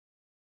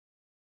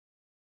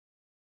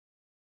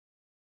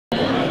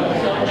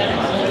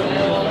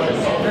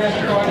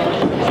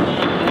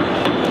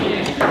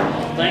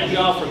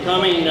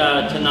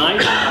morning tonight.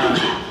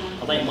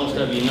 I think most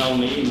of you know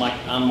me.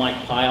 I'm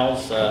Mike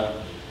Piles,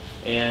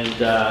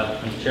 and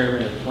I'm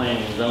chairman of the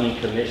Planning and Zoning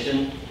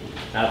Commission.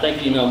 I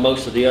think you know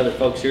most of the other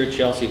folks here.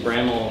 Chelsea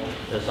Bramall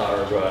is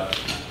our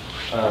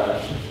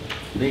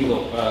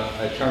legal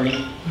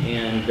attorney.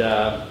 And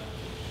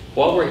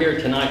while we're here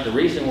tonight, the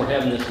reason we're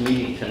having this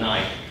meeting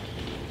tonight,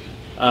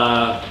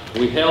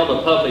 we held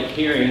a public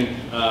hearing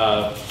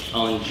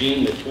on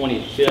June the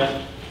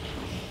 25th,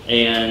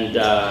 and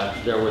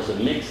there was a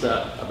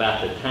mix-up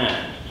about the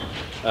time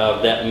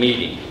of that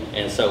meeting.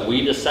 And so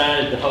we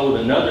decided to hold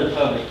another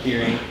public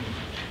hearing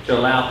to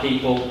allow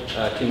people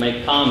to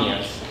make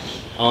comments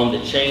on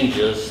the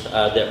changes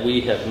that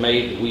we have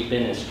made, that we've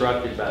been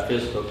instructed by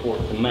fiscal court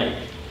to make.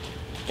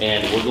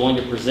 And we're going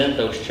to present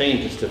those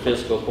changes to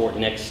fiscal court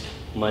next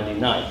Monday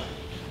night.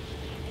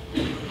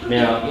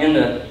 Now,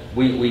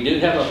 we do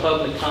have a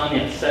public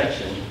comment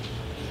section,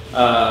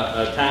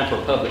 a time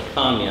for public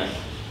comment,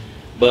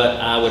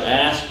 but I would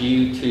ask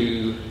you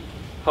to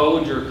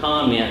hold your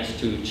comments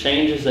to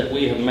changes that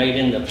we have made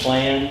in the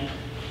plan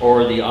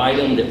or the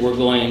item that we're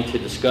going to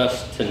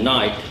discuss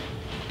tonight.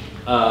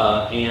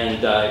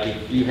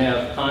 If you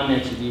have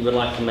comments that you would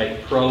like to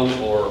make pro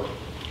or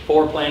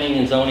for planning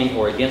and zoning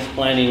or against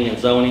planning and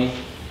zoning,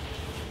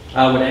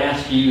 I would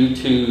ask you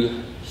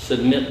to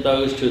submit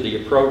those to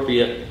the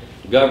appropriate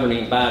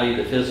governing body,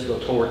 the fiscal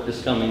court,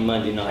 this coming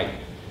Monday night.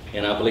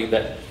 And I believe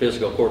that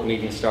fiscal court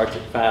meeting starts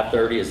at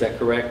 5:30. Is that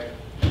correct?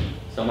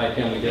 Somebody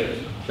tell me that.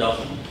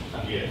 Chelsea?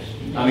 Yes.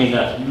 I mean,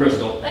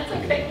 Crystal. That's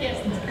okay.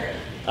 Yes, that's correct.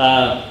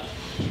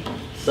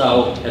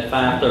 So at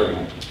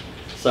 5:30.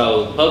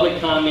 So public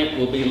comment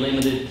will be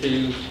limited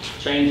to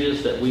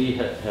changes that we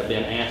have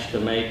been asked to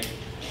make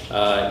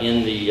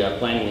in the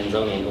planning and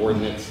zoning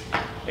ordinance,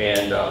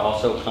 and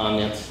also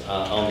comments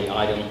on the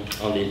item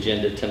on the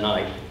agenda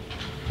tonight.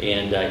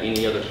 And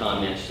any other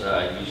comments,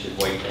 you should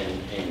wait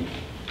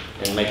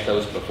and make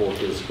those before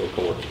fiscal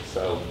court.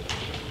 So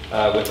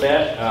with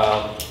that,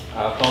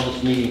 I'll call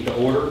this meeting to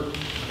order.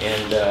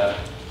 And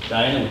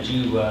Diana, would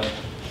you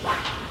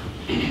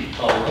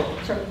call the roll?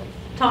 Sir.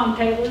 Tom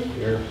Taylor.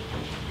 Here.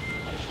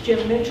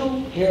 Jim Mitchell.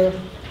 Here.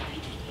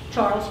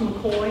 Charles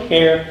McCoy.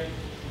 Here.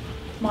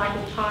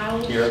 Michael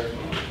Piles. Here.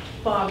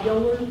 Bob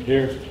Yoler.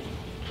 Here.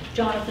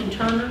 Jonathan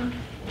Turner.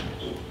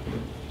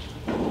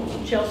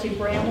 Chelsea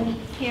Bramall.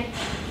 Here.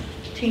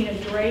 Tina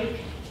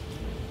Drake.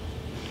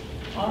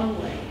 On her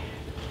way.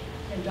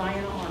 And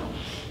Diana Arnold.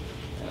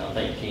 And I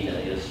think Tina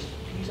is.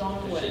 She's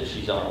on her way.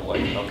 She's on her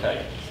way.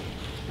 Okay.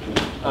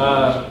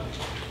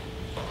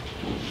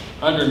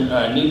 Under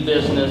new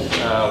business,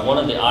 one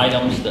of the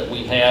items that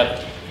we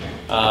have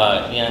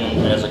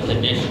as a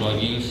conditional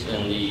use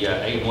in the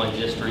A1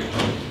 district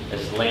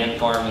is land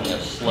farming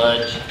of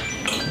sludge,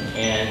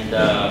 and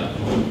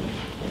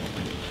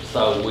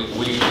so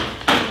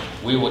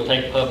we will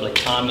take public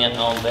comment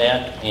on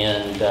that,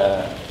 and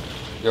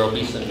there will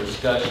be some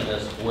discussion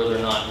as to whether or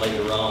not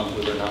later on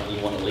whether or not we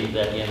want to leave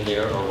that in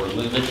there or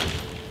remove it,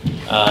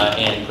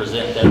 and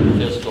present that to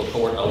fiscal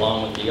court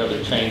along with the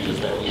other changes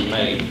that we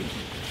made.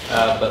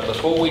 But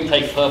before we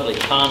take public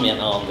comment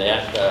on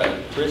that,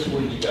 Chris,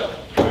 where'd you go?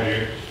 Right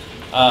here.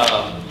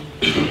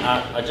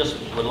 I just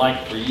would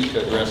like for you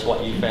to address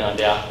what you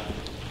found out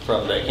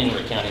from the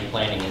Henry County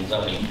Planning and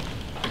Zoning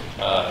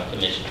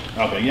Commission.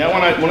 Okay,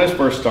 yeah, when this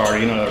first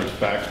started, you know, there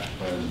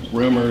was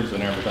rumors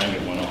and everything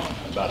that went on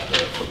about the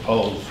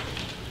proposed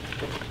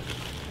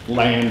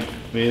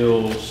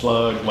landfill,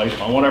 sludge, waste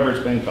pond, whatever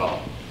it's been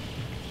called.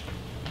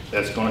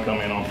 That's going to come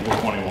in on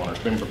 421, or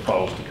it's been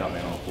proposed to come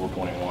in on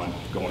 421,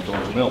 going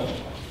towards Milton.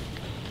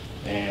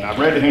 And I've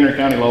read the Henry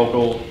County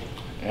Local,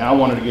 and I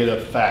wanted to get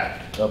a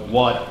fact of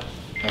what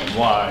and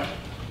why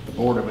the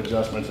Board of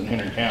Adjustments in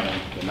Henry County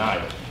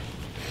denied it.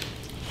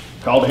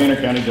 Called the Henry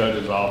County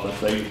Judge's office.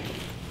 They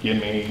give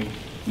me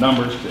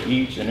numbers to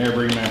each and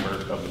every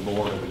member of the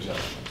Board of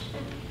Adjustments.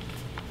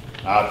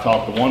 I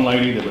talked to one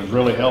lady that was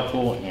really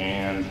helpful,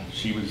 and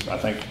she was, I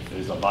think,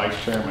 is a vice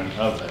chairman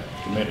of that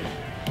committee.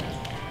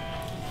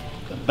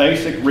 The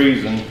basic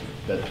reason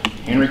that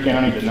Henry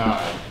County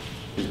denied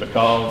is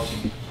because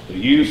the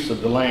use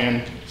of the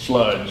land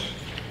sludge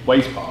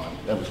waste pond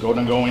that was going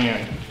to go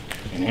in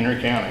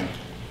Henry County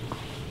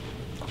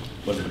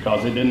was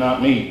because it did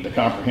not meet the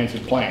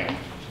comprehensive plan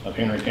of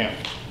Henry County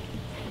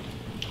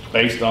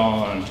based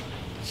on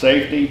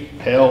safety,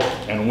 health,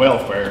 and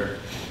welfare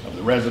of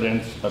the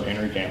residents of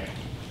Henry County.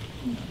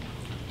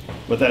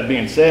 With that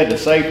being said, the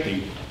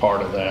safety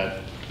part of that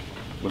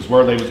was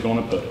where they was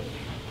going to put it.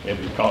 It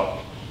would cost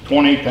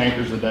 20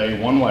 tankers a day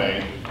one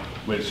way,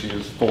 which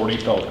is 40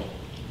 total.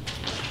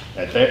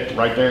 At that,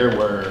 right there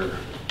where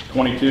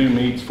 22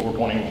 meets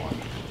 421.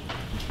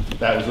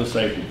 That was the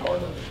safety part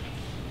of it.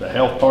 The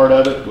health part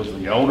of it was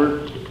the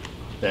odor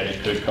that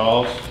it could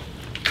cause,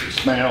 the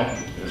smell,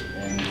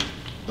 and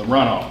the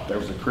runoff. There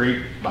was a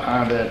creek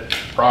behind that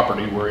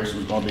property where this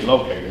was going to be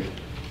located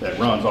that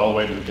runs all the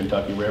way to the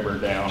Kentucky River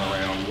down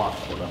around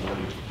Lockport, I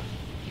believe.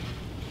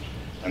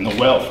 And the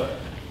welfare.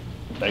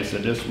 They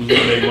said this was a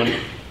big one.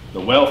 The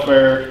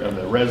welfare of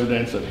the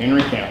residents of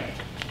Henry County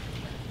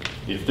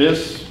If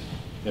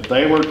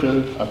they were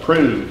to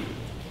approve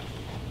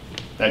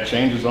that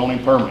change of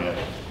zoning permit,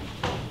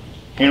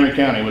 Henry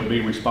County would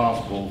be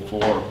responsible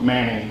for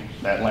manning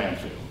that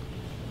landfill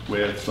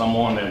with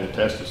someone that would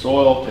test the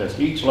soil, test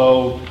each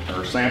load,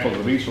 or samples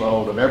of each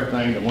load of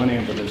everything that went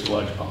into this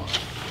sludge pond.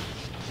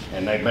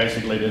 And they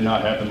basically did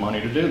not have the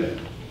money to do that.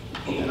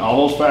 And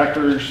all those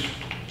factors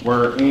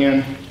were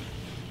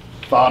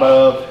thought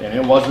of, and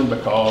it wasn't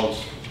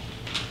because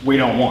we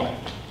don't want it.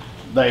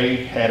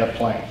 They had a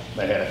plan.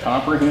 They had a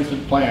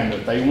comprehensive plan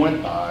that they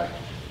went by,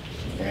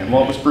 and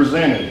what was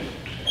presented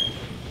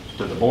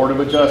to the Board of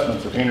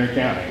Adjustments of Henry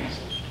County,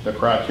 the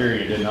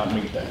criteria did not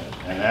meet that.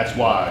 And that's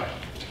why,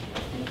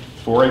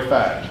 for a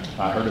fact,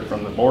 I heard it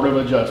from the Board of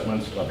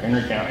Adjustments of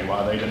Henry County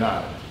why they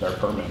denied their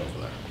permit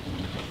over there.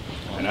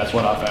 And that's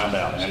what I found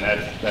out, and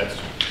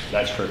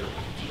that's true.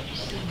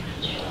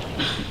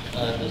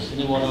 Does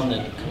anyone on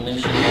the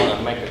commission want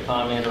to make a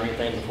comment or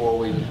anything before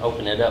we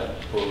open it up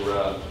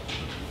for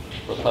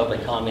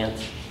public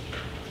comments?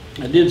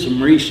 I did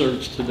some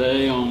research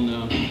today on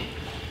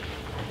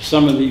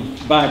some of the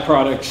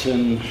byproducts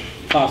and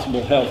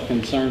possible health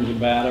concerns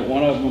about it.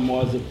 One of them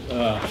was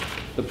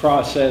the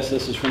process.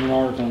 This is from an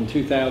article in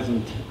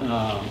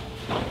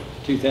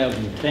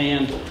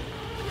 2010,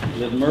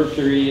 that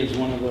mercury is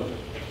one of the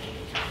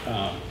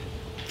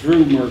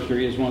through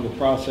mercury is one of the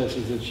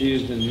processes that's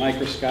used in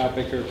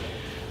microscopic or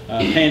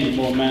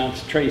tangible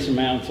amounts, trace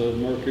amounts of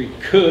mercury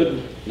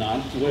could,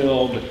 not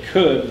will, but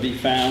could be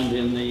found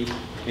in the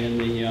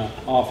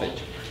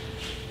offage.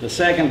 The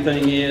second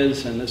thing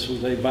is, and this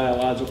was a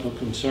biological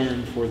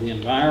concern for the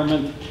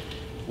environment,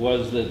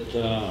 was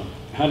that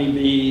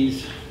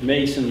honeybees,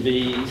 mason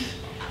bees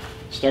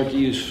start to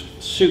use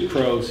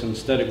sucrose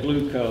instead of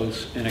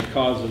glucose, and it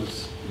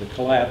causes the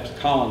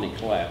colony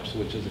collapse,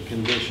 which is a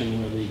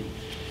condition where the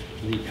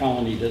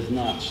colony does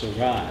not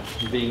survive.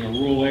 Being a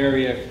rural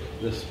area,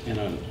 this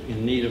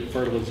in need of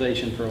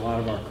fertilization for a lot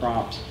of our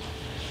crops,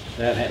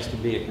 that has to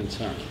be a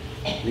concern.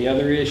 The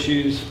other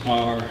issues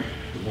are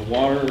the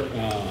water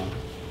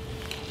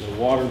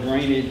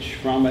drainage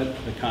from it,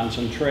 the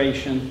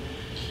concentration.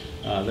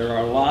 There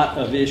are a lot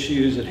of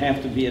issues that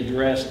have to be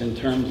addressed in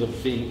terms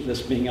of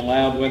this being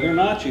allowed, whether or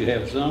not you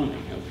have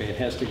zoning. Okay, it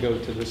has to go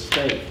to the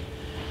state,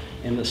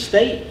 and the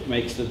state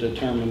makes the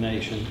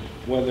determination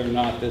whether or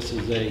not this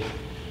is a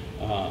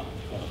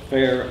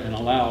fair and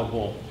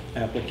allowable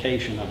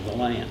application of the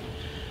land.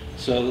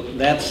 So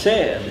that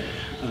said,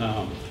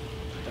 I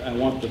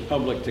want the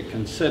public to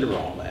consider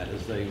all that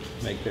as they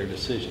make their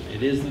decision.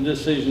 It is the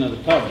decision of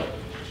the public.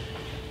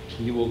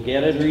 You will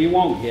get it or you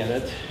won't get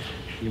it.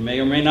 You may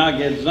or may not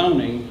get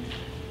zoning,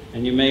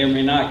 and you may or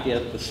may not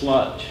get the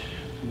sludge.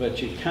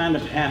 But you kind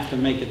of have to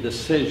make a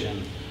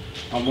decision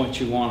on what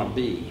you want to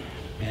be.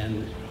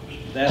 And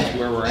that's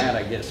where we're at,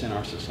 I guess, in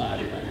our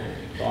society right now.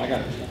 That's all I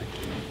got to say.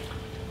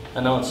 I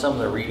know in some of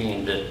the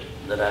reading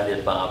that I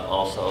did, Bob,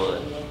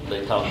 also,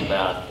 they talked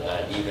about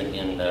even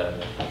in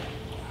the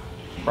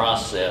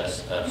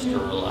process of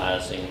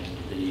sterilizing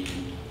the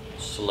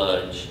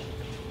sludge,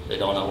 they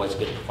don't always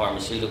get the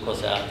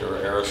pharmaceuticals out there, or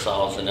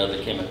aerosols and other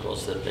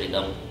chemicals that do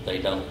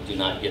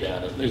not get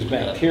out of There's the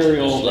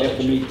bacterial, sludge. they have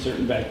to meet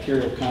certain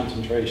bacterial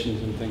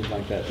concentrations and things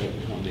like that.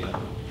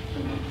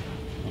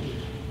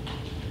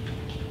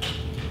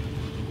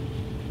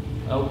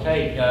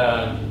 Okay,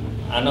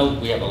 I know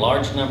we have a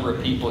large number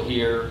of people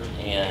here,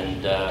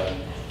 and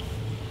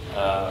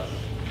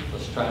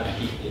let's try to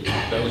keep it,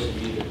 those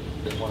of you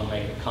that want to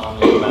make a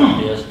comment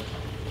about this,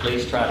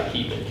 please try to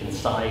keep it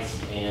concise,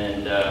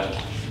 and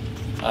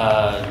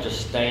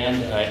just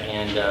stand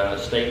and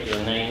state your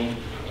name,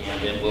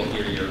 and then we'll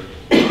hear your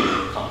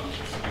comments.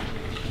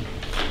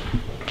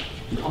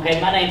 Okay,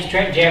 my name's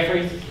Trent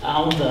Jeffries. I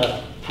own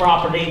the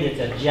property that's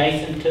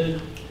adjacent to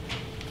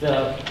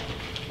the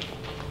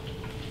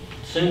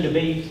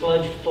soon-to-be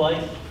sludge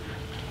place.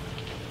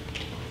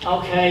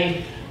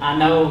 Okay, I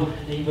know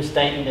he was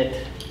stating that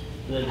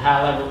the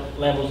high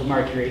levels of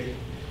mercury,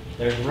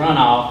 there's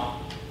runoff.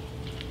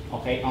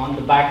 Okay, on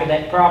the back of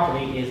that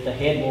property is the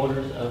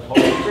headwaters of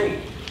Holy Creek,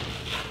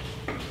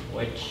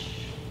 which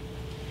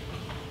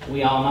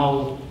we all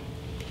know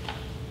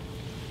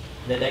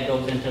that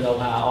goes into the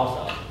Ohio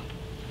also.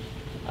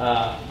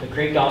 The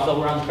creek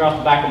also runs across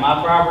the back of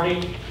my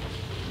property.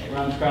 It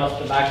runs across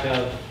the back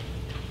of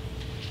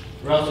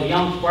Russell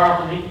Young's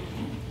property,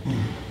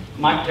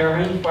 Mike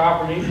Terhun's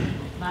property,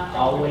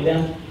 all the way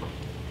down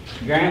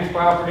Graham's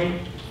property.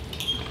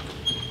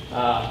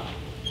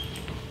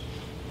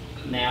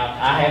 Now,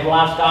 I have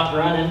livestock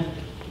running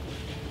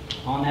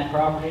on that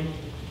property,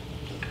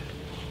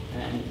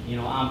 and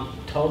I'm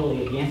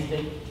totally against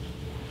it.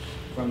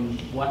 From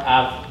what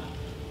I've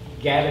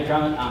gathered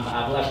from it,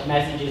 I've left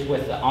messages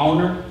with the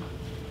owner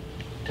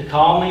to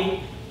call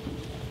me,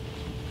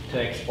 to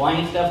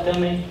explain stuff to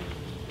me,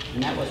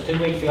 and that was 2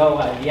 weeks ago.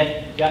 I've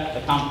yet got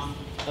the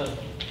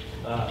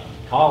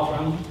call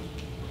from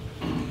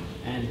him,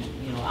 and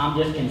I'm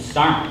just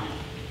concerned.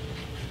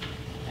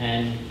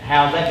 And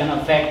how's that going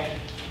to affect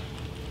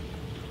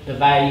the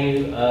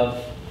value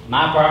of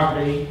my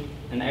property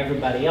and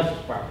everybody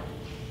else's property?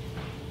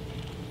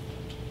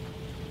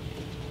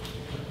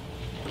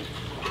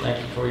 Thank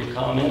you for your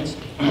comments.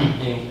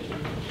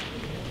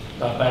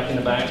 Back in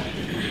the back.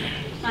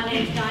 My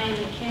name's Diane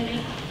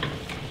McKinney,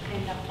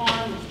 and the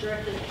farm is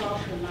directly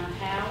across from my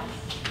house.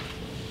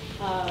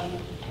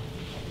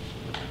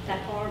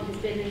 That farm has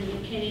been in the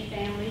McKinney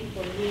family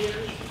for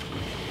years,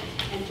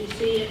 and to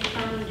see it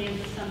turned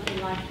into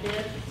something like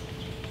this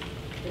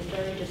is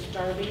very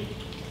disturbing.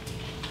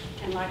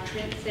 And like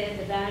Trent said,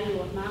 the value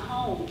of my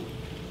home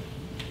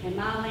and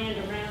my land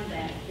around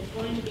that is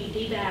going to be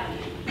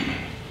devalued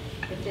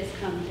if this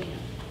comes in.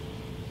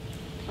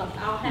 But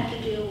I'll have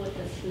to deal with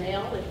the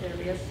smell, if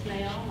there is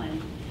smell, and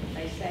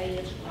they say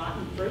it's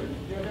rotten fruit,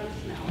 you're gonna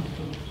smell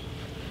it.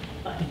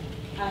 But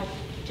I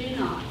do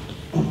not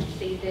want to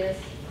see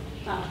this.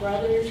 My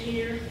brother is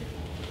here.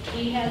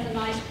 He has a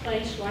nice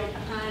place right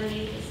behind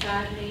me,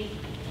 beside me,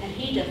 and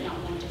he does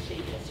not want to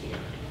see this here.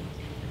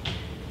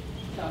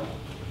 So,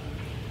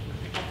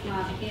 that's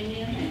my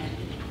opinion, and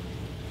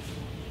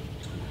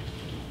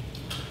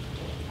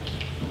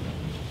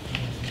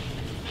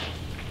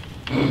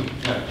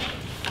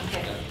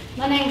Okay.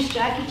 My name's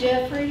Jackie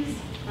Jeffries.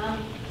 I'm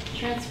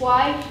Trent's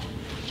wife.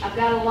 I've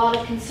got a lot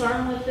of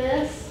concern with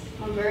this.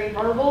 I'm very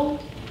verbal.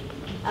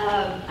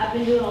 I've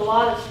been doing a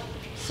lot of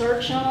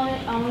search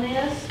on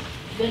this.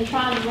 Been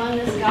trying to run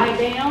this guy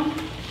down.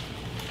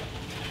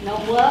 No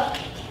luck.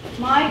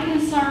 My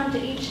concern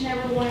to each and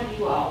every one of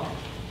you all.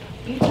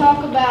 You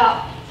talk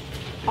about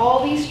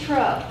all these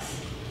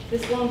trucks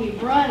that's going to be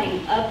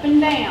running up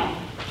and down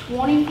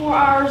 24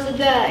 hours a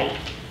day.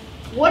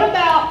 What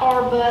about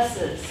our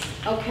buses?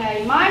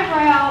 Okay, my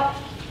route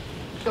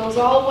goes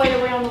all the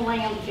way around the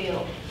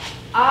landfill.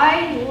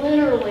 I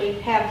literally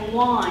have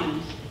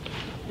lines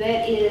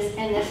that is,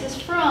 and this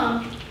is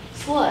from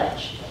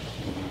sludge,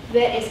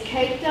 that is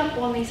caked up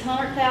on these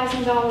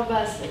 $100,000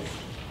 buses.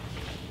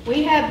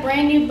 We have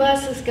brand new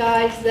buses,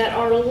 guys, that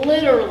are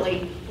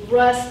literally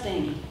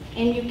rusting,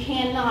 and you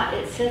cannot,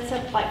 it sets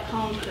up like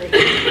concrete.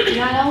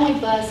 Not only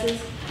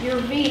buses, your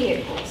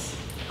vehicles.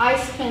 I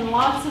spend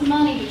lots of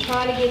money to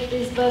try to get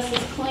these buses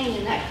clean,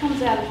 and that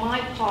comes out of my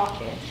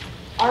pocket.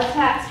 Our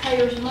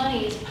taxpayers'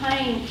 money is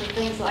paying for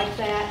things like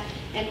that,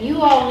 and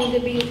you all need to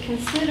be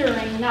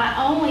considering not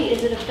only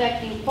is it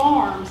affecting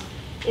farms,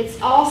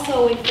 it's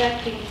also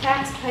affecting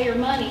taxpayer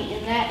money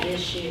in that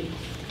issue.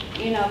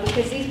 You know,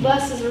 because these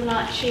buses are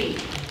not cheap.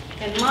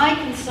 And my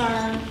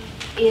concern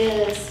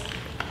is,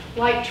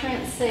 like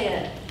Trent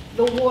said,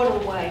 the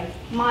waterway,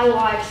 my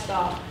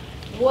livestock,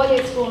 what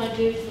it's going to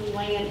do to the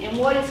land and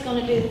what it's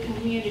going to do to the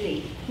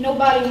community.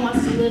 Nobody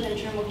wants to live in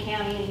Trimble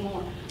County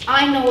anymore.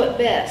 I know it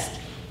best.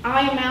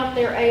 I am out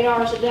there 8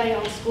 hours a day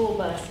on the school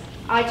bus.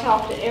 I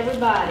talk to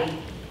everybody,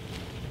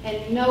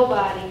 and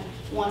nobody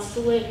wants to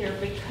live here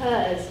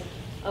because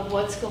of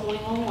what's going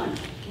on.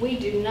 We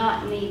do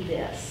not need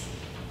this.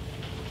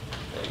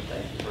 Okay,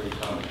 thank you for your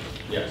comments.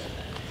 Yes.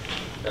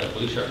 Got a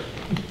blue shirt.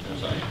 I'm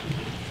sorry.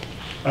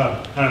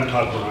 I'm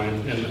Todd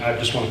Bryan, and I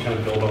just want to kind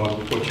of build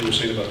on what you were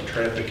saying about the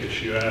traffic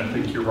issue. I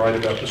think you're right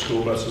about the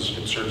school buses'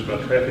 concerns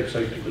about traffic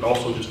safety, but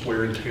also just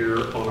wear and tear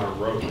on our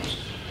roads.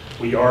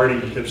 We already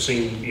have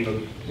seen, you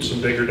know,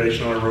 some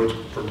degradation on our roads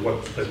from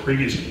what the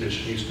previous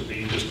condition used to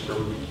be, just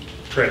from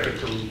traffic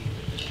from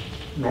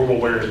normal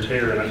wear and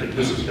tear. And I think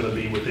this is going to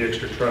be, with the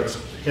extra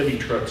trucks, heavy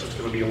trucks, it's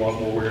going to be a lot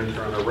more wear and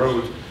tear on our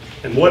roads.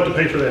 And we'll have to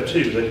pay for that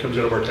too. That comes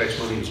out of our tax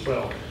money as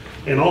well.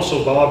 And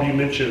also, Bob, you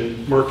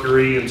mentioned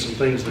mercury and some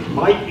things that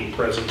might be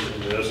present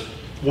in this.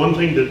 One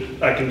thing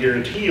that I can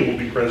guarantee you will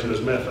be present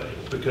is methane,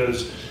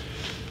 because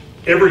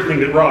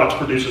everything that rots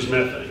produces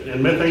methane.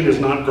 And methane is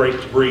not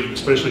great to breathe,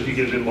 especially if you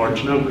get it in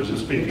large numbers.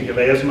 If you have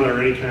asthma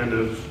or any kind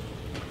of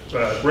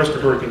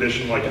respiratory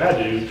condition like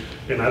I do,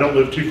 and I don't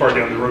live too far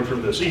down the road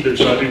from this either,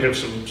 so I do have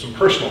some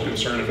personal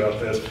concern about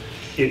this.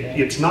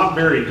 It's not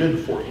very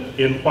good for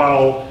you. And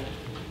while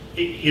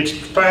it's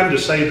fine to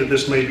say that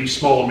this may be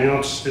small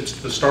amounts,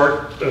 it's the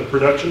start of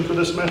production for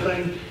this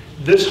methane.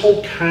 This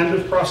whole kind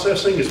of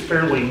processing is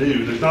fairly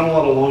new. There's not a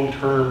lot of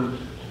long-term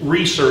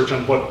research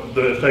on what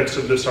the effects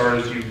of this are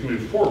as you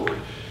move forward.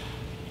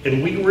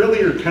 And we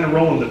really are kind of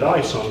rolling the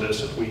dice on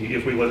this if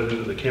we let it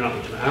into the county.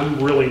 And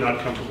I'm really not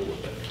comfortable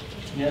with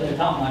that. Yeah, they're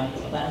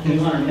talking about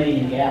 200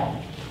 million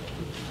gallons.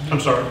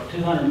 I'm sorry?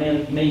 200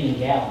 million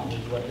gallons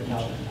is what they're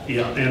talking about.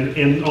 Yeah,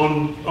 and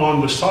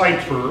on the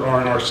site for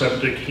R&R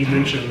Septic, he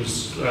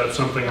mentions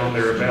something on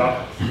there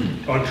about,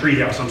 on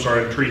Treehouse, I'm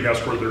sorry,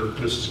 Treehouse, where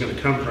this is going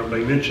to come from.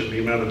 They mentioned the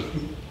amount of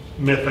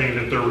methane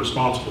that they're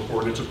responsible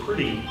for, and it's a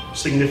pretty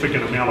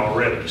significant amount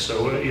already.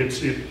 So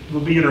it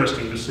will be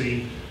interesting to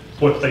see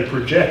what they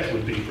project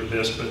would be for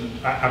this, but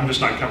I'm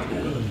just not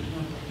comfortable with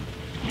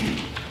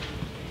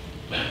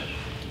it.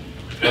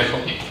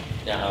 Russell?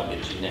 Yeah, I'll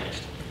get you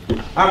next.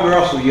 I'm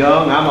Russell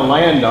Young. I'm a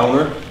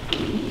landowner.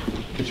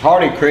 It's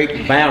Hardy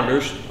Creek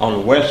bounders on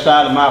the west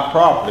side of my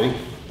property.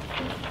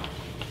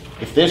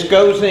 If this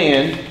goes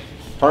in,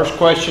 first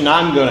question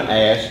I'm going to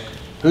ask,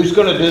 who's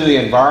going to do the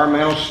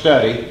environmental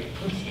study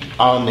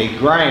on the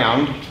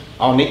ground,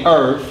 on the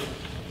earth,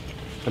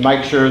 to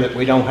make sure that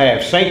we don't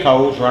have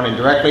sinkholes running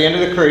directly into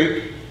the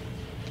creek,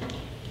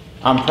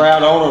 I'm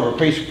proud owner of a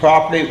piece of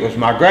property. It was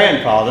my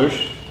grandfather's,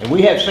 and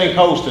we have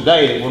sinkholes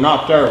today that were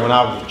not there when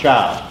I was a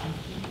child.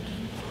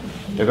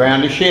 The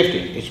ground is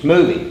shifting, it's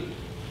moving.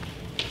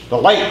 The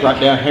lake right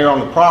down here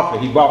on the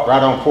property he bought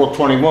right on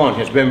 421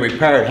 has been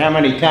repaired how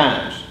many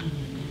times?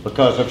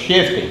 Because of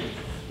shifting,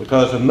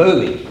 because of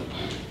moving.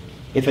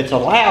 If it's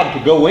allowed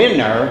to go in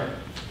there,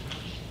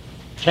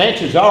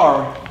 chances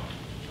are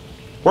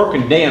we're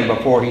condemned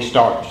before he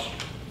starts.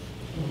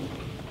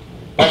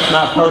 That's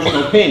my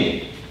personal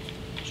opinion,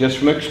 just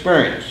from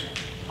experience.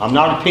 I'm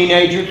not a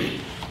teenager.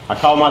 I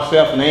call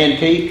myself an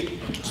antique,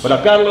 but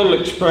I've got a little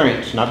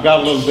experience and I've got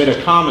a little bit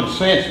of common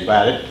sense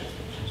about it,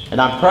 and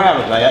I'm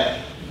proud of that.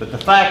 But the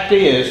fact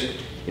is,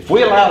 if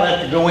we allow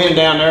that to go in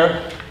down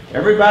there,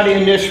 everybody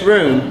in this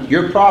room,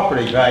 your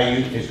property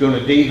value is going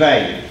to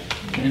devalue.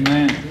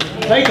 Amen.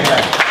 Think about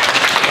it.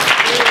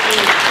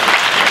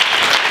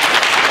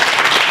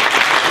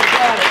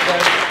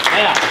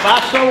 Now, if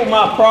I sold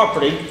my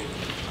property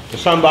to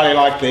somebody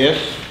like this,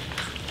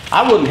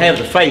 I wouldn't have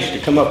the face to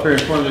come up here in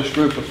front of this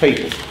group of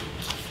people,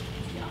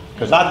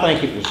 because I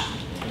think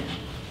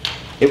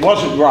it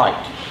wasn't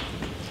right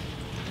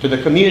to the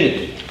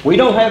community. We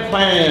don't have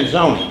planning and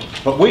zoning,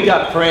 but we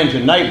got friends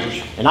and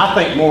neighbors, and I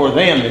think more of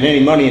them than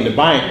any money in the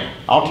bank.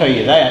 I'll tell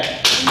you that.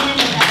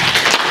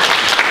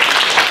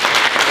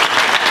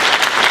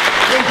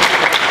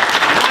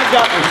 I've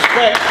got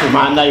respect for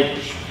my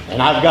neighbors,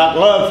 and I've got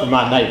love for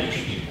my neighbors,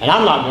 and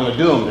I'm not going to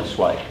do them this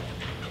way.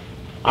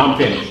 I'm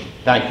finished.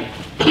 Thank you.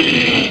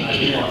 I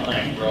do want to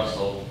thank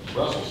Russell.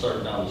 Russell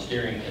served on the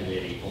steering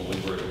committee when we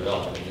were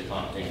developing the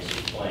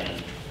comprehensive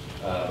plan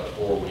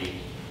before we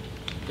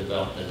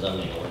developed the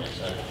zoning ordinance.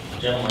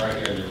 Gentleman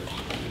right here.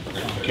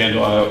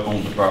 Kendall, I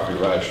own the property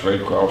right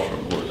straight across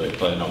from where they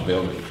plan on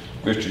building.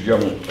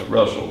 Mr.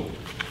 Russell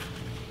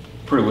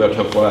pretty well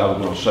took what I was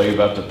going to say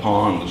about the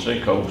pond, the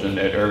sinkholes in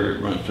that area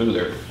that run through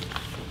there.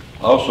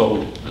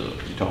 Also,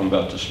 you're talking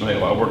about the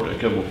smell. I worked at a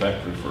chemical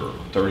factory for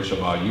 30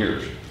 some odd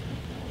years.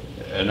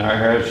 And I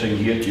have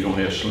seen yet you don't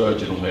have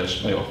sludge, you don't have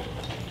smell.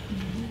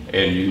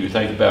 And you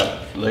think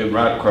about living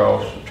right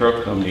across, the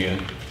truck coming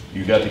in,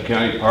 you got the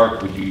county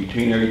park with your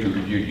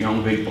teenagers, your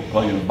young people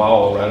playing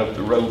ball right up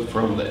the road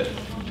from that.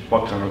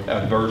 What kind of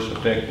adverse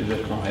effect is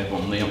that going to have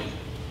on them?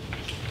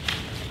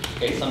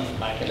 Okay, something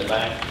back in the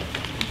back.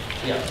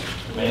 Yes,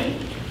 ma'am.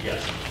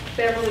 Yes.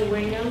 Beverly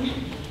Wingham.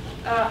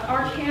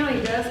 Our county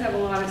does have a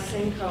lot of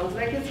sinkholes.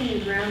 That gets in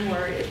the ground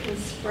where it can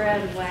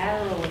spread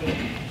laterally,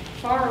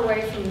 far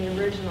away from the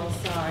original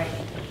site.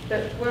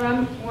 But what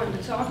I'm wanting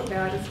to talk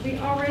about is we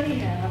already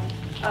have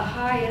a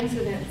high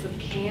incidence of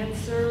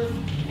cancer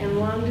and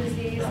lung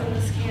disease in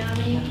this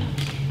county.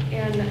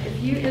 And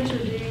if you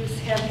introduce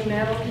heavy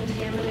metal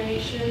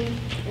contamination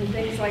and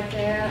things like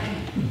that,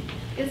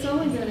 it's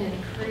only going to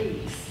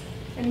increase.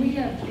 And we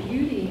have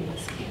beauty in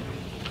this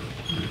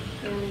county,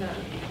 and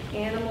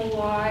animal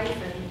life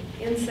and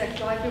insect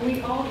life, and we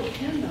all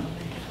depend on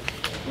that.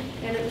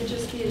 And it would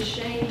just be a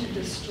shame to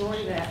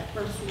destroy that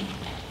for some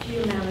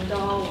few amount of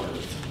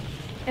dollars.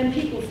 And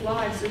people's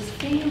lives, there's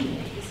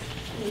families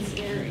in this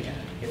area.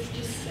 It's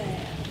just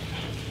sad.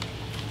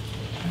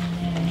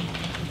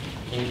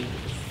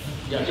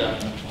 Yeah, John.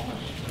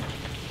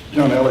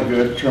 John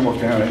Elligood, Trimble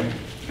County.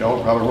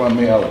 Y'all probably run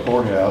me out of the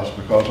courthouse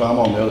because I'm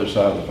on the other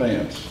side of the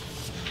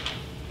fence.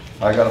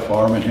 I got a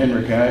farm in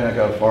Henry County and I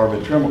got a farm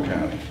in Trimble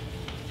County.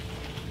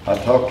 I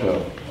talked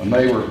to a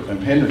neighbor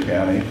in Henry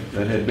County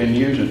that had been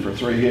using it for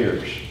 3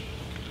 years.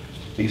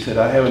 He said,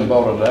 I haven't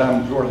bought a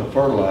dime's worth of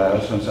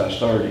fertilizer since I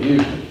started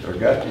using it, or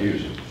got to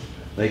use it.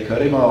 They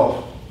cut him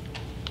off.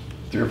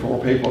 3 or 4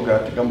 people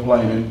got to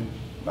complaining.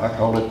 I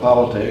called it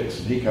politics,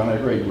 and he kind of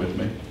agreed with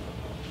me.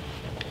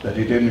 That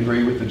he didn't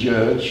agree with the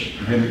judge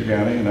in Henry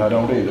County, and I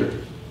don't either.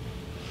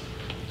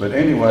 But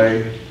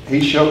anyway, he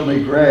showed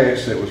me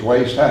grass that was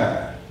waist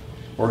high,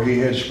 where he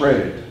had spread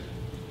it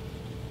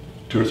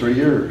 2 or 3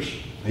 years.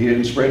 He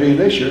didn't spread any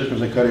this year because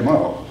they cut him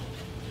off.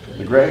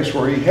 The grass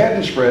where he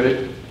hadn't spread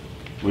it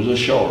was a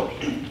short.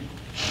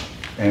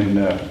 And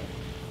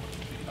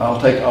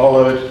I'll take all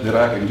of it that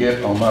I can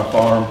get on my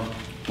farm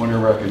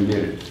whenever I can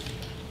get it.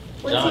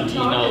 What's he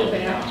talking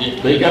about?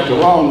 They got the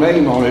wrong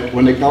name on it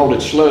when they called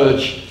it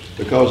sludge,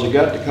 because they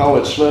got to call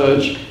it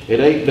sludge. It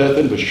ain't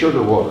nothing but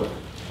sugar water,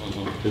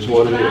 is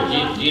what it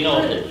is. Do you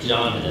know that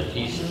John, that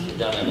he's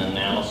done an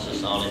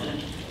analysis on it?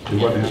 Do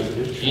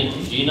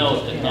you know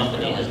if the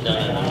company has done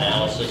an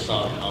analysis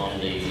on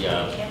the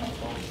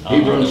He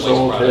runs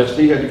soil tests.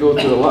 He had to go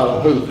through a lot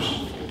of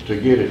hoops to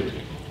get it.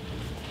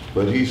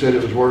 But he said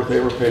it was worth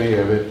every penny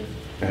of it,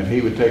 and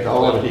he would take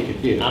all of it he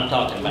could get. I'm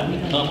talking about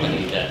the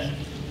company that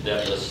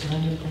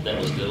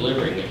was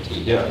delivering it to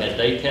you. Yeah. Had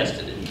they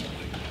tested it?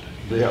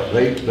 Yeah,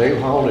 they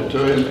hauled it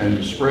to him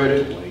and spread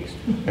it,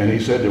 and he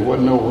said there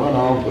wasn't no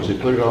runoff because he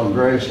put it on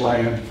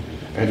grassland,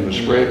 and it was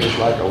spread just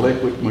like a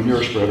liquid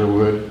manure spreader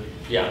would.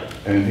 Yeah.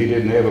 And he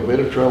didn't have a bit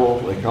of trouble.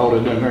 They called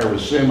it in there with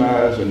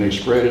semis, and they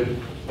spread it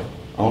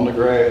on the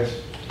grass.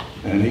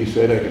 And he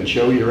said, I can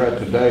show you right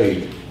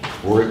today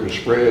where it was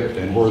spread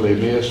and where they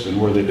missed and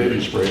where they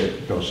didn't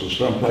spread, because there's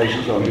some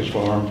places on his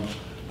farm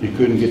You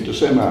couldn't get the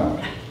semi on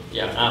it.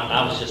 Yeah,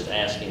 I was just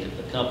asking if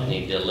the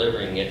company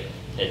delivering it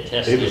had It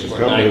tested was it the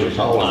for company that was nitrogen,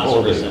 hauling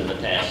phosphorus, for it. and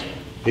potassium.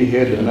 He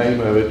had the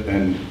name of it,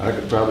 and I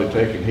could probably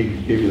take it, he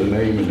could give you the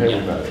name and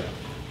everybody.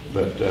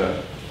 But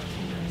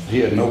he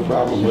had no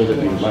problem with it,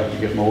 and he'd like to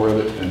get more of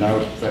it, and now,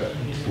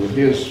 with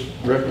his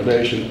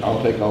recommendation,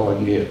 I'll take all I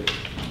can get.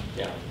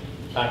 Yeah,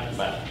 talk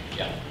about it,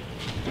 yeah.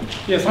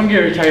 Yes, I'm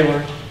Gary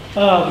Taylor.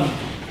 I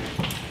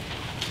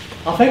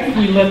think if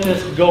we let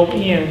this go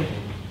in,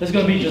 it's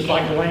going to be just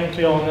like a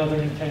landfill and other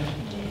in town.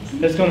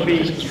 It's going to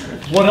be,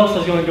 what else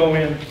is going to go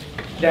in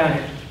down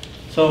here?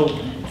 So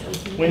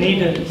we need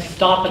to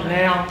stop it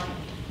now.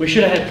 We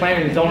should have had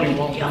planning and zoning a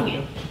long time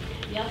ago.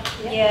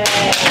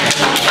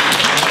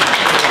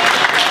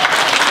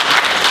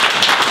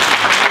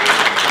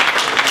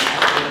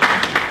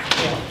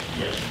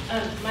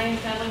 My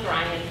name's Alan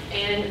Bryan,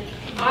 and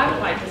I would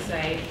like to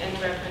say,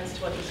 in reference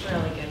to what Mr.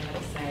 Elligan had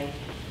to say,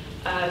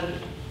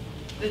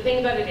 the thing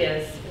about it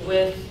is,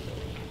 with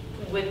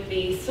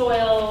the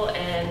soil,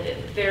 and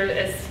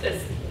there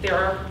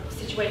are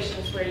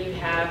situations where you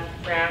have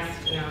grass,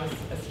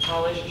 as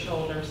tall as your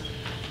shoulders,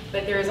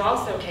 but there's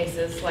also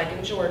cases, like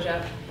in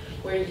Georgia,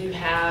 where you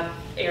have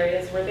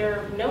areas where there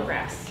are no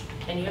grass,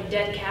 and you have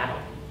dead cattle.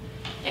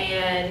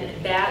 And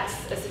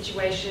that's a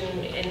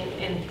situation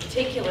in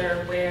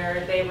particular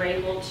where they were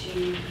able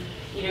to,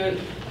 you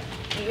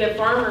have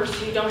farmers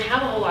who don't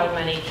have a whole lot of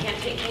money, can't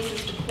take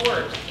cases to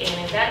court. And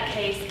in that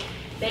case,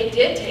 they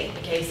did take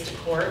the case to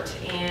court,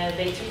 and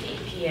they took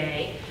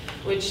EPA,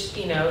 which,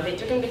 they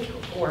took them to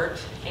court,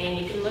 and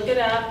you can look it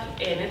up,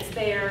 and it's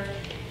there.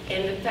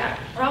 And the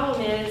problem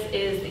is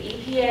the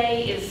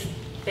EPA is,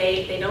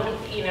 they don't,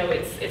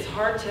 it's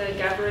hard to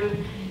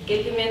govern,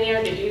 get them in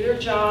there to do their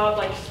job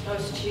like you're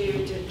supposed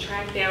to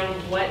track down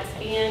what's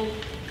being,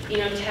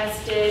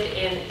 tested,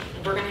 and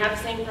we're going to have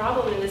the same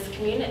problem in this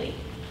community.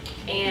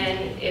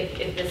 And if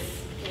this,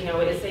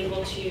 is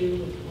able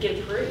to get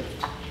approved,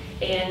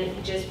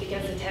 and just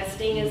because the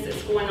testing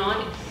is going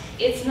on,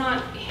 it's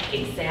not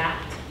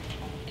exact,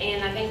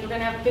 and I think we're going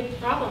to have a big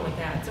problem with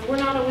that. So we're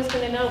not always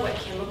going to know what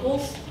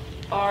chemicals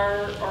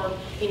are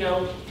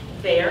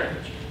there,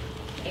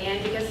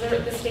 and because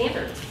the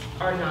standards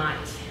are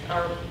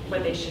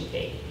what they should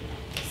be.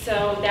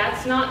 So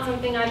that's not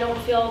something I don't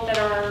feel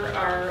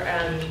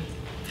that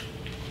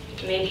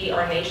maybe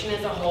our nation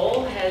as a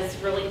whole has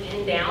really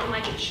pinned down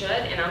like it should,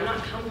 and I'm not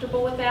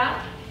comfortable with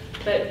that.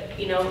 But,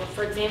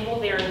 for example,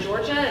 there in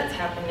Georgia, it's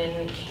happened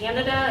in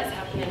Canada, it's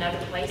happened in other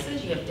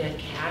places. You have dead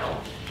cattle,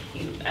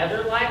 you have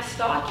other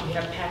livestock, you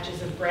have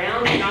patches of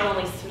ground that not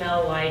only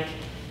smell like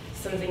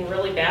something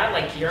really bad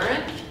like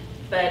urine,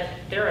 but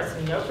there is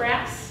no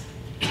grass.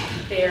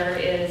 There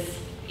is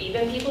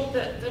even people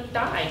that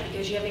die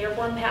because you have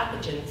airborne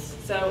pathogens.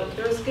 So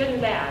there's good and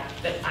bad,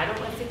 but I don't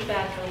want to see the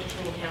bad coming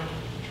from the county.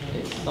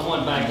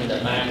 Someone back in the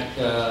back,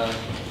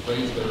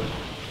 please,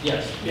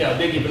 yes. Yeah,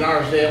 Dickie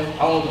Benarsdale,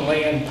 I own the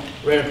land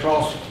right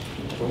across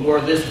from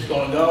where this is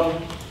gonna go.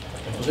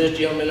 And for this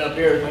gentleman up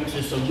here who thinks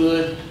it's so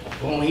good,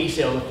 why don't he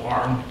sell the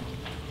farm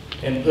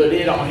and put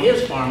it on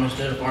his farm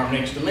instead of the farm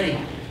next to me?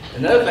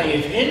 Another thing,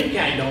 if Henry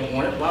County don't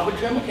want it, why would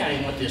Trimble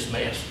County want this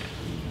mess?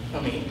 I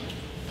mean,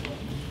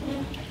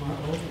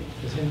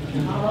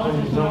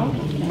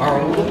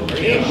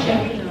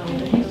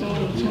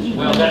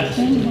 Well,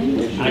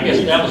 I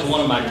guess that was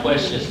one of my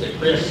questions to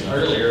Chris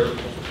earlier.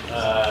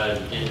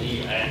 Did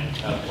he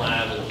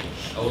apply with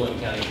Olin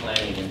County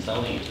Planning and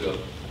Zoning to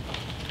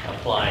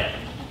apply it?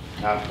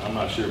 I'm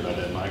not sure about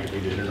that, Mike, if he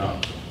did or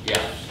not.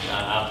 Yeah,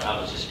 I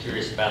was just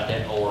curious about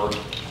that, or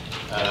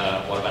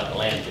what about the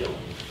landfill?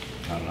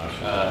 I'm not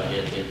sure.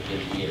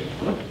 If you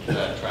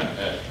tried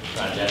that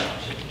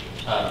option.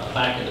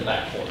 Back in the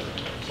back corner,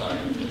 sorry.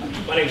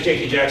 My name is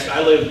J.T. Jackson.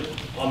 I live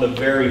on the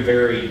very,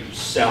 very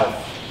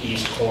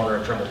southeast corner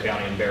of Trimble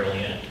County and barely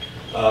in it.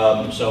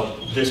 So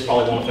this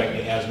probably won't affect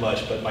me as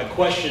much, but my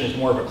question is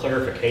more of a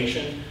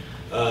clarification.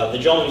 The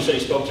gentleman who said he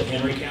spoke to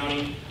Henry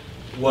County,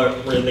 were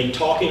they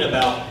talking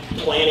about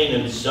planning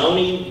and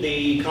zoning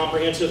the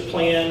comprehensive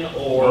plan,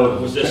 or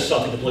was this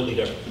something completely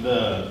different?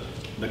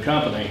 The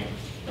company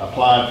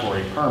applied for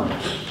a permit.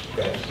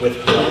 Okay. With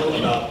who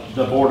about?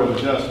 The Board of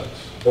Adjustments.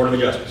 Board of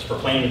Adjustments for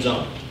planning and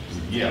zoning?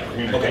 Yeah, for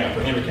Henry Okay, County.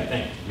 for Henry County,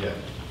 thank you. Yeah.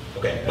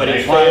 Okay, But but they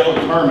it applied for failed?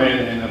 the permit,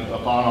 and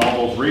upon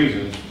all those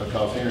reasons,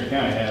 because Henry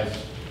County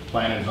has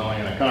planning and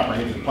zoning and a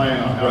comprehensive plan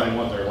on how they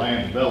want their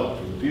land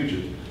developed for the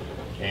future,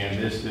 and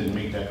this didn't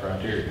meet that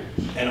criteria.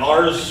 And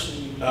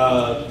ours,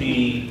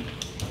 the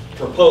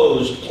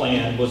proposed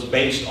plan was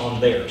based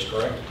on theirs,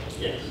 correct?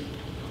 Yes.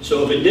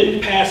 So if it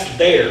didn't pass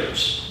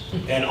theirs,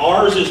 and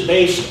ours is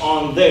based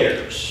on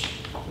theirs,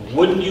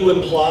 wouldn't you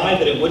imply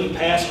that it wouldn't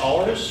pass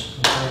ours?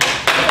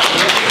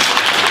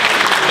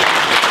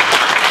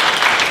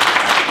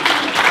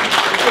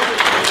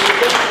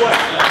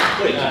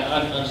 Please. I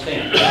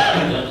understand.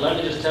 Let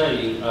me just tell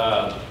you,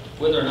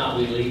 whether or not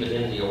we leave it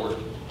in the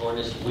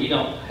ordinance, we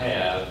don't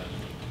have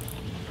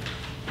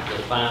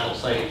the final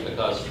say,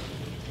 because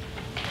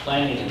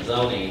planning and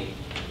zoning,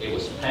 it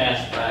was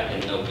passed back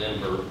in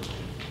November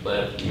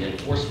but the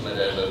enforcement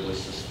of it was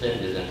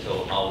suspended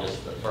until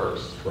August the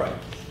 1st. Right.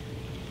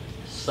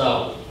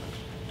 So,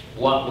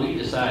 what we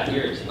decide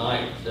here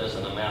tonight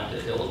doesn't amount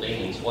to hill of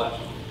beans.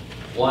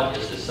 What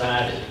is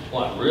decided,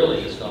 what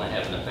really is going to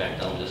have an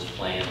effect on this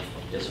plan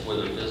is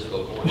whether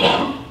fiscal court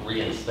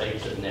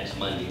reinstates it next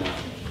Monday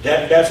night.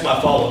 That's my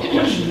follow-up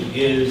question,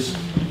 is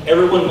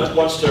everyone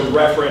wants to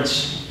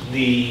reference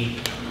the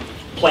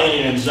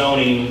planning and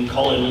zoning,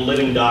 call it a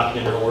living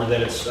document, or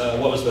that it's,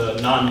 what was the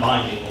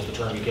non-binding was the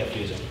term you kept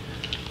using.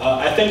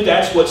 I think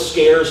that's what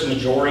scares the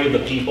majority of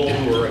the people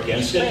who are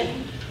against it,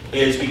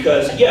 is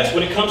because, yes,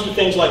 when it comes to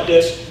things like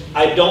this,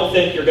 I don't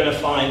think you're going to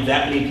find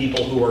that many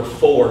people who are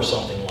for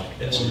something like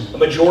this. The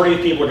majority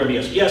of people are going to be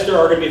yes. Yes, there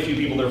are going to be a few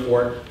people that are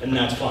for it, and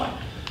that's fine.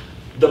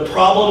 The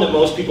problem that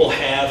most people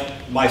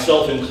have,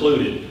 myself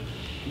included,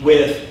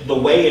 with the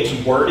way it's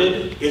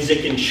worded is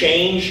it can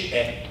change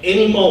at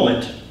any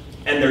moment,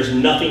 and there's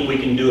nothing we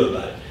can do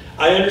about it.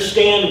 I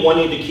understand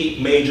wanting to keep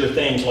major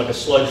things like a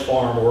sludge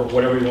farm or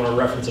whatever you want to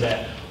reference it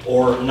at,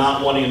 or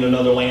not wanting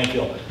another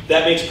landfill.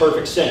 That makes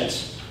perfect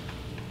sense.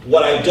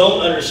 What I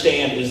don't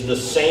understand is the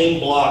same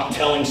block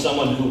telling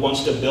someone who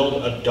wants to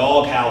build a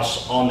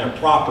doghouse on their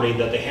property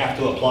that they have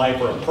to apply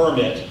for a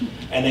permit,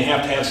 and they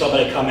have to have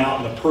somebody come out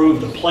and approve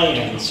the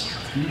plans,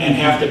 and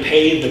have to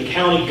pay the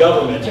county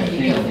government a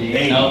fee.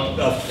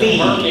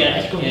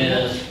 The permit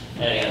is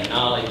an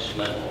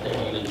acknowledgement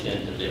that you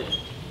intend to build.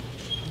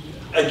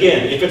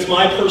 Again, if it's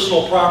my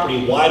personal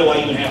property, why do I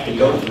even have to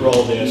go through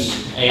all this?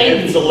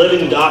 And it's a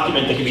living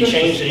document that can be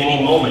changed at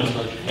any moment,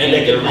 and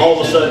that can all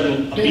of a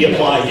sudden be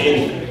applied to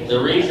anything. The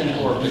reason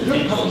for a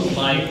potential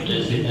site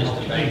visit is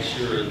to make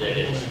sure that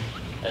it's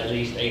at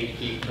least 8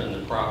 feet from the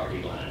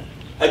property line.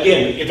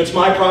 Again, if it's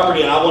my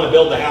property and I want to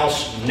build the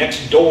house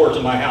next door to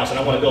my house, and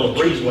I want to build a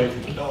breezeway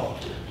from the dog,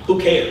 who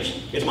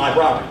cares? It's my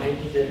property.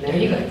 There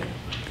you go.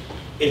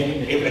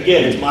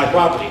 Again, it's my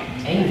property.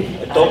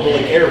 I don't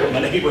really care what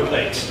my neighbor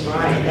thinks.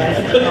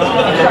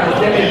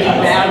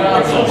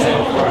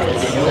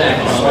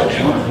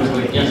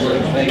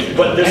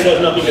 But this has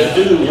nothing to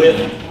do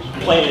with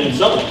planning and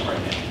zoning right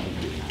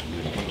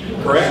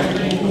now.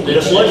 Correct?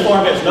 The sludge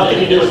farm has nothing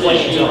to do with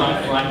planning and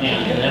zoning. Right now,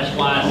 and that's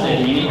why I said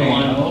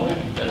anyone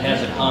that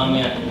has a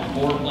comment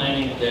for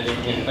planning, that is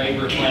in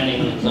favor of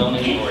planning and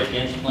zoning or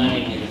against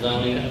planning and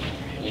zoning,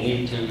 you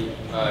need to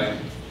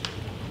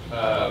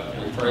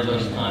refer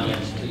those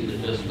comments to the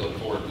fiscal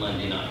court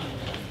Monday night,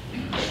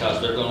 because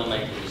they're going to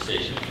make the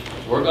decision.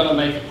 We're going to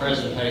make a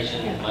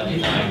presentation Monday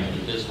night to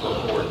the fiscal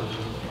court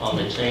on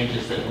the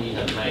changes that we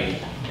have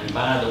made. And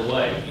by the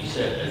way, you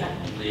said that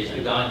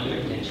the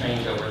document can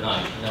change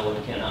overnight. No,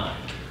 it cannot.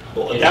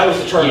 Well, that was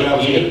the term that I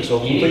was given, so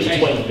please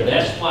explain the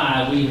difference. That's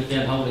why we have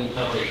been holding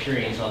public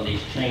hearings on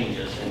these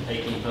changes and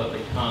taking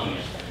public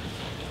comments.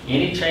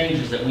 Any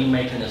changes that we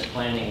make in this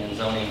planning and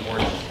zoning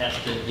ordinance has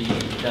to be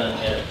done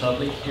at a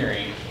public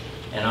hearing,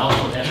 and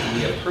also has to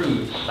be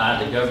approved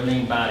by the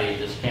governing body of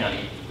this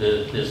county,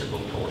 the fiscal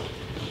court.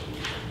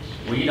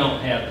 We don't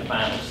have the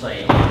final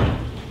say on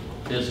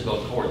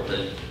fiscal court.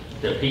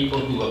 The people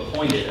who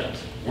appointed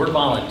us, we're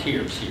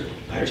volunteers here.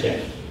 I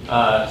understand.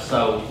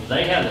 So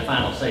they have the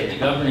final say. The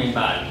governing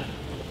body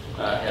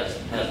has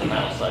the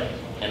final say,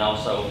 and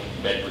also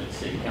Bedford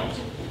City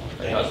Council,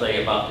 because they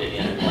adopted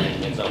in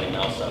planning and zoning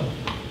also.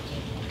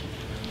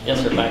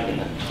 Yes, sir, back in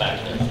the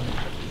back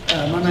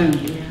there. My name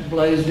is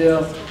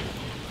Blaisdell.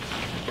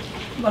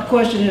 My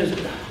question is,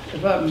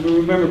 if I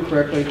remember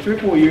correctly, 3 or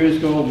 4 years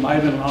ago, might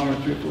have been longer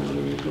than 3 or 4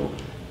 years ago,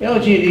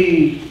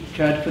 LG&E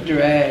tried to put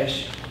their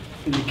ash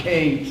in the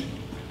caves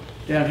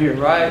down here,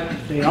 right?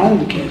 They own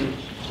the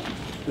caves,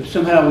 but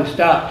somehow we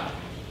stopped.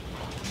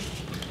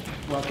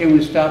 Why can't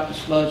we stop the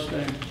sludge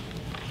thing?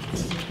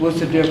 What's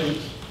the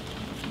difference?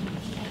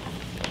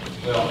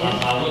 Well,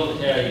 I will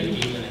tell you,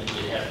 even if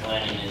we have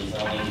planning and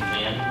zoning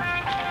then,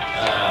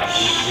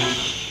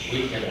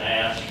 we could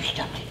ask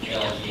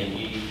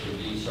LG&E to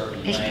do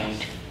certain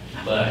things,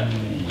 but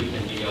we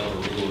can be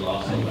overruled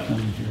also.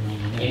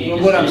 Well,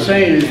 what I'm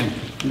saying is,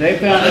 they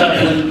found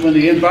out when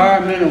the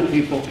environmental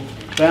people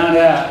found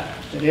out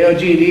that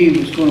LG&E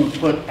was going to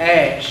put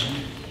ash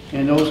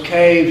in those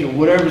caves or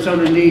whatever's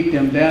underneath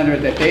them down there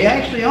that they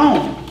actually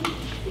own,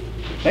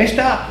 they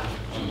stopped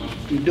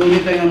from doing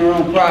anything on their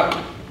own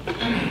property.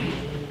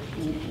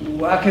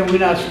 Why can we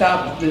not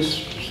stop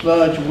this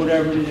sludge or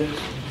whatever it is?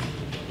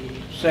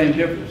 Same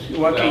difference.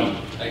 Why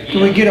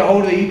can we get a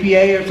hold of the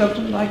EPA or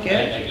something like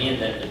that? Again,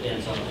 that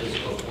depends on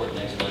fiscal court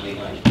next Monday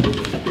night.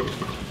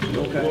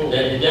 Okay.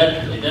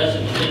 It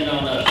doesn't depend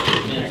on us,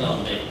 it depends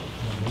on them.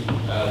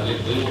 We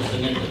will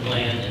submit the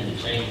plan and the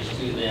changes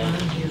to them.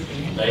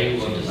 They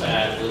will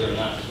decide whether or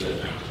not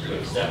to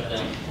accept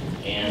them,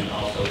 and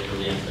also to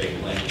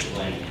reinstate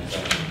planning and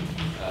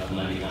zoning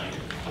Monday night.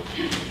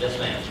 Yes,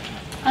 ma'am.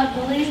 I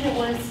believe it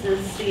was the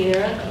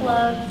Sierra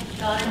Club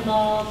got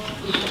involved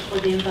for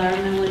the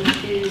environmental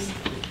issues.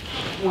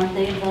 Weren't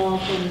they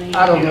involved in the?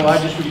 I don't know, I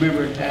just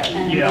remember that.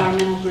 An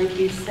environmental group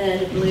you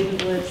said, I believe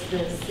it was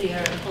the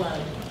Sierra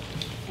Club.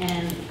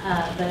 And,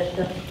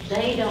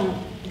 they don't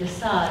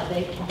decide,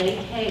 they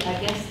take, I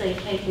guess they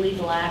take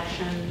legal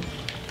action,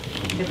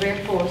 they're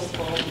very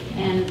forceful,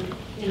 and,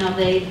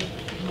 they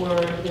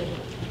were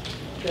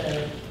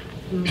the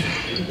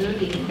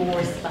moving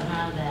force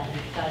behind that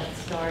and got it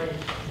started.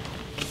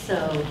 So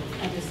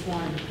I just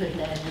wanted to put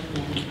that in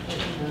there, let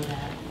you know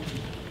that.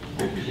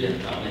 Jim,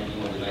 comment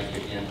you want to make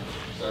again,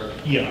 sir?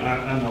 Yeah,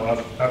 I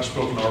know, I've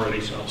spoken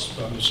already, so I'll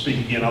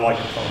speak again. I like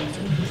your comments.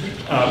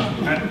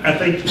 I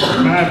think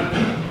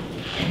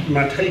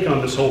my take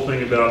on this whole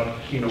thing about,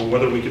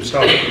 whether we can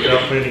stop it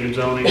without planning and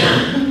zoning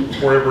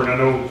or wherever, and I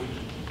know,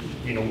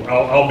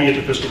 I'll be at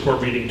the fiscal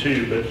court meeting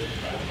too,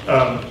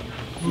 but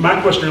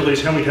my question really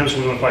is how many times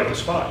do we want to fight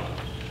this fight?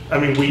 I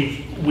mean,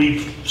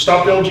 we've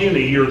stopped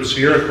LG&E, or the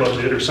Sierra Club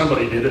did, or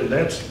somebody did it, and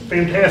that's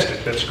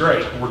fantastic, that's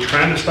great. We're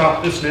trying to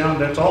stop this now, and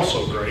that's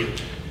also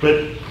great.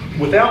 But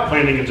without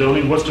planning and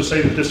zoning, what's to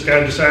say that this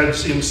guy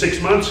decides in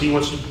 6 months he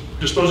wants to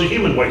dispose of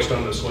human waste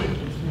on this land?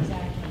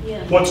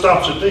 What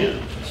stops it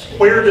then?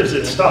 Where does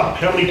it stop?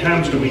 How many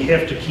times do we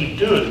have to keep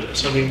doing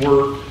this? I mean,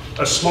 we're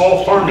a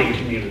small farming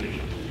community.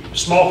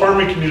 Small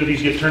farming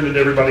communities get turned into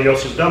everybody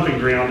else's dumping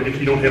ground if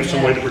you don't have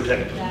some way to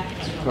protect them.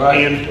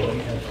 Right. And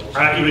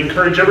I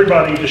encourage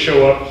everybody to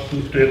show up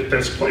at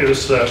this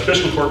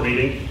fiscal court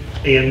meeting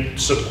and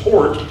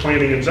support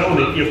planning and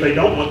zoning if they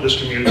don't want this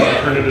community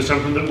to turn into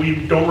something that we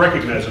don't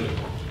recognize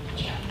anymore.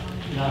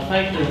 And I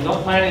think the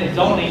planning and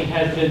zoning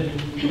has been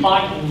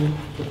fighting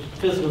the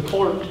physical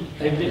court.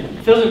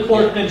 Physical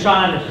court's been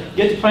trying to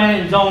get the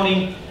planning and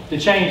zoning to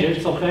change it.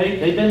 It's okay.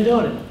 They've been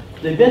doing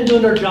it. They've been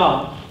doing their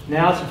job.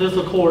 Now it's the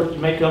physical court to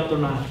make up their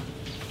mind.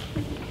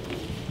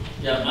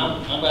 Yeah,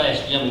 I'm going to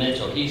ask Jim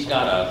Mitchell. He's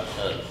got a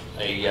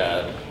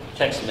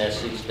text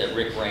message that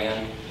Rick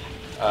Rand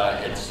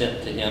had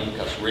sent to him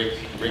because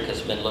Rick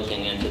has been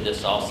looking into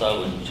this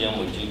also. And Jim,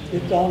 would you?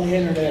 It's on the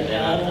internet.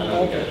 Yeah, I don't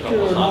know we got a if it's couple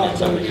true of or not,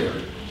 comments over but here.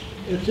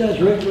 it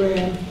says Rick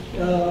Rand.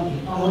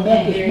 I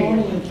met this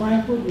morning in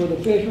Frankfurt with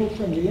officials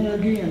from the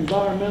Energy and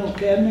Environmental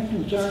Cabinet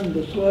concerning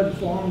the sludge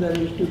farm that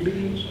is to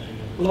be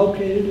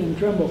located in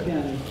Trimble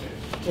County.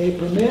 A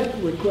permit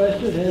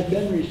requested has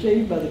been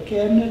received by the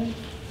cabinet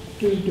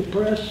to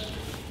depress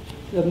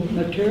the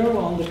material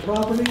on the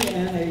property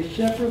and a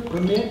separate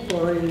permit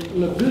for a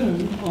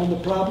lagoon on the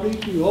property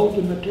to hold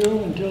the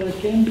material until it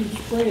can be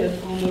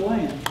spread on the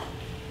land.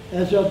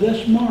 As of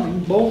this morning,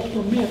 both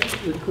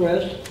permit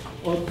requests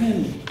are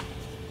pending.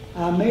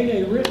 I made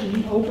a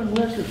written open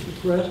records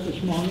request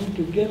this morning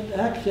to get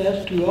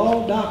access to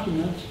all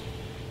documents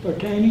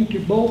pertaining to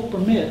both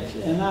permits,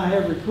 and I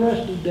have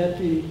requested that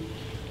the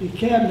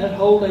cabinet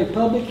hold a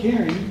public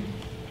hearing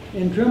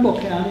in Trimble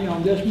County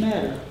on this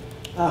matter.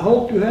 I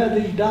hope to have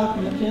these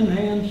documents in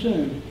hand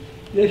soon.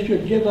 This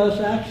should give us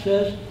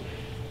access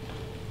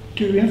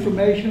to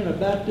information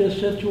about this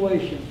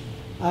situation.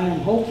 I am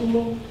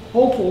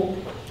hopeful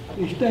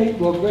the state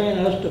will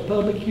grant us the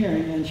public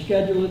hearing and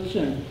schedule it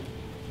soon.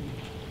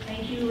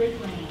 Thank you, Rick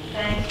Rand.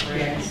 Thanks,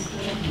 Chris.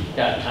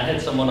 Yeah, I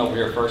had someone over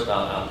here first, then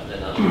I'll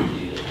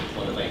you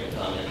want to make a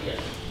comment. Yes.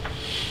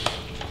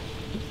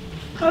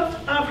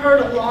 I've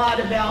heard a lot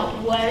about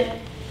what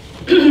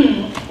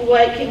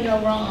can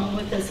go wrong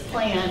with this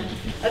plan.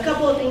 A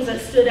couple of things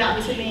that stood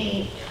out to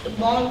me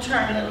long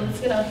term, and it's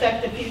going to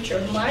affect the future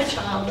of my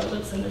child that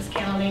lives in this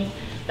county,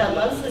 that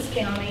loves this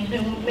county,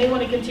 who may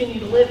want to continue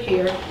to live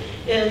here,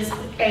 is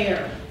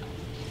air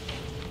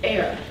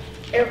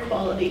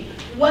quality.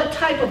 What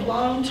type of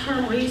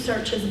long-term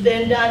research has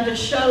been done to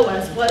show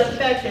us what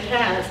effect it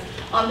has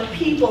on the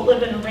people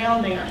living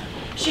around there?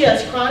 She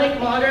has chronic,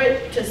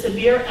 moderate to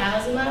severe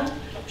asthma.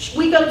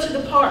 We go to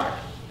the park.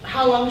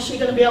 How long is she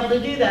going to be able to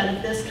do that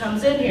if this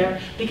comes in here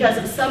because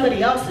of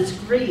somebody else's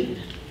greed?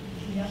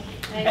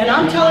 And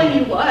I'm telling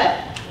you what,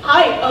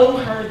 I owe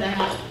her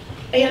that.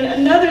 And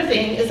another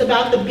thing is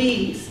about the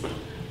bees.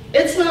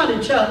 It's not a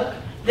joke.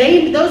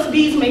 Those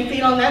bees may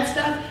feed on that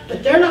stuff,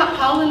 but they're not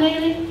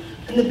pollinating,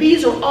 and the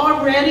bees are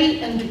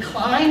already in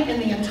decline in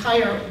the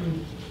entire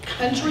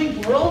country,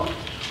 world.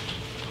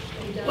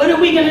 What are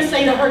we going to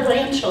say to her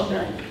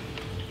grandchildren?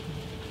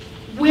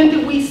 When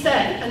do we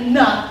say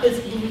enough is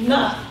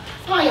enough?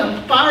 I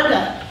am fired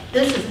up.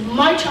 This is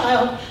my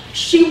child.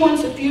 She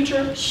wants a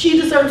future. She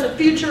deserves a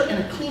future in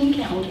a clean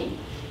county.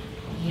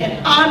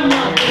 And I'm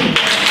not going to do it.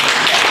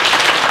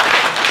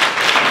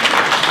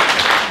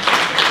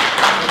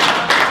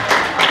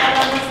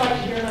 I'd just like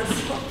to hear us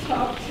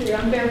talk to.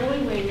 I'm Beverly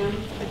Wingham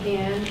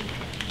again.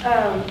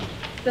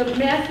 The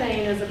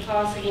methane is a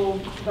possible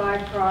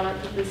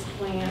byproduct of this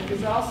plant.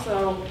 It's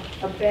also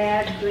a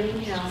bad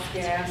greenhouse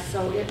gas,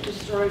 so it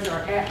destroys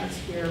our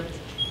atmosphere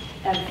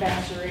at a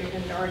faster rate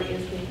than it already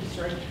is being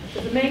destroyed.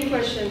 But the main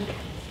question,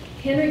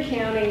 Henry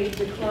County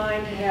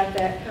declined to have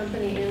that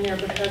company in there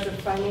because of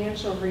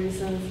financial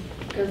reasons,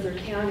 because their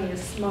county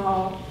is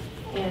small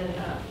and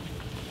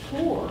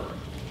poor.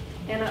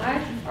 And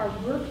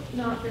we're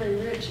not very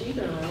rich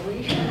either, are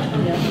we?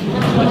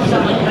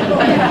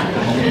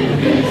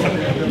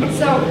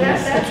 So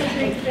that's a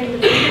big thing to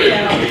think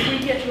about.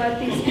 If we let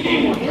these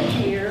people in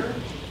here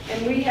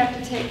And we have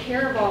to take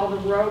care of all the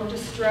road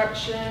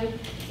destruction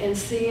and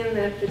seeing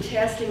that the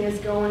testing is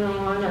going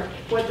on, or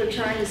what they're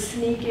trying to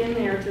sneak in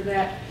there to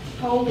that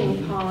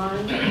holding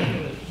pond.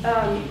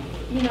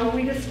 You know,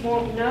 we just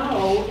won't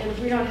know, and if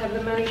we don't have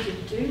the money to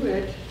do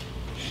it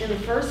in the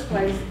first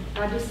place,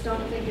 I just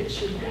don't think it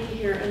should be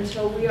here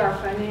until we are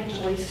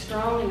financially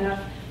strong enough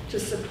to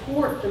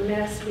support the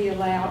mess we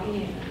allow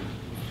in.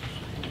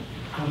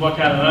 And what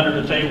kind of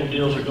under the table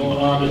deals are going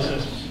on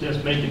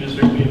that's making this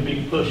be a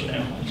big push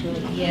now?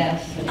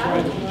 Yes.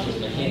 I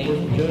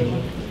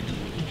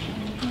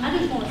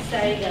just want to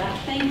say that I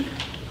think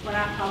when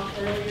I talked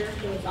earlier,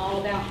 it was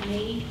all about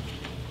me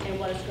and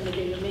what it's going to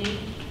do to me.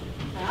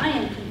 I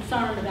am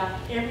concerned about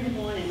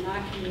everyone in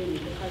my community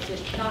because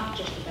it's not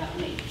just about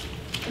me.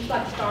 It's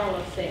like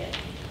Starla said.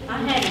 I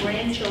have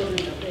grandchildren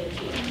that live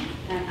here,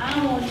 and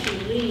I want to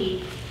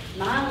leave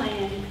my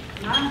land,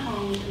 my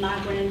home to my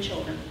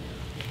grandchildren.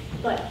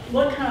 But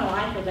what kind of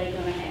life are they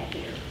going to have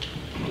here?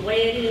 The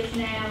way it is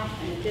now,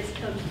 and if this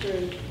comes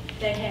through,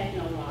 they have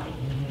no life.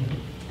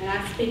 And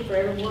I speak for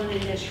everyone in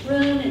this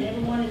room and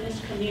everyone in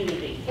this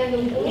community. And the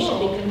We should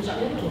world be in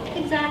concerned. general.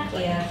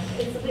 Exactly. Yeah,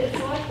 it's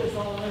like this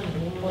all over.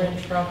 We're in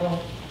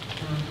trouble.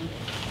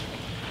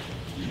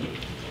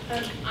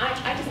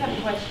 I just have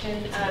a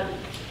question.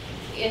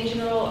 In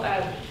general,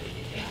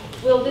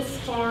 will this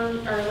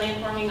farm or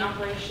land farming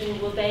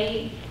operation, will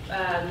they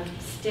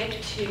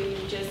stick to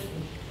just,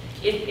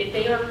 if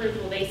they are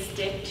approved, will they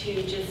stick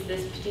to just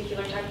this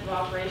particular type of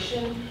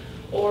operation?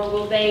 Or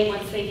will they,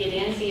 once they get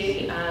in,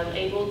 be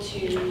able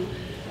to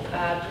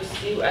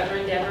pursue other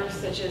endeavors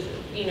such as,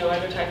 you know,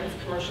 other types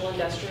of commercial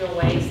industrial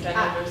waste?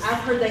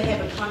 I've heard they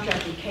have a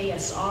contract with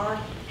KSR,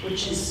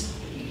 which is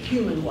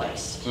human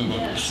waste.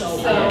 Mm-hmm. So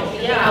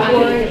yeah, I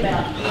worry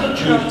about food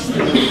trucks.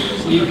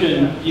 You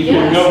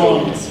can go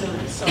on,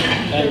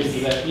 thank you for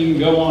that. You can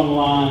go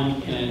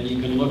online and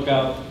you can look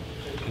up,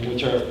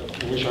 which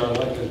our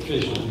elected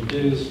officials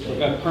do,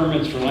 look up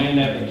permits for land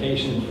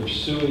application for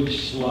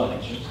sewage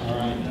sludge, all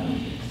right?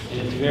 And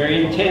it's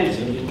very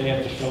intensive that they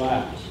have to fill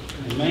out.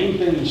 The main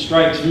thing that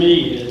strikes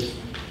me is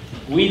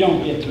we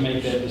don't get to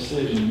make that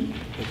decision.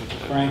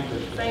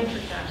 Frankfurt.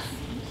 Frankfurt does.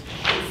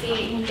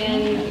 See,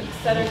 in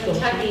southern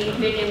Kentucky,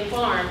 Big End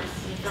Farms,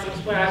 from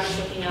what I was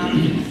looking up,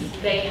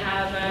 they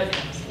have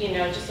a, you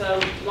know, just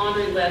a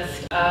laundry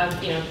list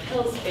of, you know,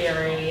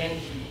 Pillsbury, and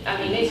I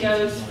mean, it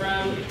goes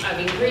from, I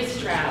mean, grease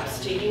traps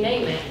to you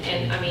name it.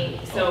 And I mean,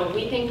 so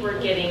we think we're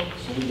getting,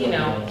 you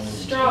know,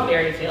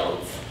 strawberry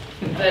fields,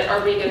 but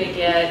are we going to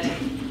get,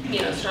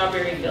 you know,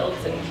 strawberry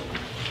fields and,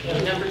 you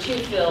know, number 2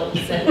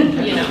 fields,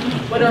 and, you know,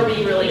 what are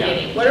we really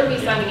getting? What are we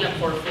signing up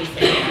for if we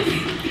say yes?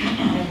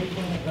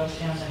 Everything that goes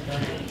down that drain.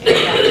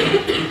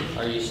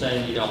 Are you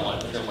saying you don't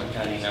want Trimble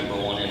County #1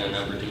 and a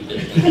 #2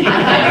 business?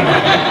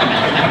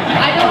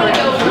 I don't want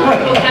to go from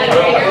Trimble County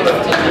Graders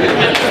to,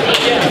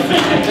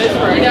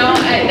 you know,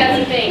 that's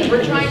the thing.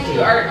 We're trying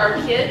to, our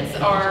kids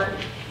are,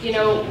 you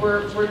know,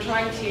 we're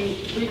trying to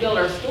rebuild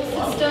our school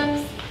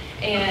systems.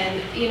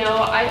 And, you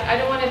know, I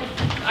don't want to,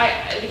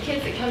 the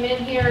kids that come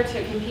in here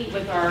to compete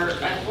with our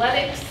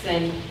athletics,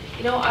 and,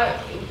 you know, I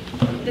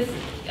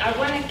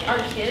want our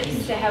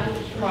kids to have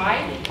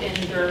pride in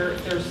their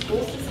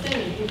school system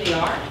and who they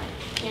are.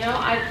 You know,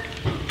 I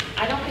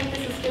don't think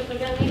this is good for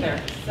them either.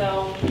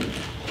 So,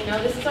 you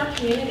know, this is our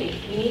community.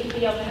 We need to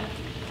be able to,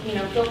 you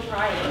know, feel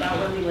pride about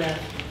where we live.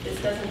 This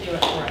doesn't do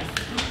it for us.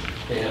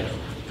 Okay,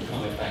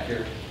 comment back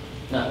here.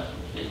 No.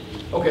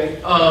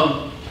 Okay,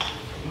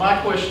 my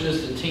question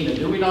is to Tina,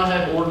 do we not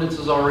have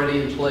ordinances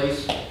already in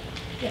place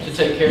to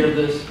take care of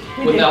this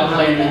without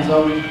planning and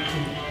zoning?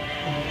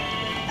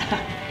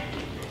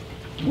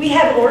 We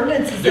have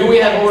ordinances. Do we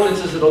have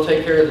ordinances that'll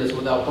take care of this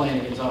without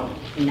planning and zoning?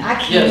 I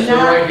cannot. Yes, they're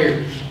right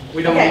here.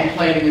 We don't need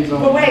planning and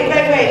zoning. But wait,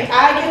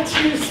 I get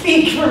to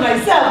speak for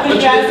myself, But if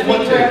you you ask didn't me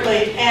want to.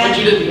 correctly. But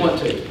you didn't want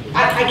to.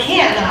 I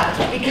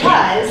cannot,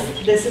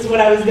 because this is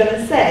what I was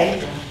gonna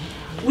say.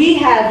 We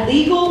have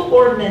legal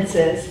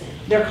ordinances.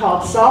 They're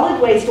called solid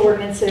waste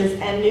ordinances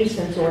and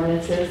nuisance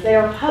ordinances. They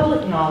are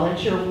public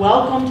knowledge. You're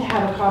welcome to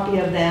have a copy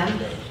of them.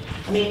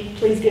 I mean,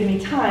 please give me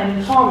time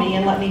and call me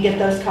and let me get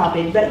those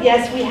copied. But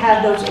yes, we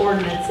have those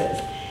ordinances.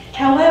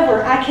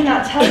 However, I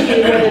cannot tell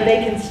you whether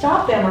they can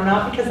stop them or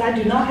not because I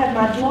do not have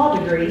my law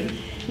degree,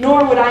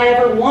 nor would I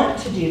ever want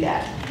to do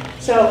that.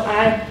 So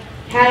I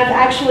have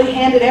actually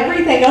handed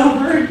everything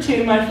over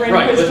to my friend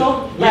Right,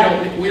 Crystal.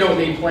 but we don't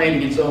need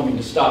planning and zoning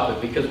to stop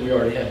it because we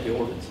already have the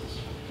ordinances.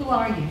 Who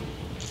are you?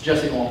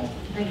 Jesse Long.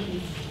 Thank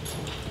you.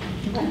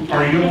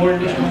 Are you a lawyer,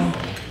 Mr. Long?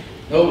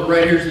 No, but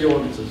right here's the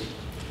ordinances.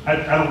 I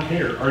don't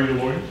care. Are you a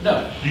lawyer?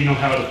 No. Do you know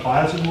how it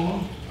applies in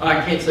law? I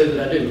can't say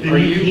that I do. Then Are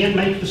you you? can't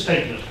make the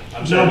statement.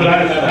 I'm No, sorry, but you I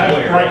have a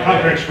lawyer, write okay.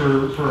 contracts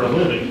for a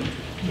living.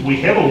 We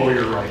have a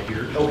lawyer right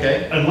here.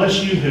 Okay.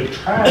 Unless you have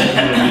tried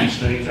one of these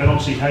things, I don't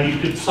see how you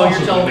could So you're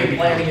possibly telling make me it.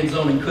 planning and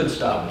zoning could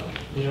stop it?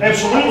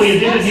 Absolutely, it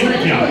did in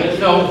Henry County.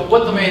 No,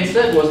 what the man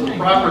said was the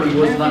property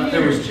was not,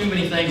 there was too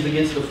many things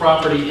against the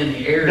property in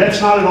the area. That's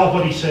not at all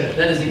what he said.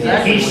 That is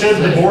exactly He what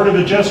said the Board of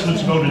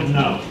Adjustments voted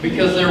no.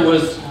 Because there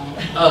was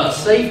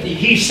safety.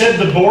 He said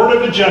the Board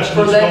of Adjustments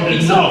For that voted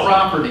piece of no.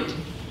 property.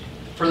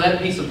 For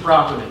that piece of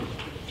property.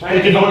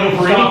 They could vote no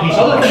for any piece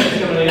of Other property.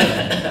 things coming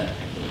in.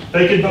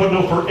 They could vote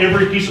no for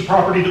every piece of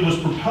property that was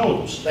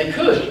proposed. They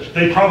could.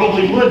 They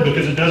probably would,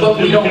 because it doesn't But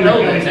we fit don't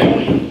know Henry that, County do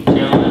we? zoning.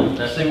 Gentlemen,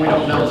 that's- See, we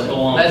don't know let's that. go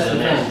on That's to the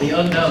next. thing, the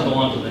unknown. Let's go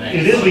on to the next.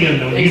 It is the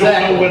unknown. You don't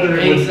Exactly. know whether it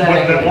would, what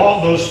Exactly. that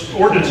law, those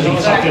ordinances would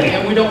suck Exactly, in.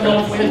 and we don't know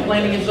if we had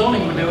planning and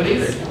zoning would do it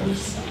either.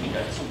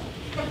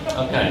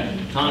 Okay,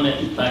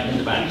 comment back in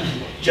the back.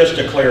 Just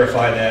to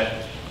clarify that,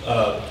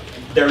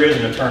 there is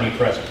an attorney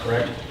present,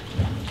 correct?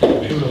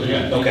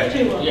 Yeah.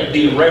 Okay. Yeah.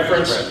 The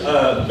reference,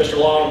 Mr.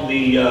 Long,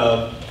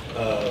 the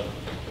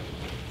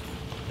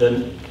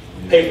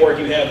paperwork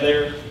you have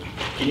there,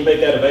 can you make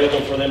that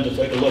available for them to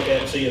take a look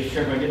at and see if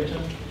everybody get it to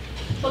them?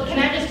 Well, can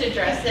I just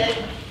address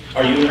it?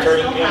 Are you an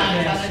attorney? Personal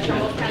Yeah. funds, I'm a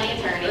Trimble County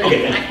attorney.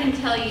 Okay. I can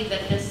tell you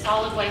that this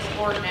solid waste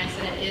ordinance,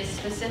 and it is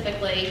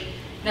specifically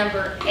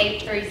number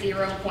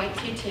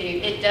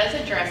 830.22, it does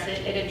address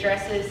it. It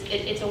addresses,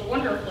 it's a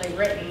wonderfully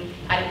written,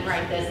 I didn't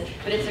write this,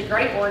 but it's a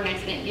great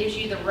ordinance, and it gives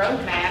you the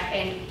roadmap.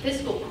 And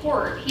fiscal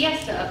court, he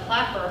has to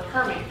apply for a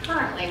permit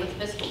currently with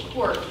fiscal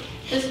court.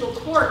 Fiscal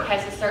court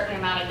has a certain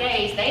amount of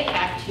days. They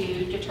have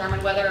to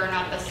determine whether or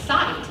not the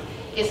site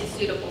is a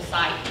suitable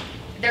site.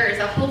 There is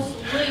a whole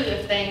slew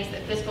of things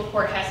that fiscal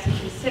court has to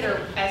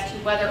consider as to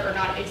whether or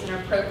not it's an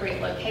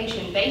appropriate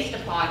location based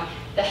upon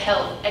the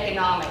health,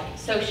 economic,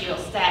 social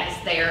status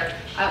there.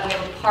 We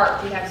have a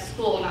park, we have a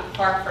school not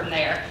far from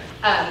there.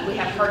 We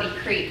have Hardy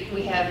Creek,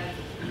 we have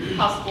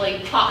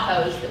possibly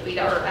potholes that we,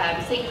 or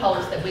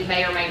sinkholes that we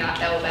may or may not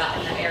know about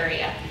in the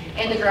area,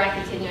 and the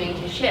ground continuing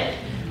to shift.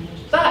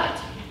 But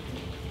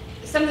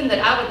something that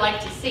I would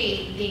like to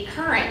see, the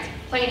current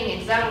planning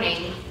and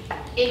zoning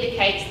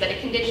indicates that a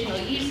conditional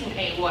use in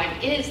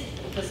A1 is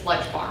the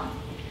sludge farm.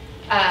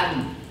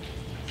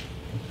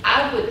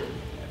 I would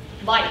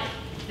like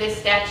this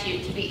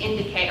statute to be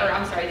indicated, or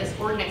I'm sorry, this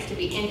ordinance to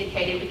be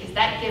indicated, because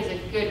that gives a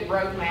good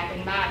roadmap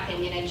in my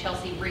opinion, and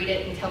Chelsea, read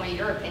it and tell me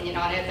your opinion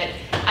on it, but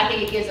I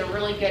think it gives a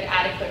really good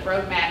adequate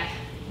roadmap.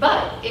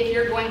 But if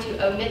you're going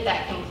to omit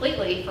that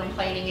completely from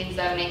planning and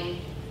zoning,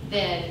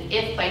 then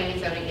if planning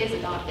and zoning is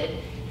adopted,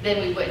 then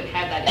we wouldn't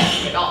have that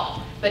issue at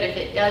all. But if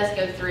it does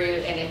go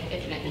through, and if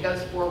it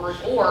goes forward,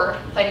 or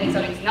planning and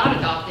zoning is not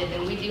adopted,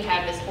 then we do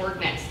have this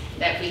ordinance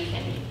that we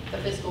can, the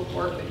fiscal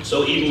court would.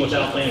 So even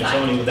without planning and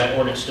zoning, would that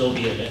ordinance still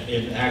be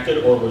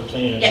enacted, or would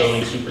planning and Yes.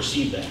 zoning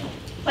supersede that?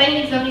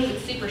 Planning and zoning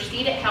would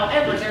supersede it.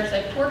 However, there's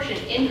a portion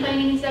in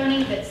planning and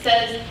zoning that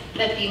says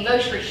that the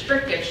most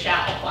restrictive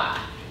shall apply.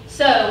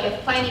 So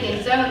if planning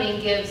and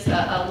zoning gives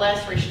a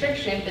less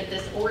restriction, but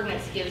this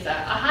ordinance gives a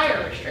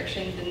higher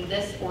restriction, then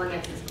this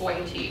ordinance is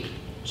going to.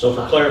 So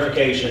for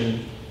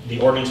clarification, the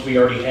ordinance we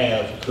already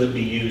have could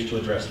be used to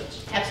address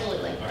this.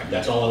 Absolutely. All right,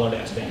 that's all I wanted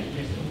to ask. Thank you.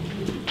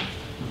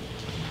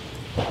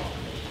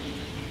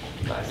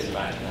 Back in the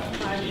back now.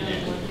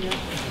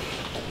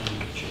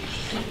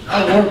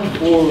 I worked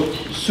for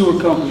a sewer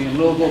company in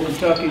Louisville,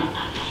 Kentucky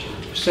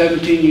for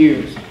 17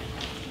 years.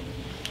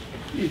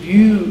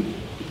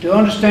 To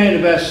understand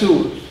about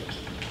sewers,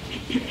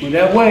 when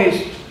that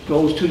waste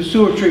goes to the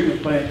sewer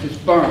treatment plant, it's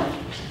burned.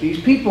 These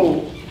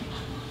people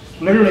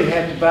literally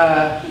have to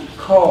buy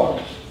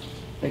cars.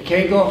 They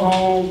can't go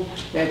home,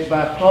 they have to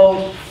buy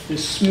clothes. The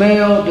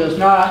smell does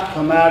not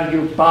come out of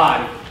your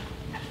body.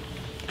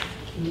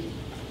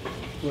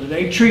 When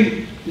they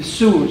treat the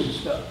sewers and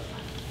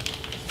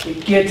stuff,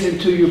 it gets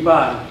into your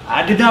body.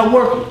 I did not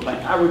work in the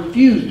plant. I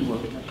refused to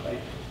work in the plant.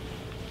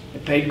 They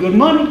paid good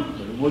money,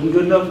 but it wasn't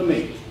good enough for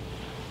me.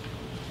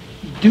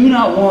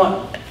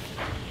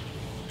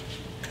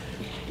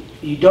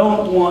 You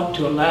don't want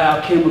to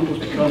allow chemicals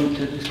to come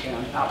into this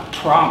county. I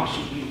promise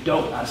you, you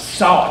don't. I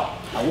saw it.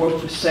 I worked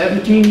for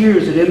 17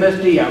 years at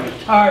MSD. I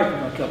retired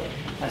from my company.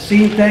 I've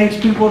seen things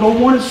people don't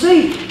want to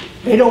see.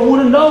 They don't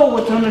want to know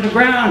what's under the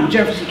ground in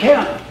Jefferson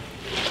County.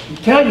 I'm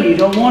telling you, you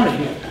don't want it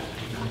here.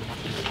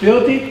 It's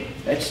filthy.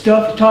 That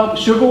stuff you talk about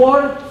sugar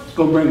water, it's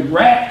going to bring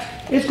rats.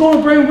 It's going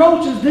to bring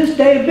roaches this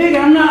day big.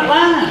 I'm not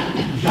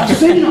lying. I've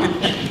seen them.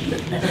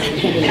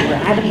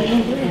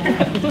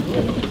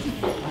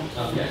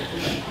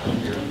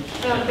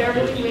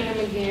 Beverly Winham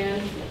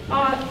again.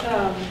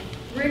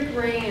 Rick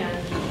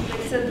Rand,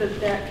 they said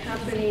that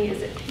company,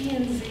 is it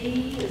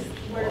P&Z?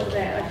 Where is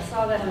that? I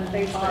saw that on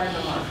Facebook.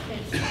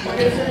 What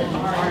is it?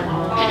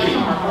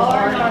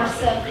 R&R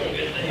Septic.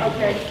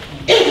 Okay.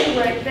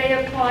 Anyway,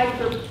 they applied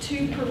for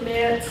 2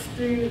 permits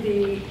through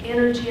the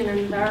Energy and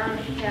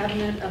Environment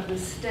Cabinet of the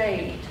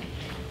state.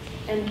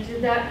 And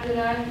did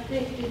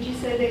you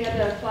say they had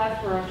to apply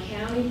for a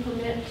county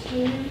permit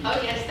too? Oh,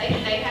 yes,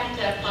 they have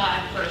to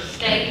apply for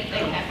state,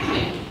 they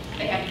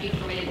have to be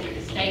permitted through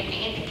the state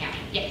and the county,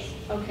 yes.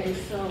 Okay,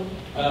 so.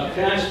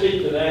 Can I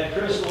speak to that?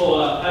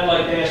 Crystal, I'd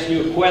like to ask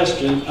you a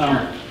question.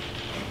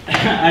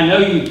 I know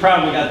you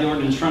probably got the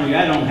ordinance in front of you.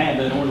 I don't have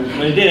that ordinance,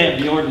 but I did have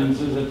the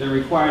ordinances that they're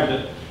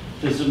required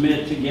to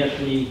submit to get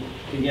the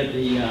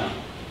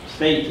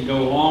state to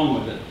go along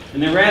with it.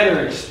 And they're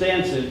rather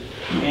extensive,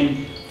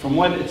 and from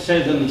what it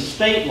says in the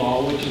state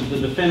law, which is the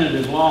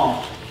definitive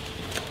law,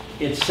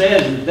 it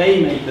says that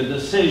they make the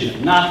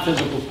decision, not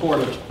physical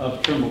court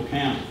of Trimble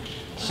County.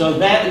 So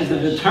that is the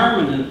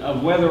determinant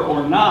of whether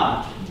or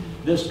not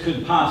this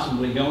could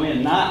possibly go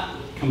in, not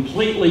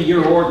completely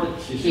your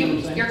ordinance. You see what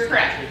I'm saying? You're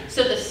correct.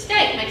 So the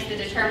state makes the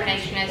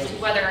determination as to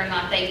whether or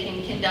not they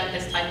can conduct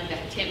this type of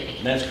activity.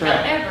 That's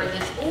correct. However,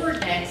 this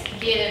ordinance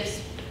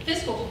gives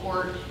fiscal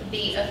court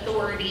the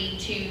authority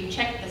to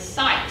check the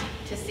site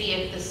to see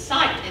if the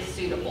site is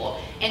suitable,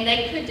 and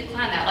they could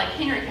decline that. Like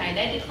Henry County,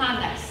 they declined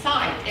that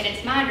site, and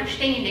it's my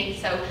understanding,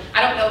 so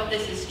I don't know if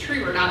this is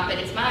true or not, but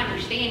it's my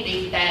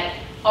understanding that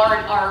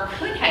R&R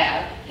could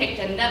have picked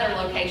another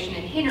location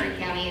in Henry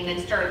County and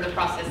then started the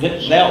process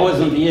again. That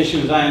wasn't the issue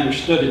as I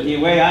understood it. The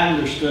way I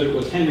understood it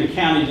was Henry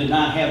County did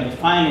not have the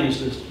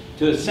finances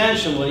to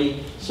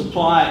essentially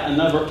supply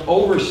another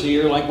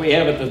overseer like we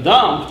have at the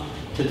dump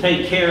to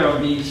take care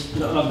of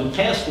the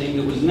testing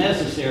that was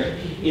necessary.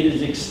 It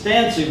is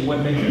extensive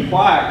what they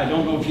require. I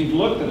don't know if you've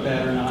looked at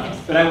that or not,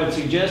 but I would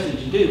suggest that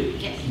you do.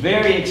 Yes.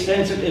 Very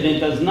extensive, and it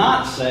does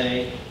not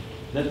say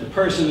that the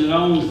person that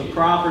owns the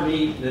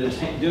property that is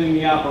doing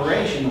the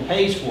operation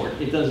pays for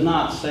it. It does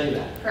not say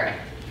that.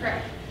 Correct,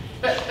 correct.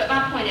 But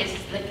my point is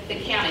the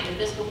county, the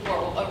fiscal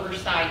court will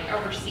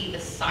oversee the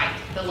site,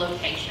 the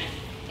location,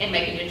 and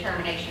make a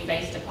determination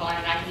based upon,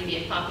 and I can give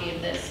you a copy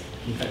of this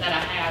that I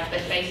have,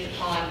 but based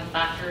upon the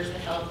factors, the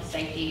health, the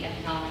safety,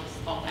 economics,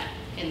 all that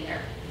in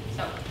there.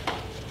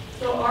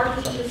 So our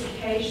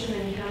participation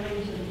in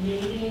coming to the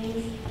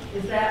meetings,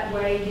 is that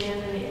weighed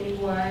in any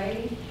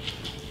way?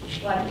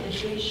 Like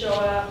if we show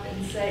up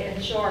and say,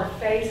 and show our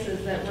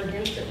faces that we're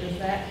against it, does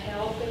that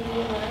help in any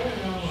way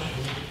or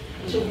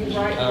no? Should we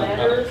write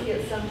letters,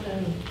 get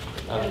something?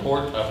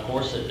 Of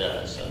course it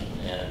does, and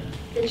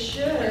It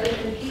should,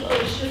 and people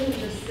shouldn't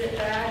just sit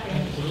back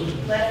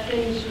and let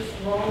things just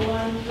roll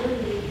on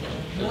through.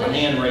 there's a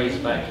hand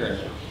raised back here.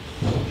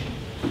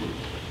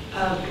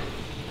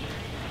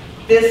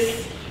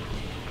 This,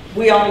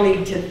 we all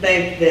need to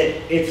think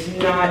that it's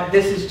not,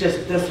 this is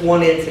just this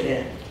one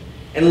incident.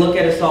 And look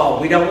at us all.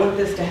 We don't want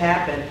this to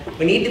happen.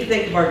 We need to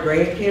think of our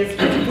grandkids.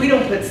 If we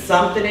don't put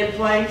something in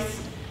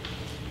place,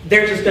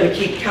 they're just going to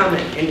keep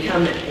coming and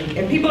coming.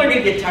 And people are going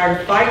to get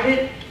tired of fighting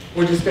it.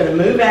 We're just going to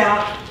move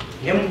out.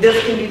 And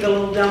this can be the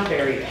little dump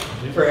area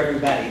for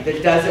everybody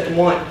that doesn't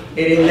want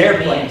it in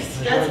their place.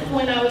 That's the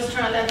point I was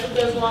trying, that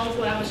goes along with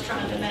what I was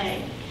trying to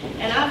make.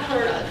 And I've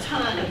heard a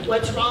ton of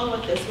what's wrong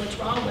with this, what's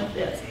wrong with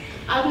this.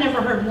 I've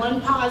never heard one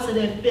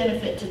positive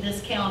benefit to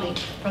this county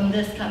from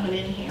this coming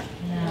in here.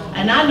 No.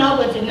 And I know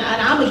what, and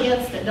I'm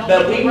against it, don't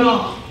get me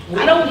wrong.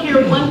 I don't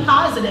hear one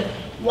positive.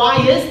 Why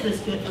is this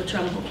good for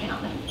Trimble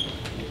County?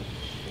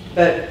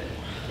 But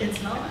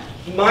it's not.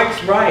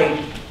 Mike's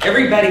right.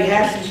 Everybody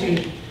has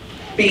to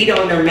beat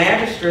on their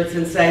magistrates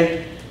and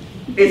say,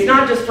 it's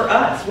not just for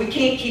us. We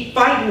can't keep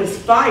fighting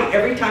this fight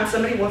every time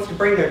somebody wants to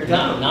bring their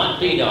dump. Not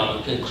beat on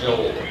them,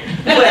 control.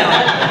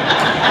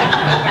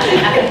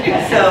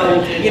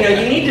 So, you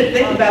need to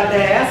think about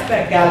that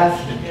aspect, guys.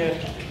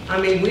 I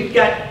mean, we've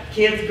got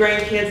kids,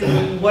 grandkids,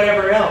 and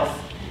whatever else.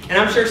 And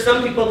I'm sure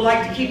some people would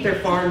like to keep their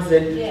farms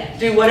and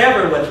do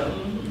whatever with them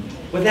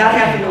without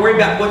having to worry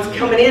about what's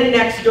coming in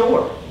next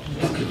door.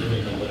 A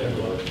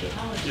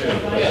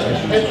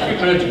few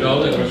minutes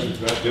ago, there was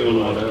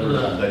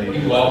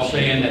you all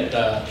saying that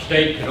the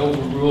state could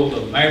overrule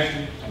the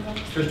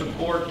fiscal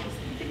court.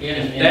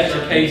 And if that's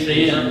the case,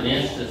 certain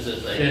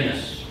instances they can.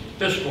 since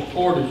fiscal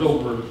court is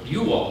over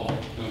you all,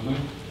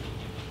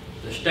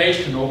 the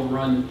state can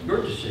overrun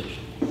your decision.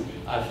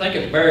 I think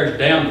it bears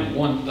down to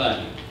one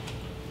thing.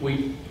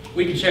 We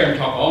can sit here and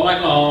talk all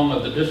night long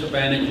of the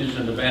disadvantages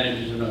and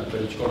advantages and that,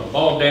 but it's going to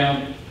boil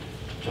down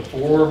to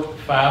 4 or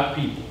 5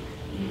 people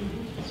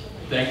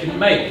that can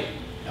make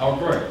or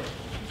break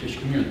this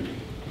community.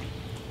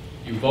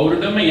 You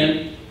voted them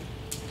in.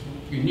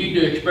 You need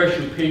to express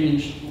your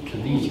opinions to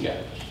these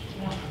guys.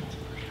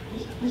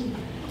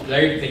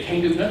 They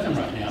can't do nothing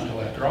right now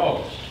until after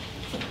August.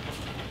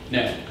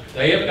 Now,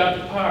 they have got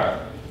the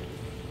power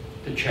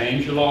to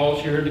change the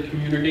laws here in the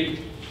community,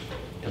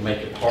 to make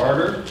it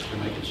harder, to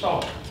make it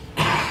softer.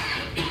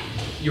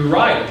 You're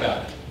right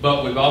about it,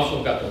 but we've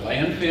also got the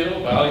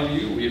landfill, Valley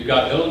View. We've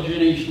got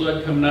LG&E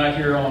sludge coming out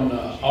here on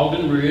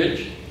Ogden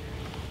Ridge.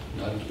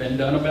 Nothing's been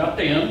done about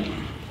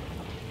them.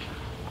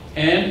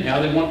 And now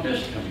they want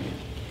this to come in.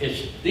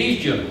 It's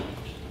these gentlemen,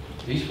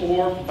 these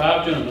 4 or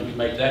 5 gentlemen who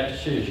make that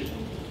decision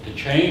to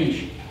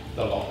change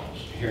the laws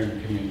here in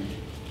the community.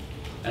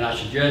 And I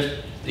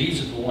suggest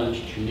these are the ones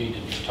that you need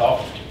to be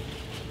talking to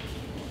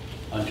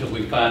until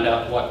we find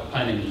out what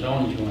planning and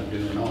zoning is going to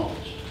do in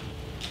August.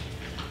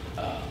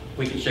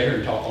 We can sit here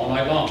and talk all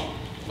night long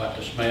about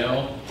the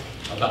smell,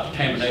 about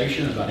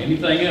contamination, about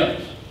anything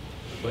else,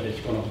 but it's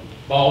going to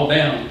boil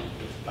down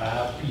to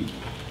 5 people.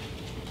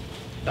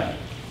 Thank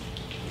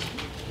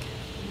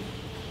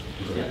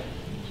you. Yeah.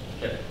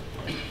 Okay.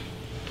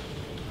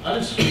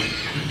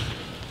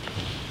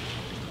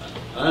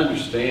 I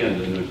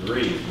understand and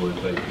agree with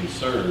a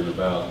concern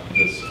about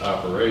this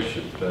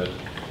operation, but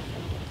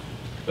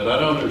I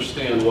don't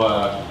understand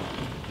why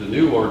the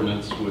new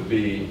ordinance would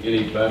be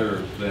any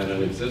better than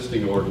an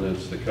existing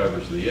ordinance that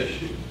covers the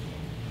issue.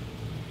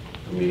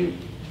 I mean,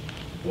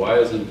 why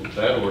isn't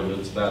that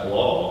ordinance, that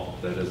law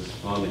that is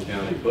on the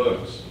county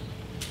books,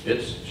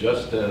 it's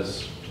just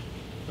as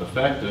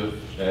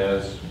effective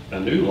as a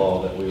new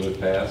law that we would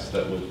pass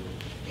that would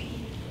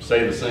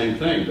say the same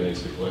thing,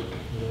 basically,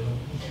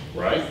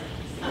 right?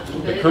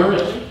 The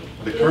current.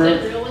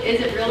 Is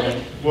it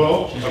really?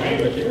 Well, I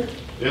mean,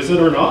 is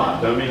it or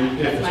not? I mean,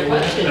 if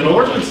an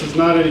ordinance is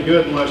not any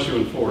good unless you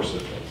enforce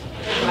it.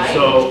 Right.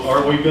 So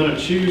are we going to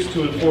choose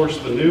to enforce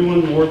the new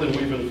one more than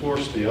we've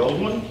enforced the old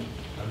one?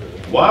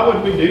 Why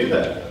would we do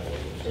that?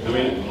 I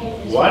mean,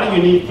 why do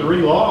you need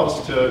 3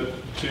 laws to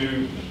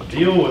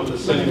deal with the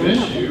same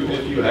issue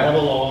if you have a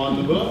law on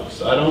the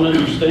books? I don't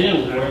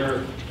understand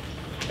where,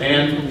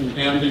 and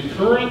the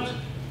current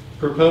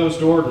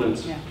proposed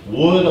ordinance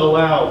would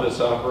allow this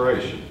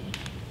operation.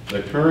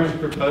 The current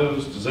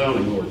proposed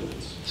zoning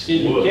ordinance.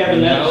 Excuse me, would.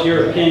 Kevin, that's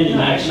your opinion.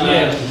 That's not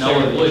Yes, no,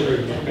 it necessarily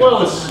would. true.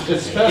 Well, it's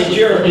It's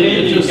your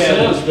opinion, It just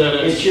Kevin. says that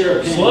It's your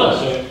opinion, sludge.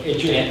 sir.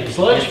 It's your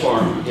Sludge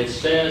farming. It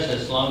says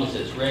as long as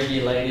it's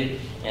regulated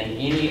and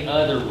any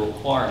other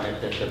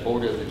requirement that the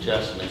Board of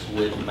Adjustments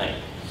would make.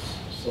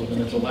 So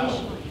then it's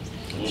allowable.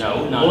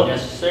 No, not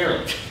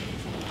necessarily.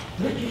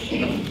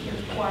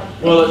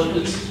 Well,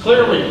 it's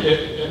clearly,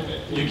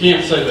 you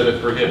can't say that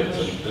it prohibits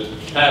it.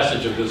 The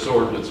passage of this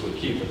ordinance would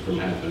keep it from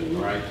happening,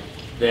 right?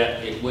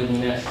 That it wouldn't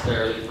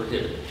necessarily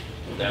prohibit it.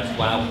 That's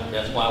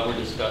why we're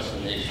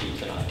discussing the issue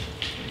tonight.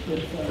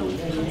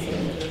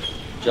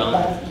 John,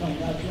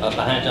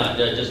 behind John,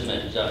 just a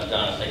minute, John,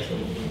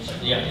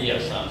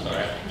 yes, I'm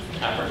sorry,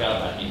 I forgot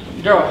about you.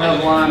 Gerald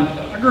Headline.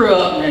 I grew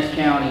up in this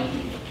county.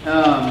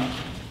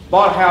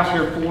 Bought a house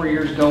here 4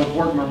 years ago,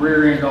 worked my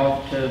rear end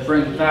off to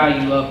bring the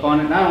value up on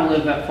it. And I don't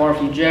live that far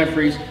from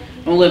Jeffries.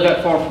 I don't live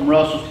that far from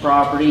Russell's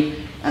property.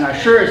 And I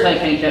sure as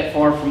heck ain't that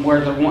far from where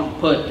they're wanting to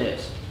put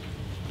this.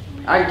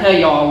 I can tell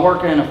y'all, I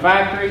work in a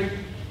factory.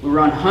 We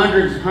run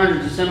hundreds and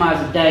hundreds of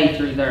semis a day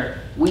through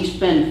there. We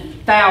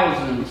spend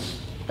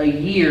thousands a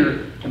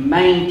year to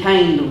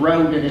maintain the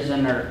road that is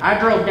in there. I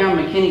drove down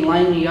McKinney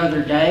Lane the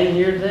other day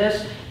near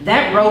this.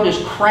 That road is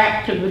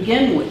crap to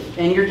begin with.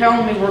 And you're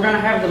telling me we're going to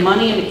have the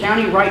money in the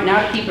county right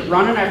now to keep it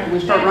running after we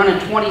start running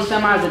 20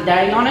 semis a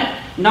day on it?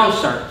 No,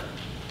 sir.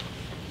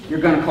 You're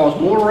going to cause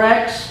more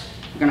wrecks.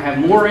 You're going to have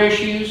more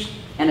issues.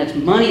 And it's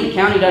money the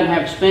county doesn't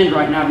have to spend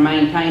right now to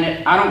maintain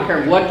it. I don't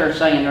care what they're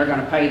saying they're going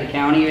to pay the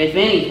county. If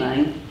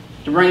anything,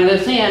 to bring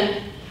this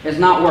in is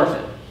not worth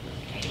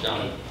it.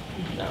 John,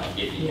 no, I'll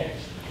give you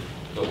next.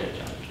 Go ahead,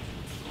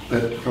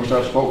 John. Because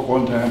I spoke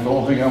one time, the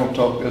only thing I'm gonna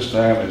talk this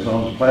time is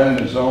on the planning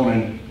and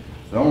zoning.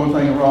 The only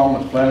thing wrong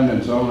with planning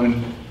and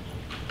zoning,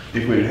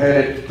 if we'd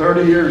had it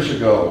 30 years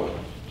ago,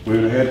 we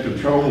would have had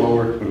control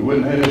over it, but we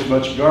wouldn't have had as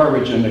much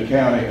garbage in the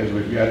county as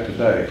we've got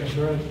today.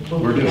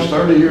 We're just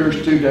 30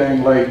 years too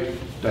dang late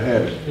to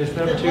have it. It's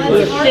never too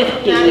Let's late. learn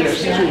from that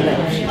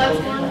experience. Let's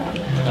learn.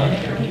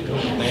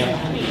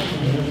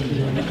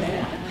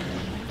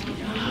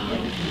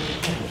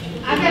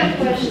 I got a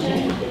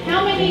question.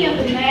 How many of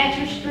the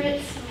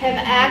magistrates have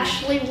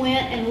actually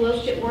went and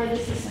looked at where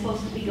this is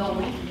supposed to be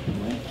going?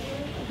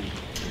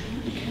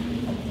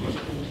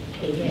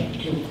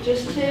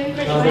 Just 2?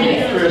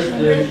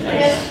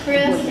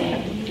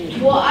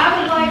 Chris? Well, I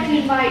would like to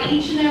invite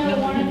each and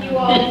every one of you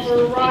all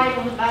for a ride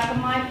on the back of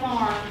my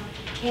farm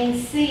and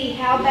see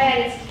how bad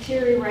it's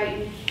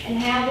deteriorating and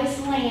how this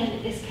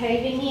land is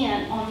caving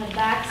in on the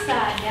back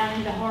side down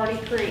into Hardy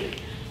Creek.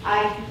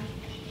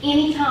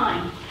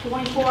 Anytime,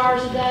 24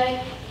 hours a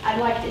day, I'd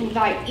like to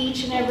invite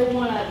each and every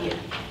one of you.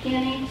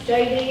 Kenny,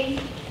 JD,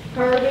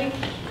 Kirby,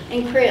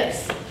 and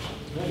Chris.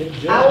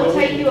 I will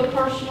take you a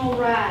personal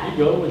ride. You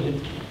go with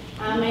it.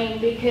 I mean,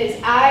 because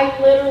I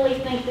literally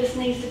think this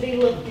needs to be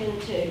looked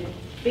into,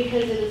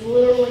 because it is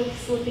literally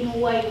slipping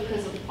away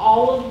because of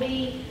all of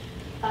the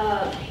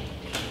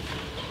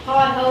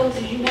potholes,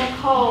 as you want to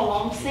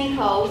call them,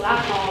 sinkholes,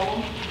 I call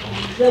them.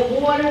 The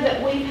water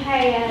that we've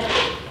had,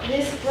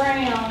 this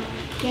ground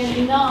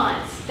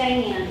cannot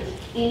stand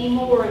any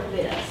more of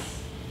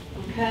this,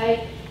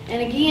 okay?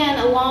 And again,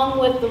 along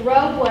with the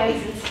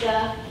roadways and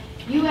stuff,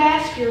 you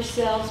ask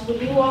yourselves,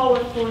 whether you all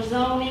are for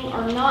zoning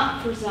or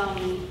not for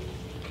zoning,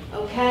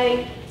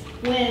 okay?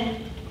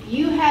 When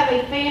you have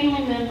a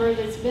family member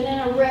that's been in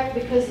a wreck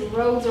because the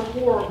roads are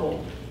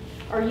horrible,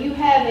 or you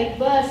have a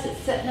bus that's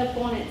sitting up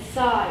on its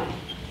side,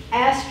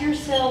 ask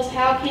yourselves,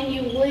 how can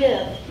you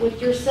live with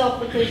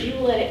yourself because you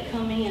let it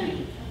come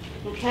in?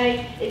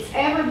 Okay? It's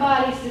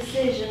everybody's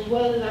decision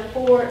whether they're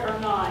for it or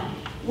not.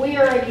 We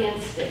are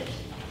against it.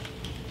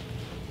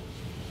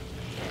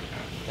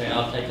 Okay,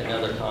 I'll take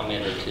another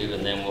comment or two,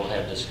 and then we'll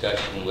have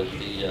discussion with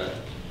the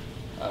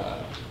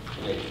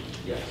committee.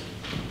 Yes.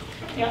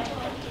 Yeah,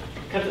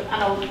 because I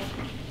know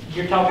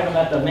you're talking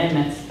about the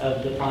amendments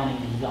of the planning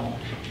and zoning.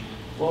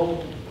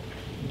 Well,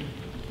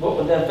 what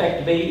would the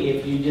effect be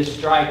if you just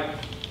strike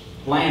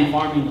land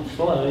farming with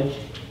sludge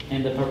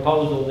and the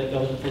proposal that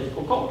goes to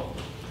physical court?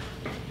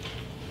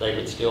 They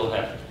would still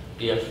have,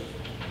 if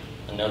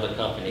another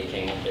company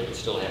came in, they would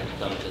still have to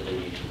come to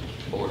the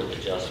Board of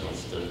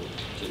Adjustments to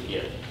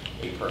get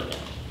a permit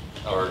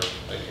or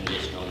a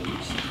conditional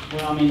use.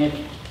 Well, I mean,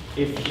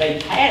 if they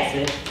pass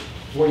it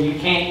where you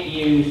can't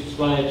use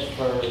sludge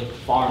for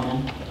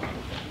farming,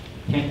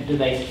 would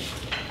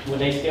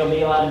they still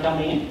be allowed to come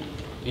in?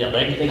 Yeah,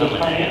 they could If come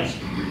get and permits?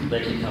 ask.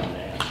 They could come and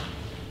ask.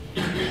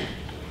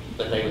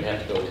 But they would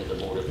have to go to the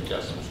Board of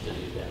Adjustments to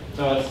do that.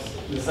 So it's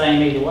the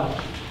same either way.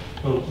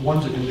 Well,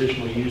 one's a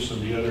conditional use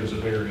and the other is a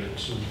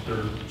variance, and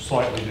they're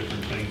slightly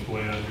different things, the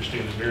way I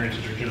understand it.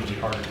 Variances are generally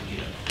harder to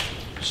get.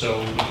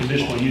 So the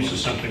conditional use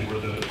is something where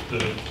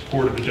the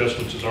Board of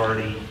Adjustments is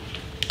already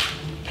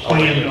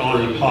planned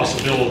on the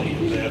possibility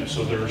of that,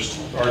 so there's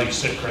already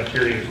set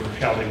criteria for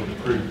how they would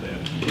approve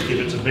that. If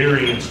it's a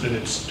variance, then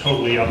it's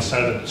totally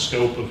outside of the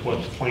scope of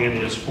what the plan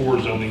is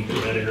for zoning for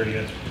that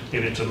area,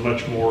 and it's a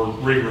much more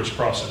rigorous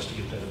process to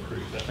get that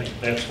approved. I think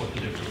that's what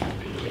the difference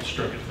would be. We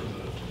struck it from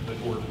the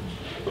ordinance.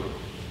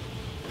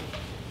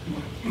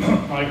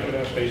 Mike, could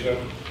I say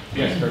something?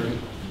 Yes, Kirby.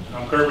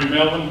 I'm Kirby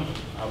Melvin.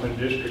 I'm in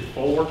District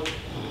 4.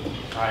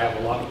 I have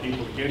a lot of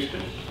people against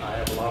it. I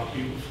have a lot of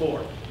people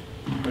for it.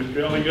 Mr.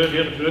 Elligood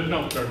hit a good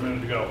note there a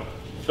minute ago.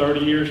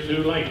 30 years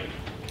too late.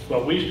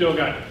 But we still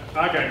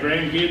I got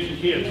grandkids and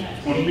kids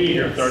want to be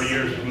here 30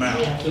 years from now.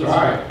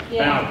 Right.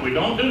 Now, if we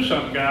don't do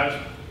something, guys,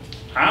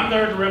 I'm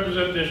there to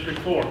represent District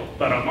 4,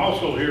 but I'm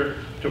also here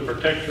to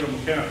protect Trimble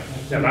County.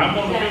 And I'm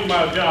going to do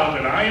my job,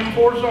 and I am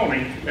for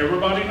zoning.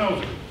 Everybody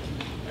knows it.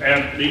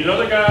 And these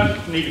other guys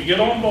need to get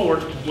on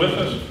board with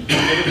us and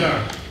get it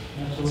done.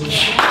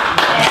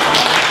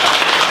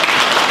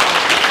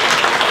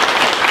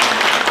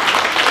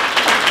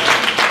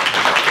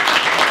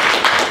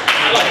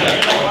 I'd like to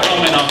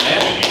comment on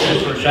that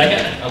just for a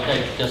second.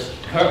 Okay, just.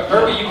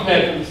 Kirby, you've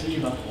had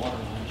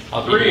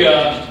three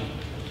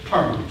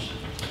terms.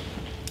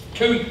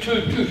 Two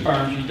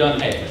terms, you've done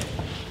half.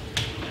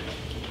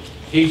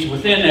 He's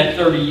within that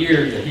 30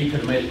 years that he could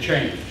have made a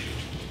change.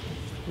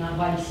 Not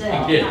by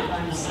himself. He did. Not by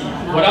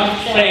himself. What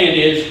I'm saying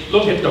is,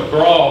 look at the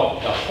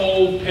broad, the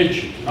whole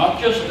picture, not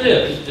just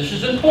this. This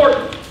is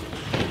important.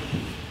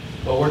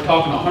 But we're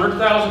talking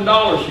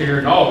 $100,000 here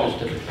in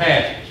August if it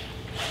passes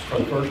for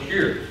the first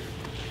year.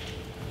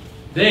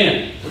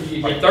 Then,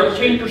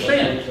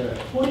 13%.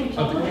 What are you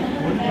talking about?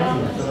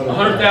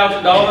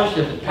 $100,000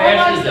 if it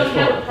passes, that's don't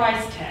have a what.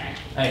 price tag.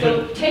 Hey,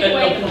 So take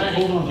away the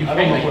money. You can't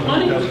make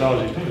money.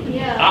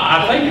 Yeah.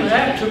 I think you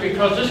have to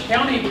because this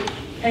county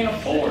can't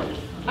afford it.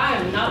 I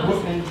am not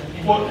listening to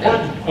him. Well,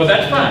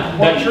 that's fine.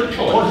 That's your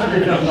choice.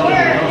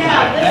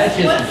 That's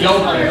just a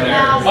joke right there.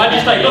 Well, I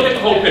just say, look at the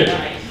whole picture.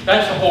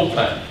 That's the whole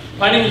thing.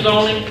 Planning and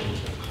zoning,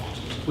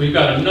 we've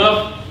got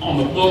enough on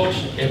the books.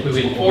 If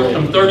we enforced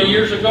them 30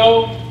 years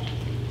ago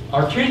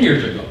or 10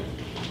 years ago,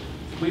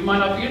 we might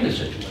not be in this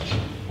situation.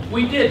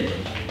 We didn't.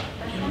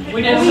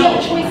 We didn't We have a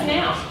know. choice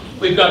now.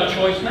 We've got a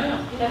choice now.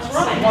 That's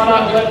right. Why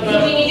not let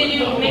So we need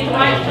to make the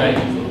right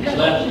thing.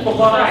 But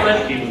why not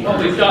let people,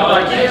 we've got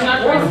like There's this.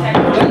 not a price tag.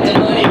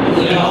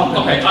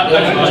 Okay,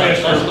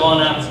 Let's go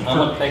on out. I'm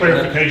gonna take that.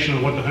 Clarification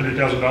of what the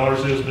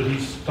 $100,000 is that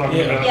he's talking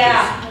about.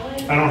 Yeah.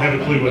 I don't have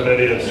a clue what that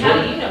is.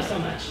 How do you know so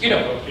much? You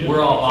know,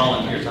 We're all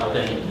volunteers. I've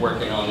been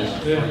working on this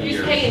for Who's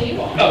years. paying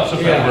you off? oh,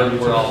 so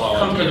We're all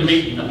come to the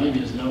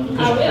volunteers. meeting.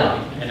 I will.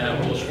 And I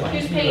will explain.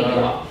 Who's paying you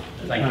off?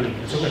 Thank you.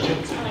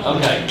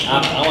 Okay, I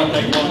want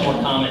to take one more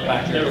comment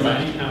back here.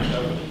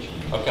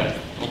 Okay.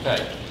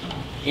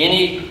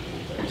 Any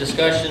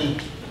discussion?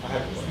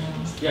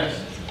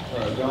 Yes.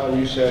 John,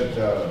 you said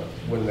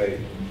when they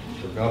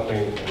were dumping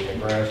and the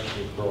grass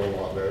was growing a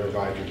lot better,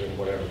 nitrogen,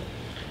 whatever,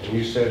 and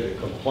you said the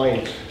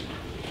complaints,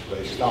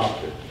 they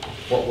stopped it.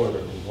 What were the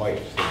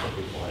complaints that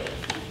the people had?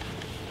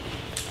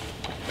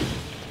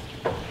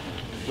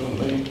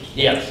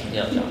 Yes,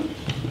 John.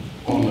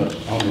 On the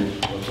zoning.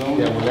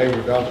 Yeah, when they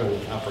were dumping,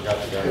 I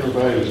forgot the guy.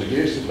 Everybody was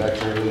against it back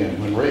there then.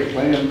 When Ray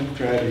Clem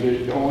tried to get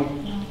it going.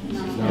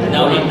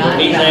 No,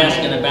 he's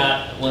asking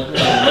about when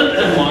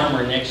the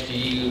farmer next to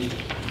you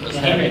was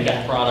having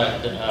that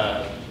product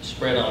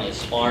spread on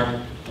his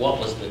farm. What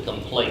was the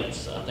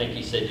complaints? I think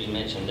he said you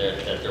mentioned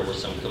that there were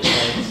some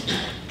complaints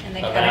And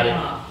they cut about him it.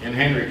 off. In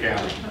Henry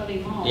County. Cut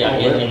him off. Yeah,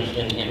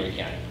 in Henry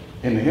County.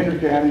 In the Henry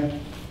County,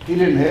 he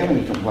didn't have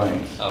any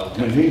complaints. Oh. I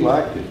mean, he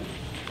liked it.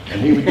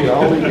 And he would get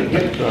all he could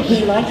get from it.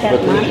 He liked that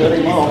But they cut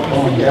him off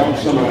on account of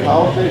some of the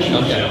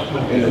politicians.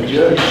 Okay. And the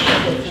judge,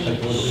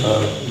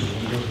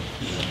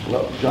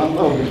 John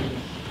Logan,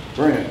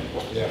 Brent,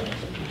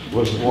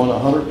 was the one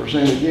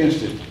 100%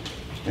 against it.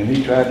 And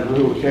he tried to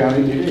rule the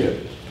county, and he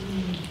did.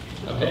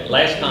 Okay,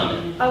 last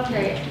comment.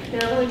 Okay,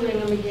 now let me bring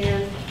them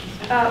again.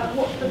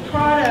 The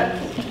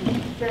product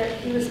that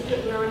he was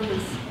putting on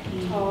his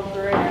tall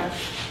grass,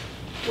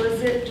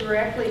 was it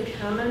directly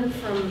coming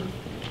from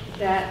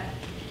that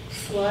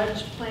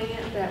sludge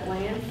plant, that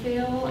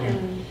landfill?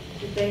 And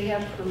did they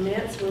have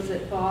permits? Was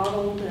it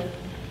bottled?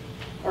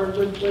 Or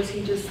was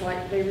he just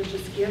like, they were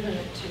just giving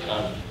it to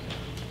him?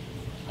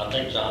 I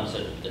think John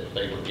said that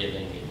they were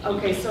giving it.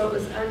 Okay, so it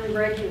was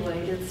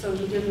unregulated, so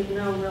you didn't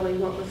know really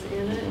what was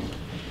in it?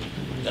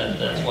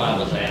 That's why I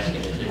was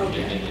asking if it had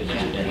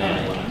been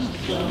analyzed.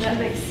 That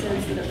makes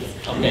sense that it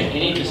was. Okay,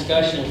 any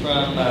discussion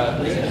from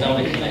the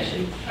zoning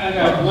commission? I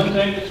got one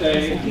thing to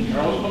say,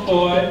 Charles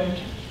McCoy.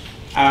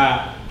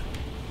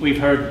 We've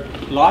heard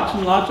lots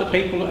and lots of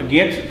people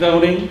against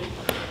zoning.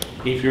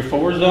 If you're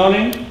for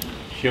zoning,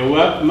 show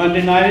up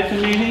Monday night at the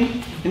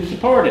meeting and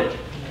support it.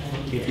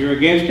 If you're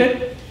against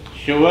it,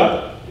 show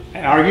up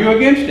and argue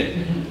against it.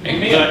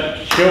 Amen. But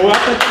show up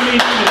at the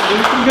meeting and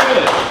do some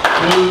good.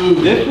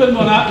 This one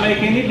will not make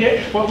any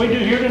difference. What we do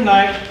here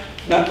tonight,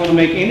 not going to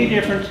make any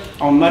difference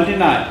on Monday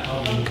night.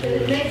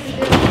 It makes a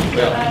difference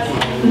to us.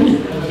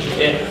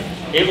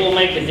 It will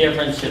make a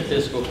difference if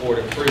fiscal court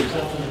approves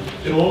it.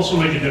 It'll also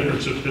make a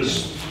difference if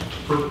this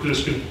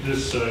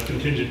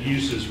contingent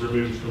use is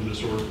removed from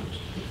this ordinance,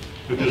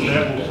 because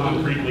that will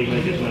concretely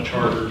make it much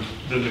harder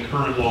than the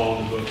current law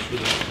on the books for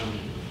this county.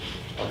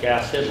 Okay,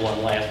 I said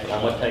one last, but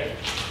I'm gonna take it.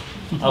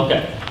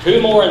 Okay, two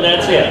more and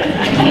that's it.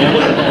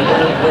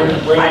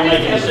 We're gonna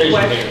make a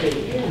decision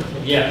here.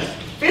 Yes.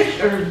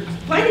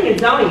 Planning and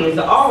zoning is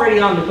already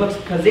on the books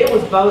because it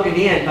was voted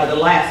in by the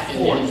last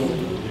court.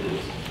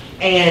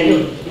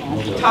 And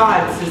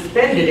Todd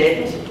suspended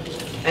it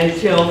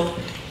until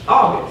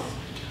August.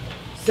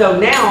 So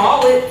now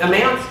all it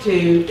amounts to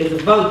is a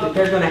vote that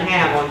they're gonna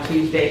have on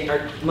Tuesday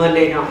or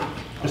Monday night.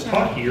 Is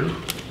Todd here?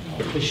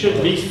 It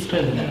shouldn't be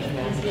suspended.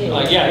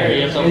 Yeah, here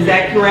he is. Is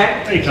that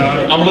correct? Hey,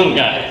 Todd. I'm a little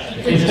guy.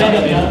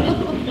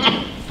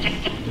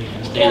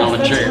 Stand on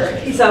the chair.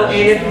 So,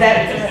 and if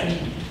that,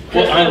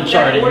 Well, I'm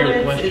sorry, I didn't hear the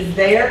ordinance question. is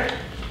there,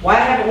 why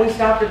haven't we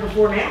stopped it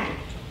before now?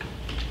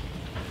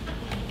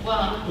 Well,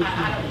 I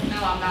don't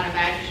know, I'm not a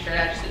magistrate,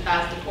 I just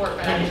advise the court,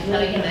 but I can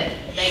tell you that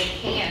they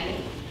can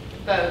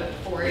vote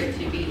for it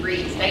to be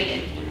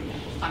reinstated.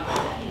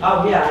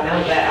 Oh, yeah, I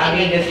know that. I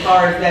mean, as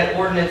far as that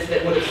ordinance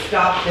that would have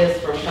stopped this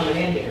from coming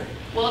in here.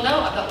 Well,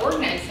 no, the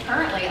ordinance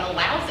currently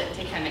allows it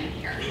to come in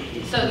here.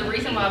 So the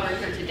reason why we're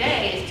here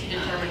today is to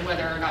determine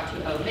whether or not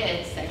to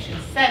omit section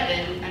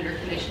 7 under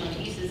conditional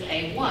uses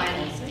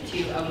A1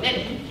 to omit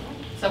it.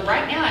 So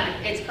right now,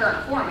 in its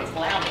current form, it's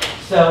allowed it.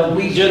 So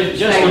we should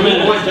Just a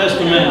minute,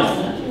 just a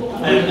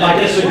minute. I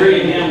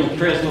disagree again with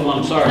Crystal,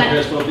 I'm sorry,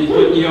 Crystal, I'll be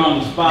putting you on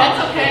the spot.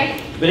 That's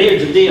okay. But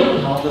here's the deal,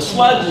 the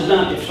sludge is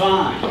not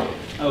defined,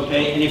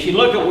 okay? And if you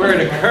look at where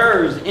it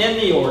occurs in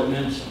the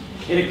ordinance,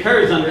 it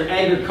occurs under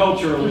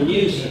agricultural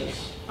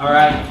uses, all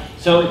right?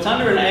 So it's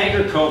under an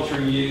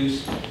agricultural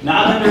use,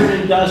 not under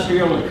an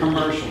industrial or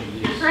commercial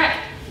use. Correct.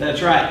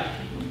 That's right.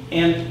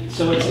 And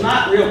so it's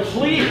not real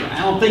clear.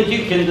 I don't think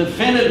you can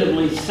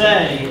definitively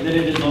say that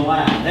it is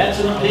allowed. That's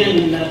an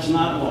opinion, that's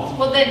not law.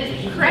 Well,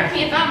 then, correct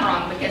me if I'm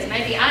wrong, because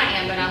maybe I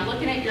am, but I'm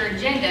looking at your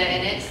agenda,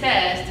 and it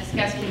says,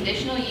 discuss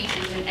conditional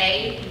uses in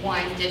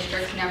A1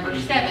 District Number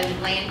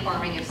 7, land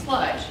farming of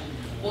sludge.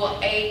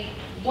 Well,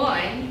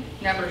 A1,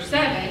 number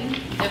 7,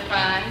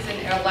 defines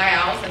and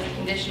allows as a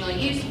conditional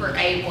use for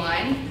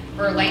A1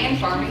 for land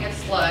farming of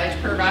sludge,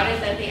 provided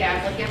that the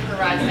applicant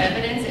provides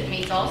evidence it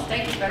meets all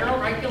state and federal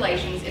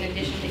regulations in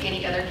addition to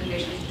any other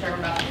conditions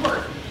determined by the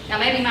court. Now,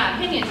 maybe my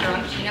opinion's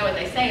wrong, because you know what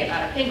they say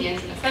about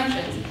opinions and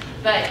assumptions,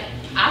 but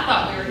I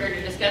thought we were here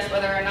to discuss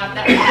whether or not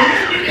that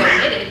should be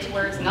omitted to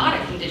where it's not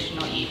a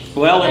conditional use.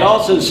 Well, it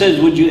also says,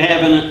 would you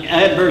have an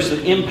adverse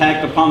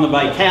impact upon the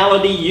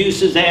vitality,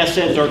 uses,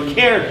 assets, or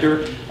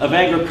character of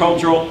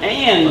agricultural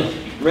and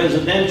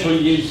residential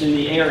use in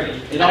the area?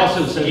 It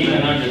also says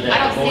Even that. under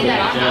that, the board of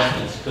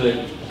adjustments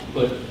could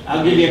put.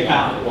 I'll give you a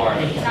copy.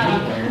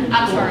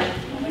 I'm sorry.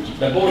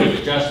 The board of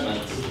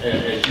adjustments,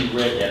 as you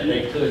read that,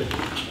 they could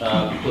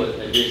put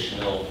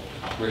additional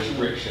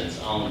restrictions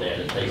on that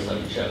if they so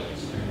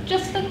chose.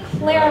 Just to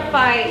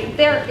clarify,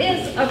 there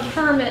is a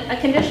permit, a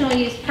conditional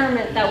use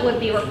permit that would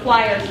be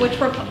required, which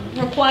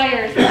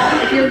requires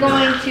if you're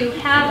going to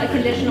have a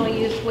conditional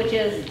use, which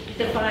is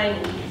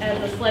defined as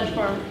a sludge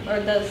farm or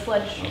the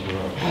sludge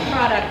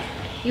product,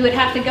 you would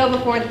have to go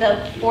before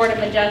the Board of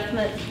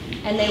Adjustments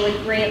and they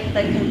would grant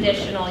the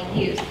conditional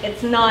use.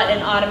 It's not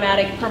an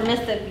automatic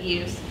permissive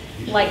use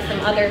like some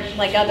other,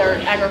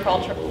 other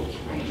agricultural,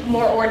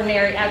 more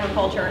ordinary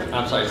agriculture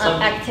I'm sorry,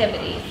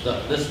 activities.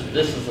 So this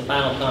is the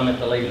final comment,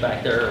 the lady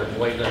back there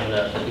waving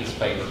the piece of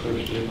paper.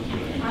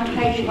 I'm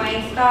Peggy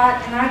Wayne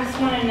Scott, and I just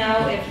want to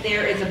know if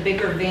there is a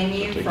bigger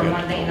venue for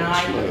Monday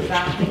night, because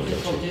I don't think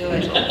this will do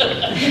it.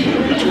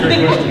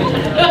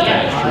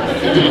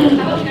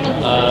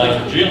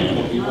 Jim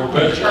would be more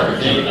better.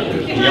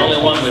 The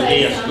only one would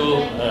be a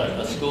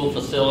school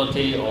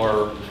facility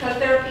or. Because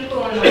there are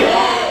people in the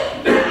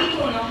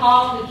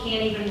hall, who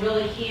can't even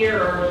really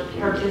hear or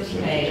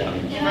participate.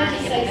 Can I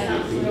just say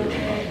something real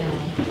quick?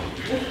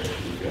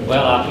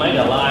 Well, I've made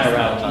a liar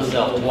out of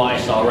myself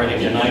twice already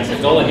tonight, so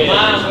go ahead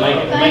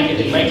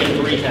and make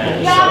it 3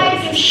 times.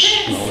 Guys, as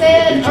Trent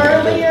said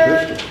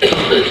earlier,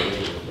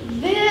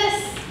 this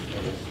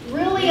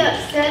really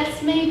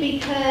upsets me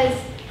because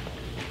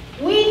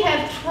we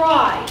have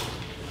tried.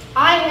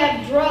 I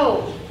have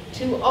drove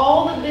to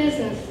all the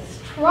businesses,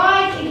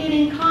 tried to get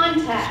in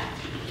contact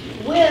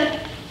with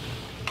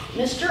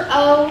Mr.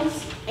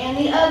 O's and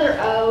the other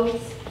O's,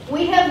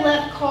 We have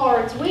left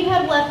cards. We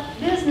have left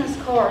business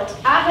cards.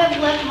 I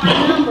have left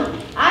my number.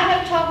 I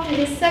have talked to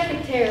his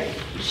secretary.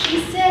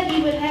 She said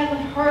he would have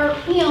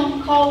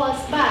him call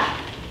us back.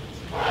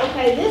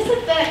 Okay, this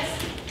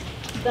affects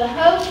the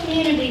whole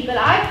community, but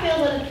I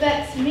feel it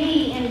affects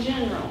me in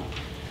general.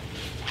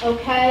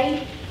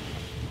 Okay?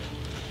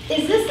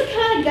 Is this the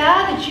kind of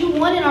guy that you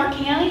want in our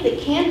county that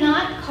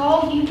cannot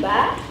call you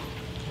back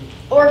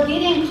or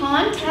get in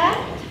contact?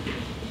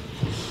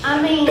 I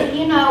mean,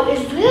 you know,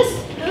 is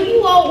this who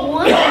you all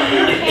want in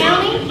your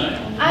county?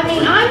 I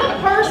mean, I'm a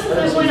person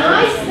that when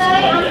I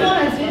say I'm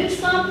going to do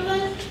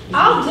something,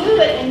 I'll do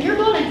it, and you're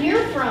going to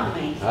hear from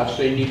me. I've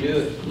seen you do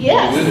it.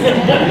 Yes,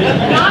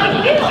 and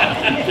I will.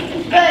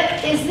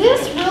 But is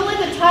this really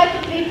the type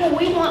of people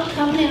we want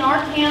coming in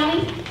our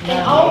county? And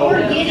all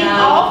we're getting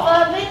off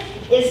of it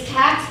is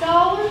tax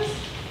dollars?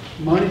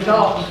 Money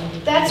talks.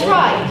 That's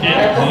right.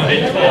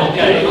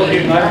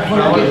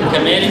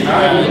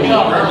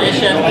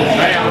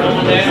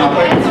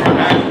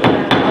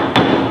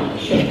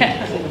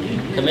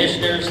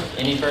 Commissioners,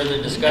 any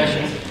further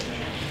discussion?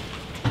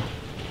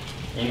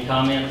 Any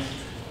comments?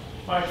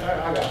 I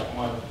got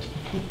one.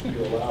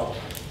 You allow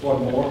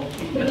one more?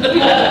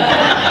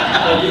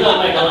 Well, you're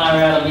gonna make a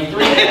liar out of me. 3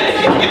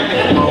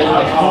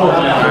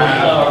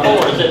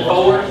 4, is it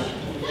 4?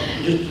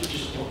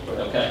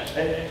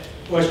 Okay.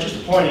 Well, it's just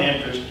a point of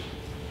interest.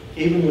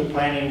 Even with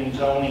planning and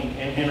zoning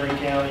in Henry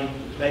County,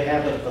 they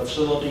have a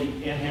facility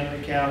in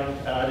Henry County.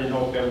 I didn't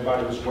know if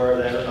everybody was aware of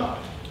that or not.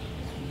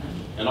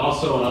 And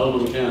also in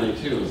Oldham County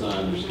too, as I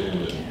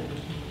understand it.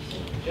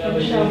 And,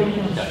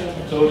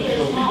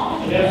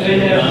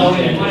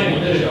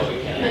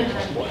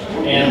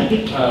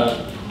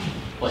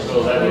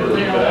 so that would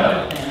rip it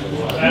out.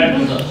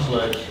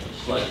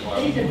 Sludge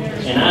farm.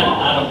 And I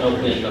don't know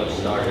when those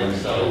started,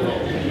 so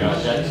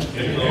that's,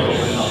 we're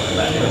talking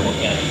about Trimble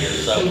County here.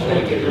 So,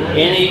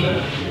 any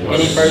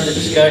further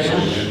discussion?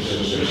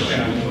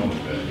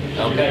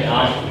 Okay,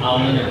 I'll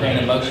entertain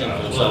a motion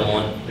from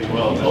someone.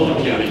 Well,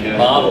 Oldham County has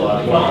Bob? a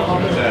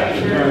lot of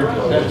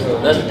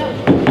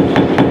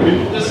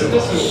this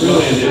is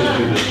really an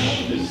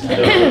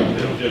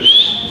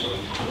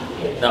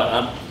issue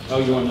No,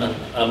 you want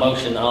a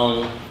motion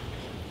on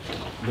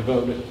the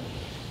vote?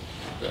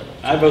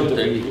 I vote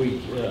that we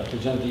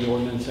present the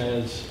ordinance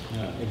as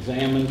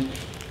examined,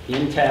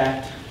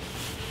 intact,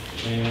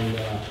 and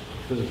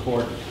for the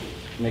court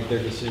make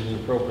their decision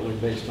appropriately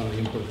based on the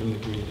input from the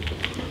community.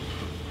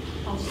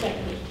 I'll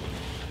second it.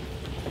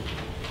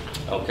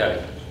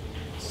 Okay,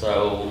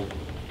 so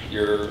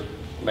you're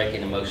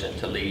making a motion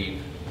to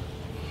leave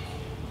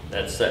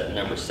that set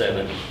number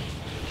 7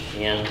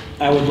 in?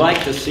 I would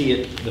like to see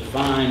it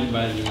defined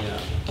by the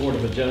Board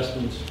of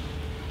Adjustments,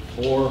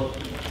 or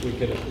we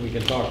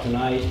could talk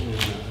tonight and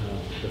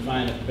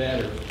define it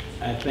better.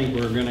 I think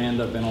we're going to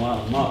end up in a lot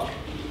of muck,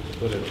 to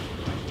put it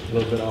a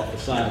little bit off the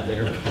side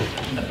there,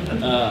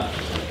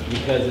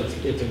 because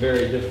it's a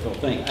very difficult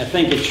thing. I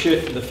think it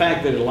should, the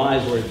fact that it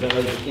lies where it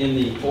does in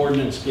the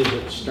ordinance gives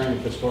it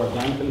strength as far as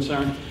I'm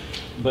concerned,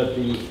 but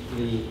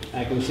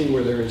I can see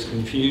where there is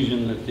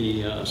confusion that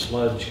the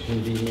sludge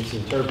can be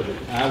misinterpreted.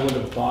 I would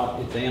have thought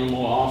it's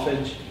animal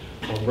offage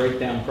or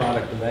breakdown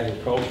product of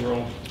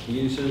agricultural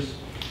uses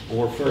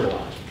or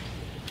fertilizer.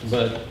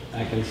 But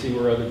I can see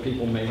where other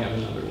people may have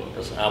another look.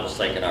 I was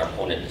thinking our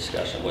point of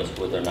discussion was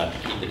whether or not to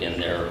keep it in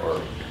there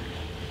or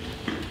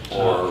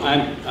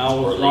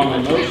I'll withdraw my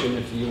motion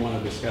if you want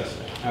to discuss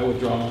that. I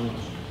withdraw my motion.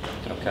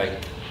 Okay.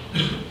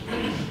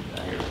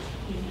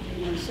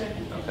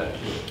 Okay.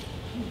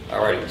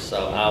 All right,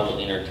 so I will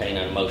entertain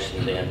a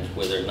motion then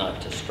whether or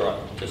not to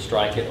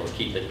strike it or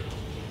keep it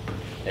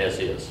as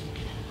is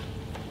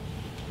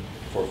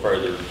for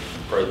further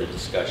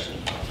discussion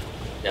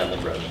down the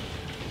road.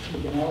 You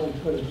can always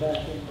put it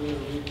back in there.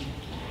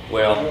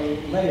 Well,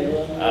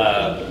 Later.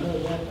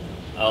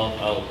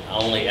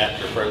 only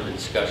after further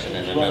discussion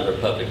and another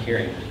public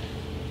hearing.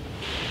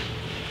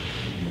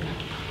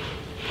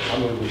 I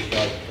move we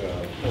strike,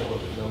 what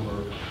was it,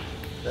 number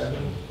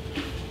 7?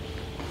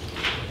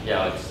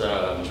 Yeah, it's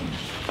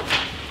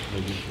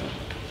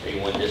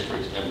A1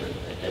 district's number,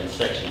 and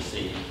section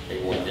C,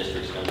 A1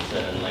 district's number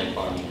 7, land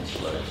farming and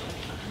sludge.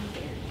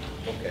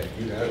 Okay,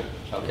 you got it.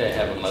 Okay, I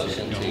have a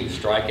motion to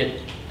strike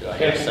it. Do I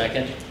have a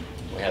second?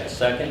 We have a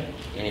second.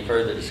 Any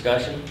further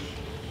discussion?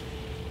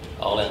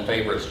 All in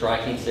favor of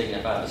striking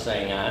signify by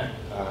saying aye.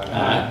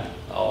 Aye.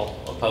 All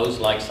opposed,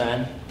 like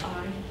sign?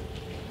 Aye.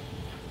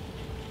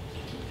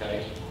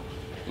 Okay.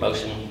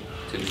 Motion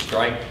to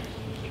strike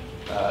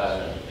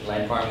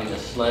land farming and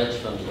sludge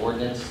from the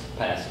ordinance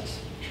passes.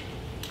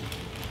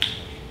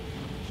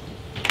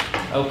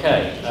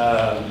 Okay,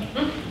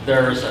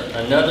 there's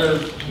another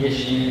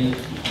issue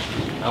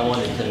I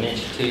wanted to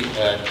mention to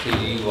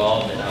you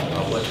all that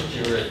I wasn't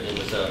sure.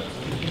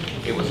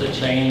 It was a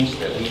change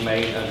that we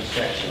made under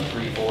section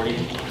 340,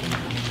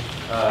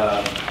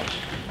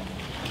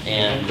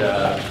 and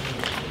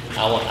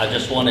I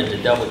just wanted to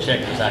double check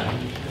because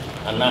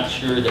I'm not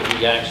sure that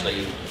we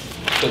actually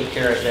took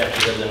care of that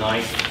the other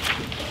night.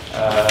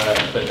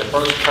 But the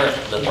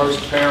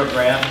first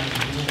paragraph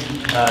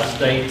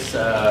states,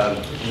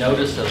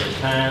 notice of the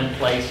time,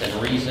 place, and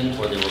reason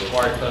for the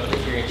required public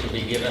hearing should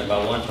be given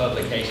by one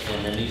publication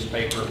in the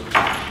newspaper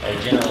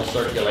as general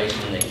circulation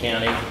in the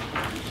county.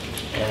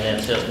 And then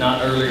it says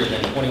not earlier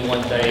than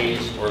 21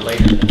 days or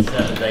later than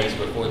 7 days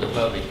before the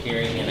public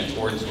hearing in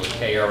accordance with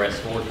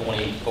KRS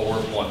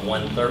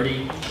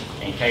 424.130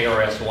 and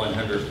KRS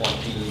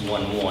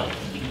 100.211.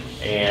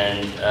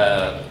 And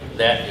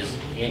that is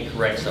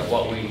incorrect. So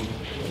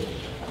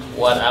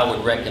what I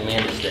would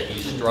recommend is that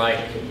you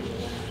strike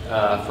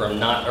from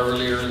not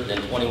earlier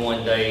than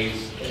 21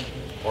 days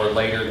or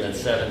later than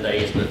 7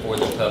 days before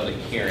the public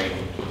hearing.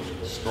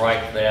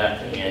 Strike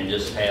that and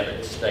just have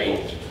it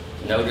state,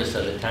 notice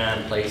of the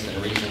time, place, and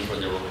reason for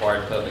the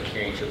required public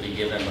hearing shall be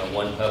given by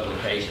one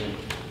publication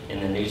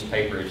in the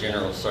newspaper of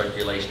general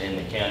circulation in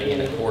the county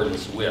in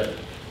accordance with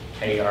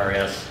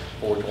KRS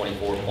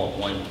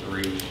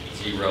 424.130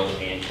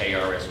 and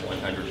KRS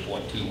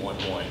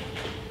 100.211.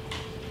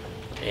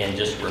 And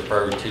just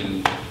refer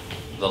to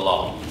the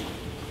law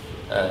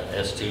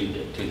as to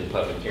the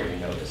public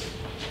hearing notice.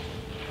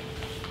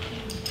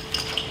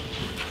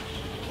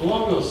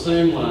 Along those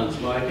same lines,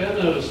 Mike, I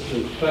noticed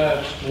in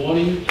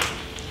 520,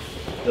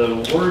 the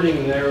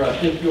wording there, I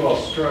think you all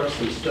struck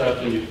some stuff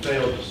and you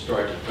failed to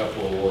strike a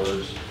couple of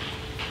words.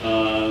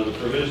 The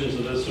provisions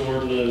of this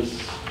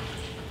ordinance.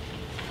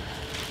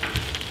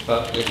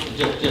 But just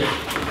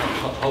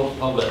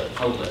hold it.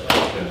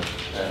 Okay.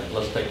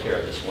 Let's take care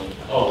of this one.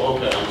 Oh,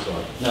 okay, I'm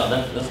sorry. No,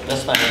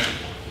 that's fine.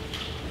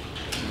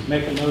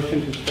 Make a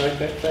motion to strike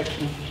that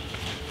section.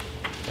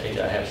 Okay,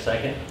 do I have a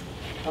second?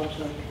 I'll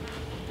second.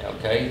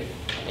 Okay,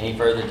 any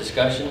further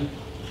discussion?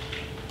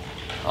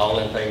 All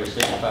in favor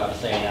signify by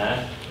saying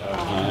aye.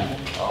 Aye.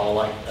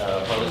 All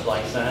opposed,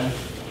 like sign.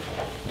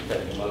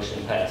 Okay, the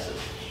motion passes.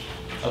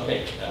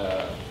 Okay,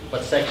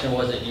 what section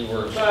was it you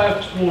were?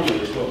 520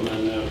 is what my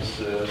notes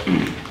said.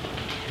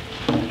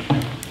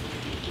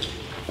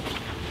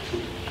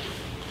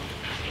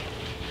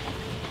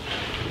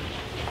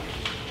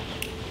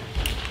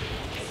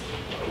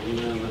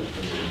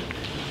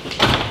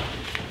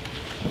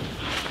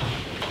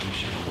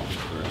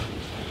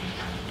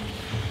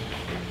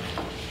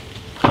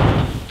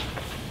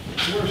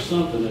 There's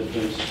something that's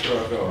been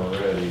struck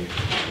already.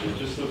 It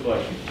just looked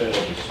like you failed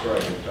to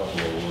strike a couple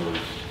of words.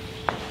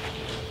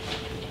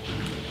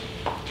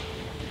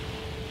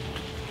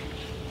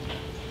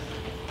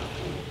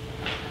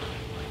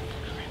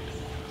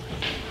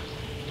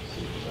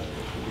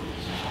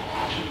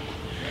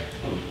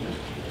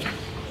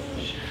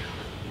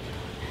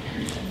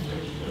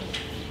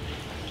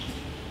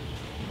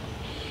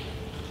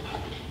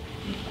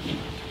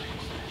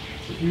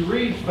 If you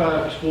read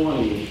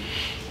 520,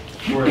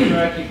 where a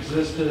tract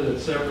existed, a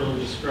separately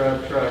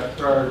described tract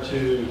prior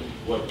to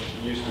what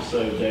used to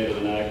say the date of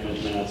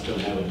enactment, now it's going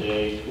to have a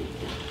date.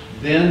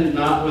 Then,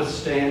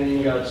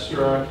 notwithstanding got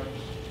struck,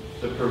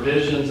 the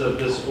provisions of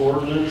this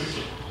ordinance,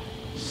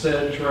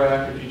 said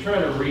tract, if you try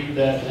to read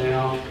that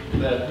now,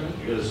 that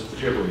is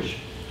gibberish.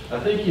 I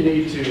think you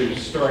need to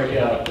strike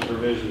out the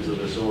provisions of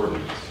this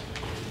ordinance.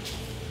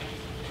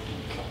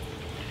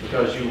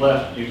 Because you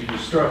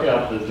struck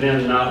out the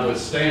then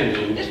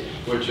notwithstanding,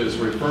 which is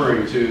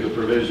referring to the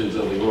provisions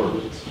of the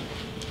ordinance.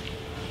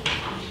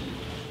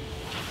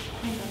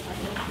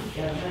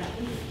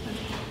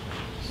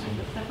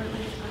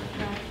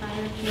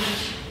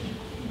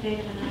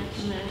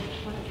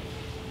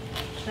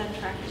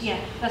 Yeah,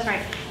 that's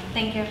right.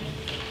 Thank you.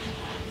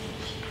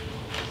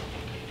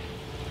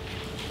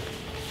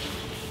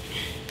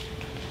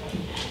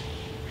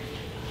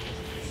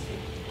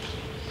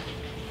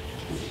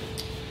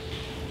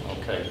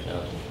 Okay,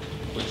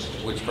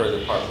 which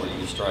further part were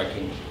you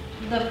striking?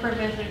 The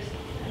provisions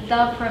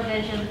of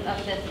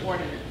this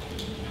ordinance.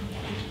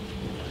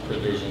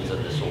 Provisions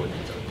of this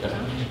ordinance, okay.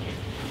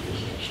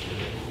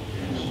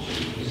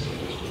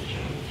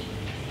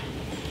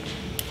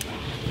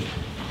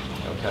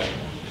 Okay.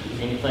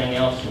 Anything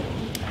else?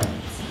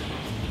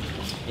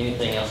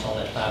 Anything else on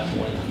that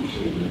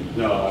 520?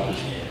 No,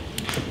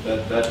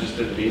 that just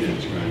didn't mean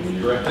anything when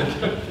you read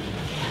it.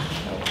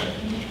 Okay.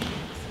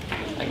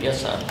 I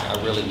guess I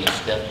really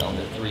misstepped on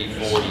the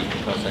 340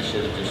 because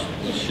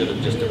we should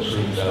have just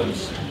approved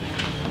those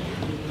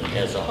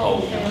as a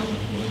whole.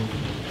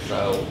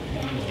 So,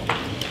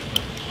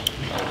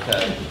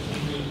 okay.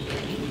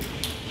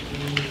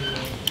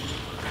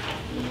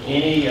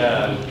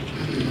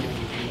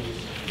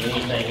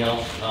 Anything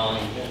else on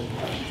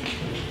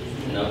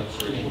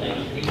notes or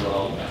anything you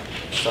all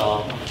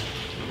saw?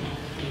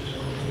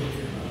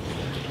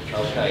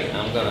 Okay,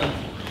 I'm gonna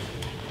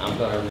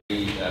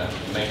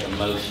make a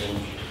motion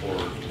for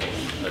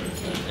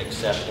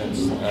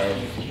acceptance of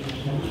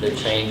the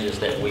changes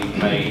that we've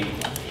made.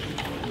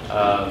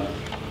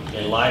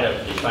 In light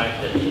of the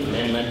fact that the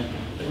amendment,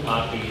 the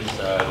copies with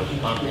the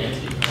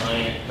comprehensive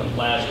plan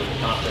complies with the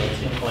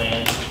comprehensive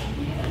plan,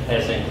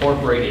 has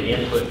incorporated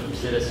input from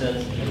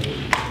citizens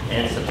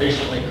and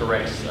sufficiently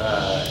corrects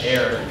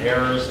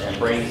errors and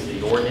brings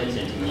the ordinance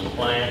into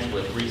compliance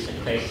with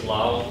recent case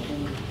law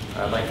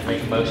I'd like to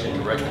make a motion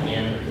to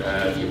recommend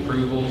the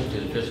approval to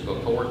the fiscal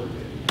court,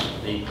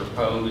 the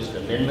proposed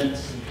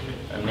amendments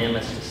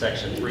to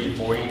section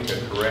 340 to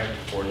correct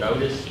for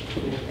notice,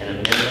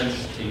 and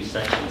amendments to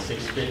section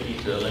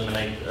 650 to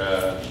eliminate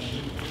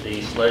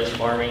the sledge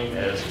farming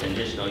as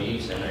conditional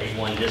use in the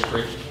A1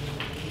 district.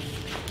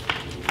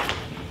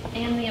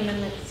 And the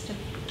amendments to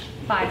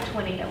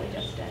 520 that we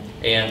just did.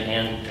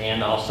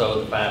 And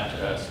also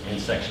the in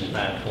section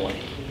 520.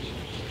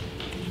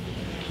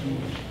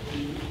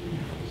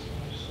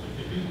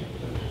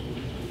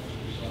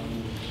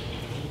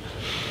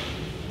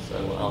 So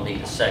I'll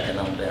need a second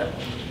on that.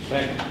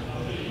 Second.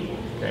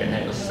 Okay, I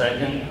have a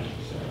second.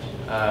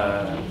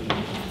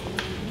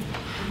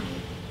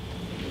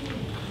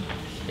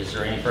 Is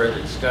there any further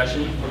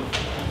discussion?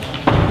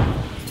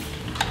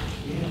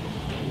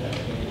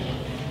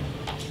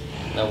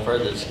 No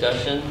further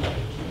discussion.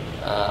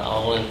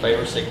 All in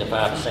favor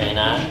signify by saying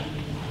aye.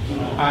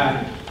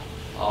 Aye.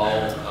 All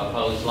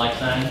opposed, like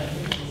sign.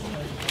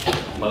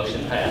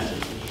 Motion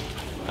passes.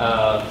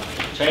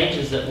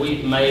 Changes that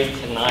we've made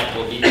tonight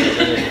will be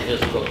presented to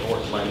fiscal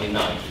court Monday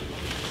night.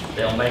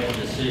 They'll make a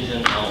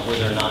decision on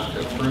whether or not to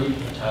approve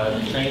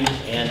the changes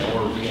and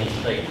or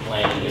reinstate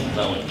planning and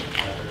zoning.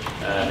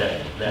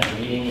 That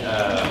meeting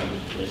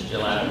is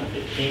July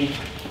 15th,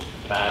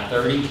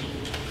 5:30.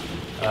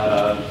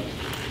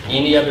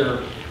 Any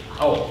other,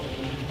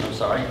 I'm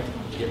sorry,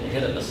 getting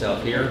ahead of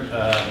myself here.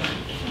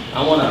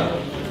 I want to,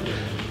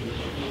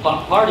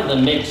 part of the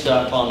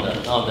mix-up on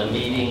the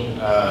meeting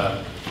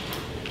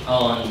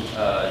on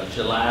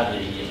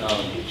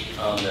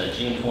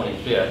June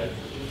 25th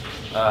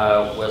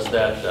was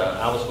that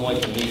I was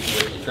going to meet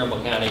with the Trimble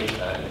County.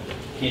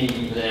 Kenny,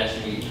 you had asked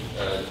me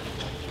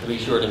to be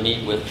sure to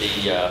meet with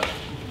the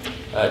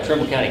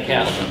Trimble County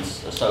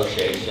Cattlemen's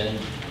Association,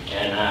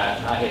 and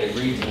I had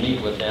agreed to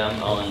meet with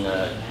them on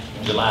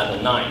July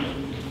the 9th.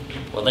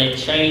 Well, they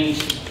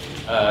changed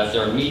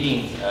their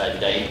meeting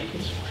date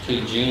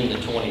to June the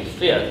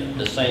 25th,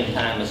 the same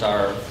time as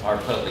our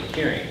public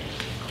hearing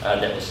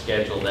that was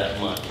scheduled that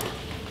month.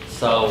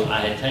 So I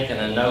had taken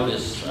a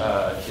notice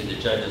to the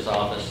judge's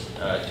office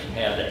to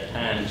have that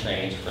time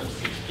changed from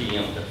 6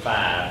 p.m. to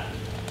 5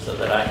 so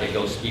that I could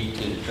go speak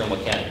to the Trimble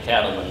County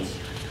Cattlemen's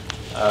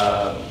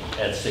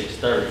at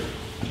 6:30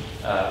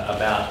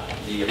 about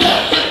the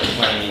effects of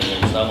planning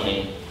and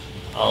zoning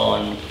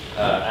on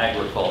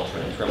agriculture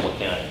in Trimble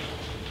County.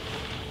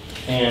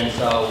 And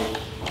so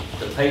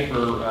the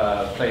paper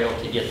failed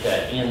to get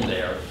that in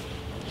there.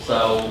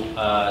 So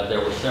there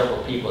were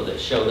several people that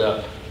showed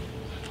up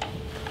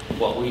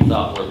what we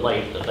thought were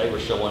late, but they were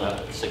showing up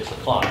at 6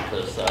 o'clock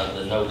because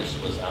the notice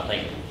was, I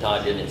think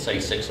Todd didn't say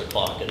 6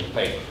 o'clock in the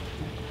paper.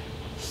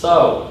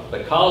 So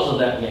because of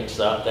that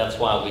mix-up, that's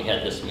why we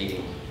had this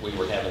meeting. We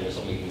were having this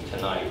meeting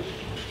tonight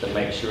to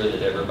make sure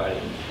that everybody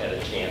had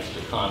a chance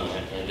to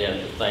comment. And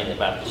then the thing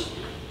about this,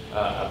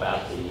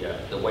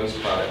 the waste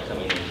product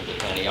coming into the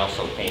county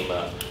also came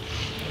up.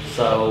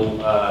 So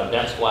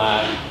that's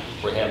why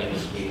we're having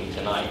this meeting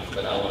tonight.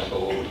 But I want to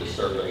go over the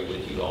survey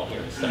with you all here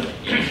in a second.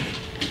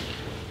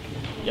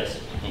 Yes.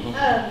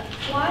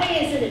 Mm-hmm. Why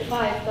is it at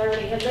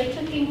 5:30? Have they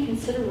took in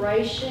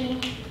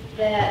consideration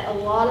that a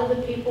lot of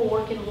the people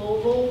work in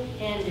Louisville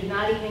and do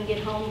not even get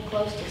home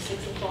close to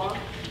 6 o'clock?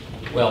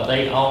 Well,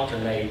 they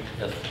alternate.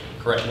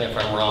 Correct me if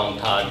I'm wrong,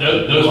 Todd.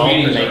 Those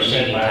meetings are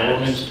set by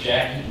ordinance,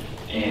 Jackie,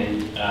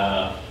 and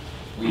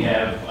we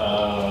have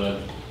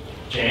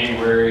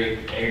January,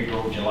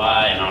 April,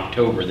 July, and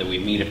October that we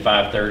meet at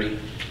 5:30,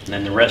 and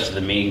then the rest of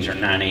the meetings are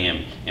 9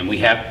 a.m. And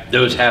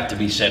those have to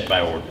be set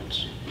by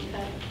ordinance.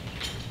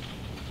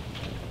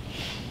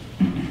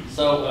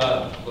 So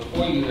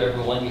before you,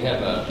 everyone, you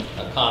have a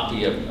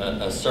copy of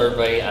a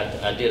survey.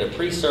 I did a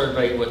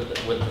pre-survey with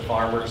the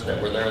farmers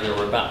that were there. There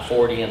were about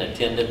 40 in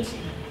attendance.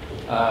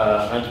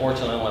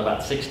 Unfortunately, only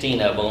about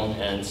 16 of them,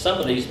 and some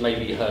of these may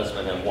be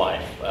husband and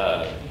wife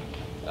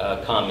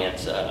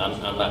comments.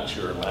 I'm not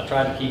sure. I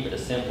tried to keep it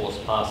as simple as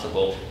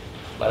possible,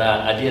 but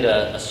I did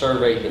a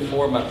survey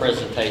before my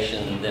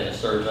presentation and then a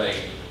survey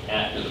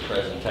after the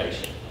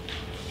presentation.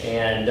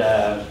 And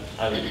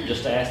I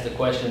just asked the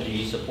question, do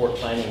you support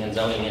planning and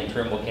zoning in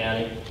Trimble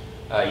County?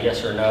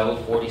 Yes or no?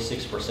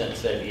 46%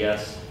 said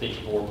yes,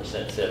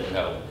 54% said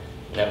no.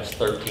 And that was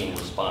 13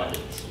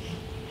 respondents.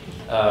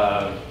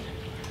 I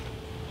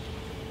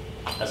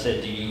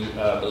said, do you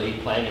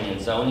believe planning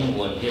and zoning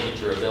will inhibit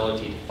your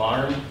ability to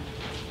farm?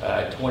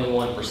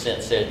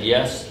 21% said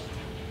yes,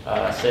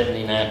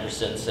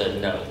 79% said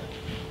no.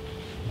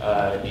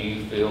 Do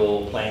you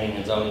feel planning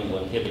and zoning will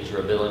inhibit your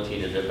ability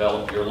to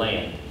develop your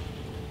land?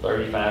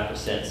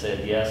 35%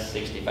 said yes,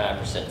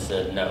 65%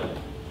 said no.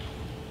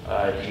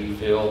 Do you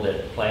feel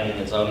that planning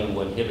and zoning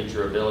will inhibit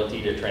your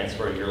ability to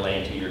transfer your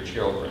land to your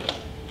children?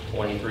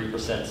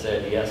 23%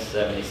 said yes,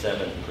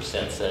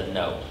 77% said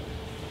no.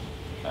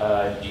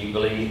 Do you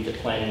believe that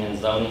planning and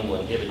zoning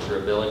will inhibit your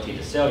ability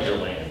to sell your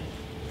land?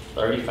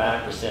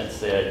 35%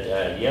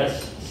 said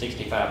yes,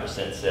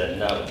 65% said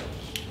no.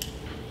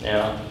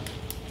 Now,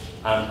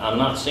 I'm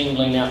not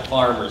singling out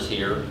farmers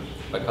here,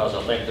 because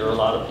I think there are a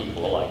lot of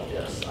people like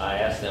this. I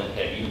asked them,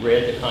 have you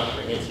read the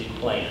comprehensive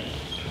plan?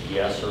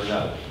 Yes or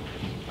no?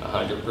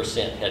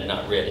 100% had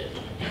not read it.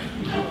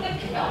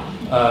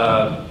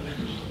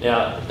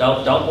 Now,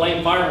 don't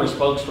blame farmers,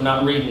 folks, for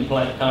not reading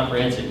the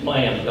comprehensive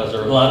plan, because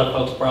there are a lot of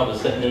folks probably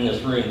sitting in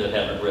this room that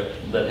haven't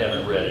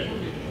read it.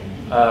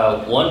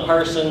 One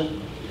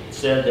person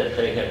said that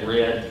they had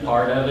read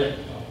part of it,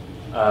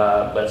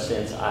 but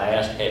since I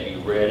asked, have you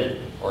read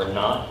it or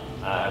not,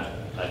 I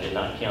did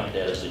not count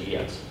that as a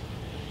yes.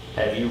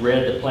 Have you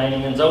read the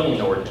planning and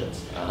zoning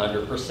ordinance?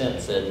 100%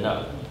 said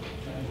no.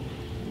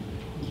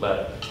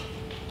 But,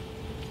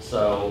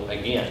 so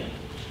again,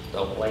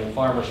 don't blame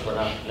farmers for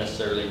not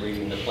necessarily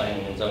reading the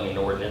planning and zoning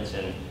ordinance,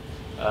 and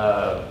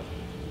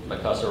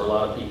because there were a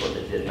lot of people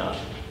that did not.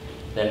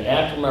 Then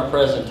after my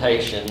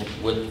presentation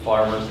with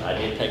farmers, I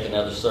did take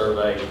another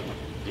survey.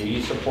 Do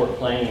you support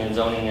planning and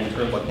zoning in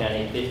Trimble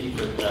County?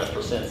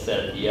 50%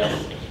 said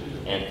yes,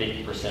 and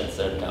 50%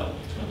 said no.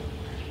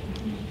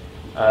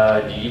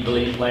 Do you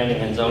believe planning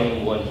and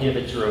zoning will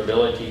inhibit your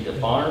ability to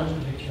farm?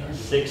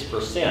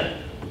 6%.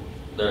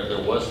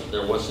 There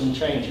was some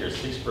change here.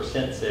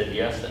 6% said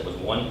yes. That was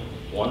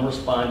one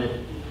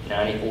responded.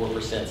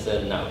 94%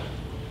 said no.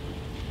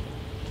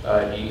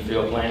 Do you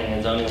feel planning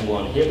and zoning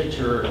will inhibit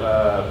your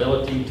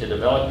ability to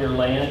develop your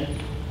land?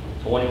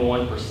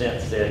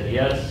 21% said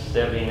yes.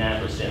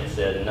 79%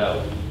 said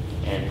no.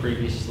 And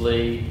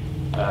previously,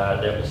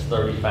 that was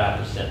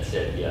 35%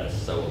 said yes.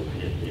 So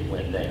it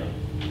went down.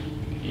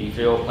 Do you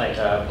feel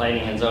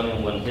planning and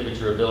zoning will inhibit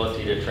your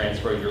ability to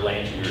transfer your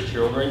land to your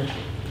children?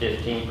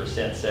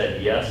 15%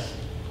 said yes,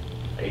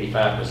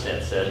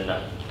 85% said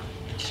no.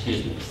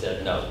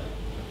 Said no.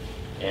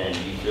 And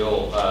you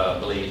feel,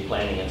 believe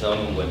planning and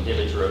zoning will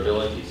inhibit your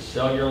ability to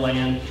sell your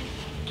land?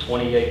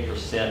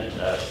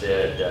 28%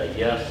 said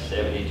yes,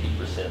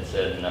 72%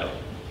 said no.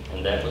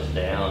 And that was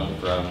down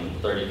from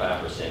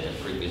 35% that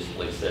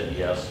previously said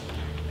yes,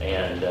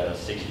 and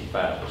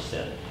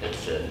 65% had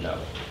said no.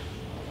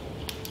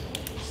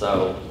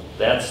 So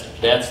that's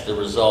the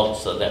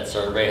results of that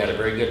survey. Had a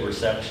very good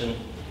reception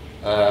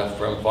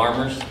from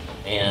farmers,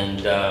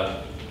 and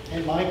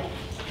Hey, Mike?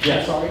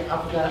 yes. I'm sorry,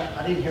 I forgot,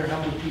 I didn't hear how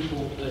many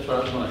people. That's what I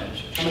was going to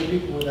ask. How many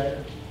people were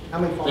there? How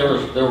many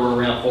farmers? There were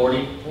around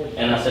 40,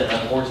 and I said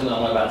unfortunately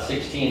only about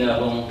 16 of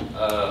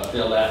them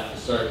filled out the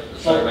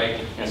survey.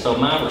 And so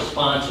my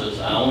responses,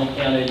 I only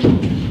counted,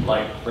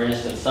 like for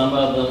instance, some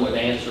of them would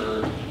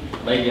answer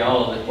maybe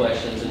all of the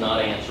questions and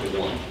not answer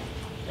one.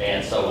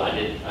 And so I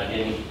didn't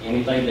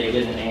anything they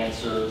didn't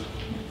answer,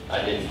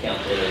 I didn't count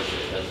that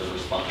as a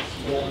response.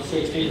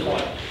 16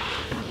 away.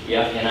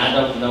 Yeah, and I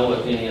don't know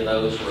if any of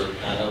those were.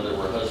 I know there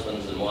were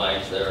husbands and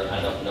wives there. I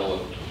don't know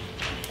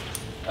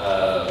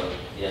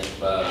if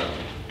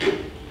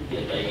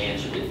they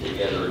answered it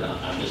together or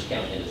not. I'm just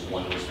counting it as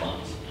one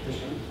response.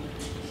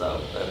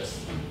 So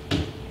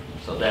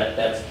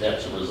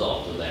that's a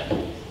result of that.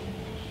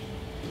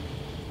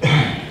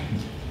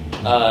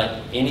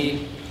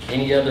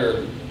 Any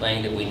other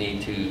thing that we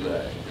need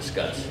to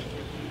discuss?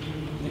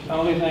 The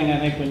only thing I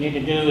think we need to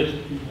do is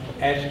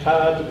ask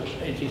Todd,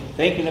 is he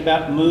thinking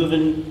about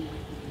moving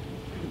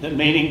the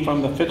meeting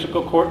from the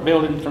fiscal court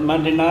building for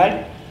Monday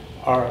night?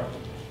 Or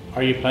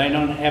are you planning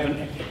on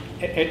having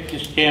it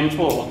just jammed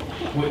full?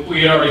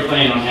 We already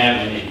plan on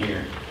having it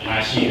here, and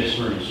I see this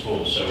room is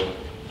full, so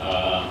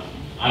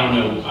I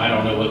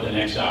don't know what the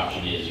next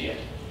option is yet.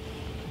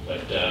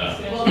 But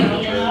Will there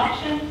be an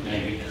option?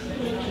 maybe.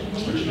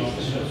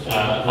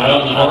 I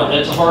don't know.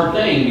 That's a hard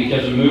thing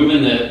because of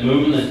moving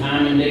the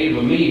time and date of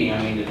a meeting.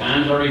 I mean, the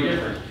time's already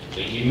different.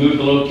 But you move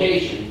the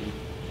location.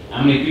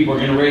 How many people are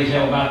going to raise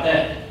hell about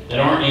that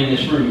aren't in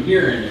this room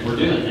here and that we're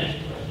doing that?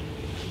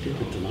 Do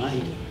it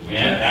tonight.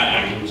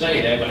 Yeah, I can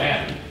say that would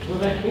happen. Well,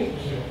 that means.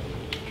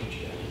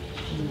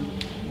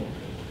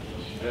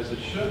 As it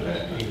should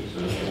happen.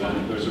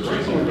 There's a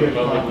reason we get a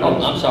copy.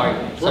 Oh, I'm sorry.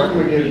 Where can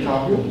we get a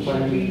copy of the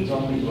planning and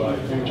zoning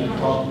that you're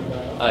talking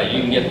about?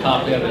 You can get a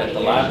copy of it at the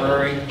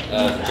library.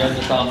 The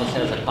judge's office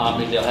has a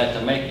copy. They'll have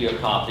to make you a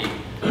copy.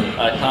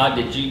 Todd,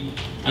 did you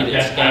get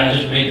it scanned? I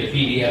just made the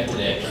PDF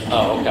today.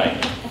 Oh, okay.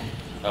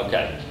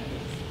 Okay.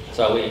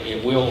 So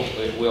it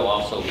will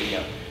also be,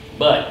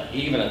 but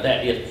even at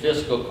that, if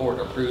fiscal court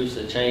approves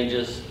the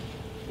changes,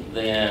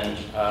 then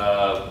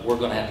we're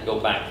going to have to go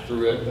back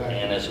through it.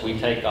 And as we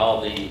take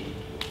all the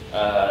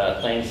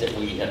things that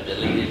we have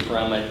deleted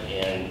from it,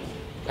 and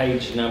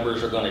page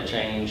numbers are going to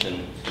change,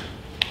 and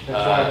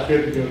That's why it's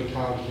good to go to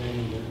Todd's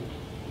meeting.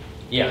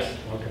 yes,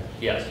 Okay.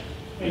 yes.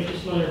 Hey,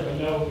 just let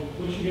everybody know,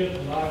 what you get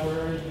at the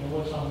library and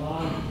what's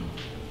online,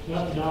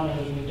 nothing on there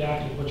is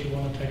redacted, what you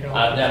want to take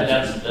out.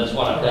 That's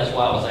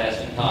why I was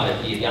asking Todd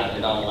if he had gotten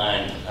it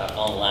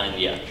online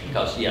yet,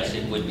 because yes,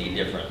 it would be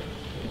different.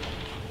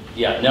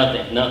 Yeah,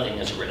 nothing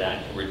is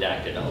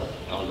redacted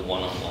on the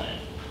one online.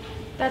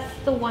 That's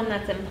the one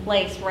that's in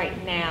place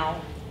right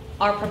now.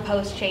 Our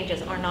proposed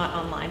changes are not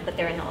online, but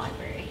they're in the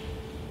library.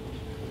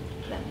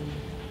 So.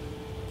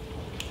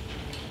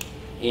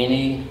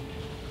 Any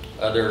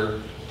other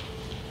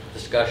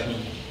discussion?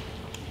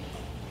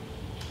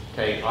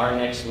 Okay, our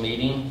next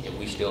meeting, if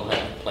we still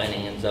have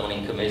Planning and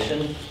Zoning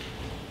Commission,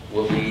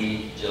 will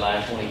be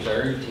July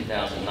 23rd,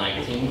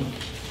 2019.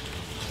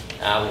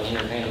 I will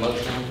entertain a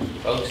motion,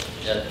 folks.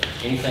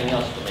 Anything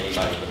else from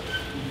anybody?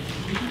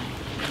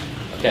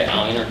 Okay,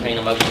 I'll entertain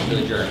a motion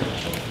to adjourn.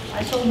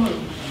 I so move.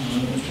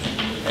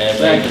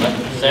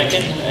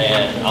 Second,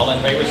 and all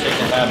in favor,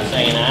 signify by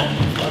saying aye.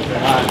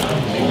 Aye.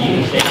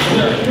 Meeting is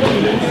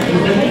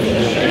adjourned.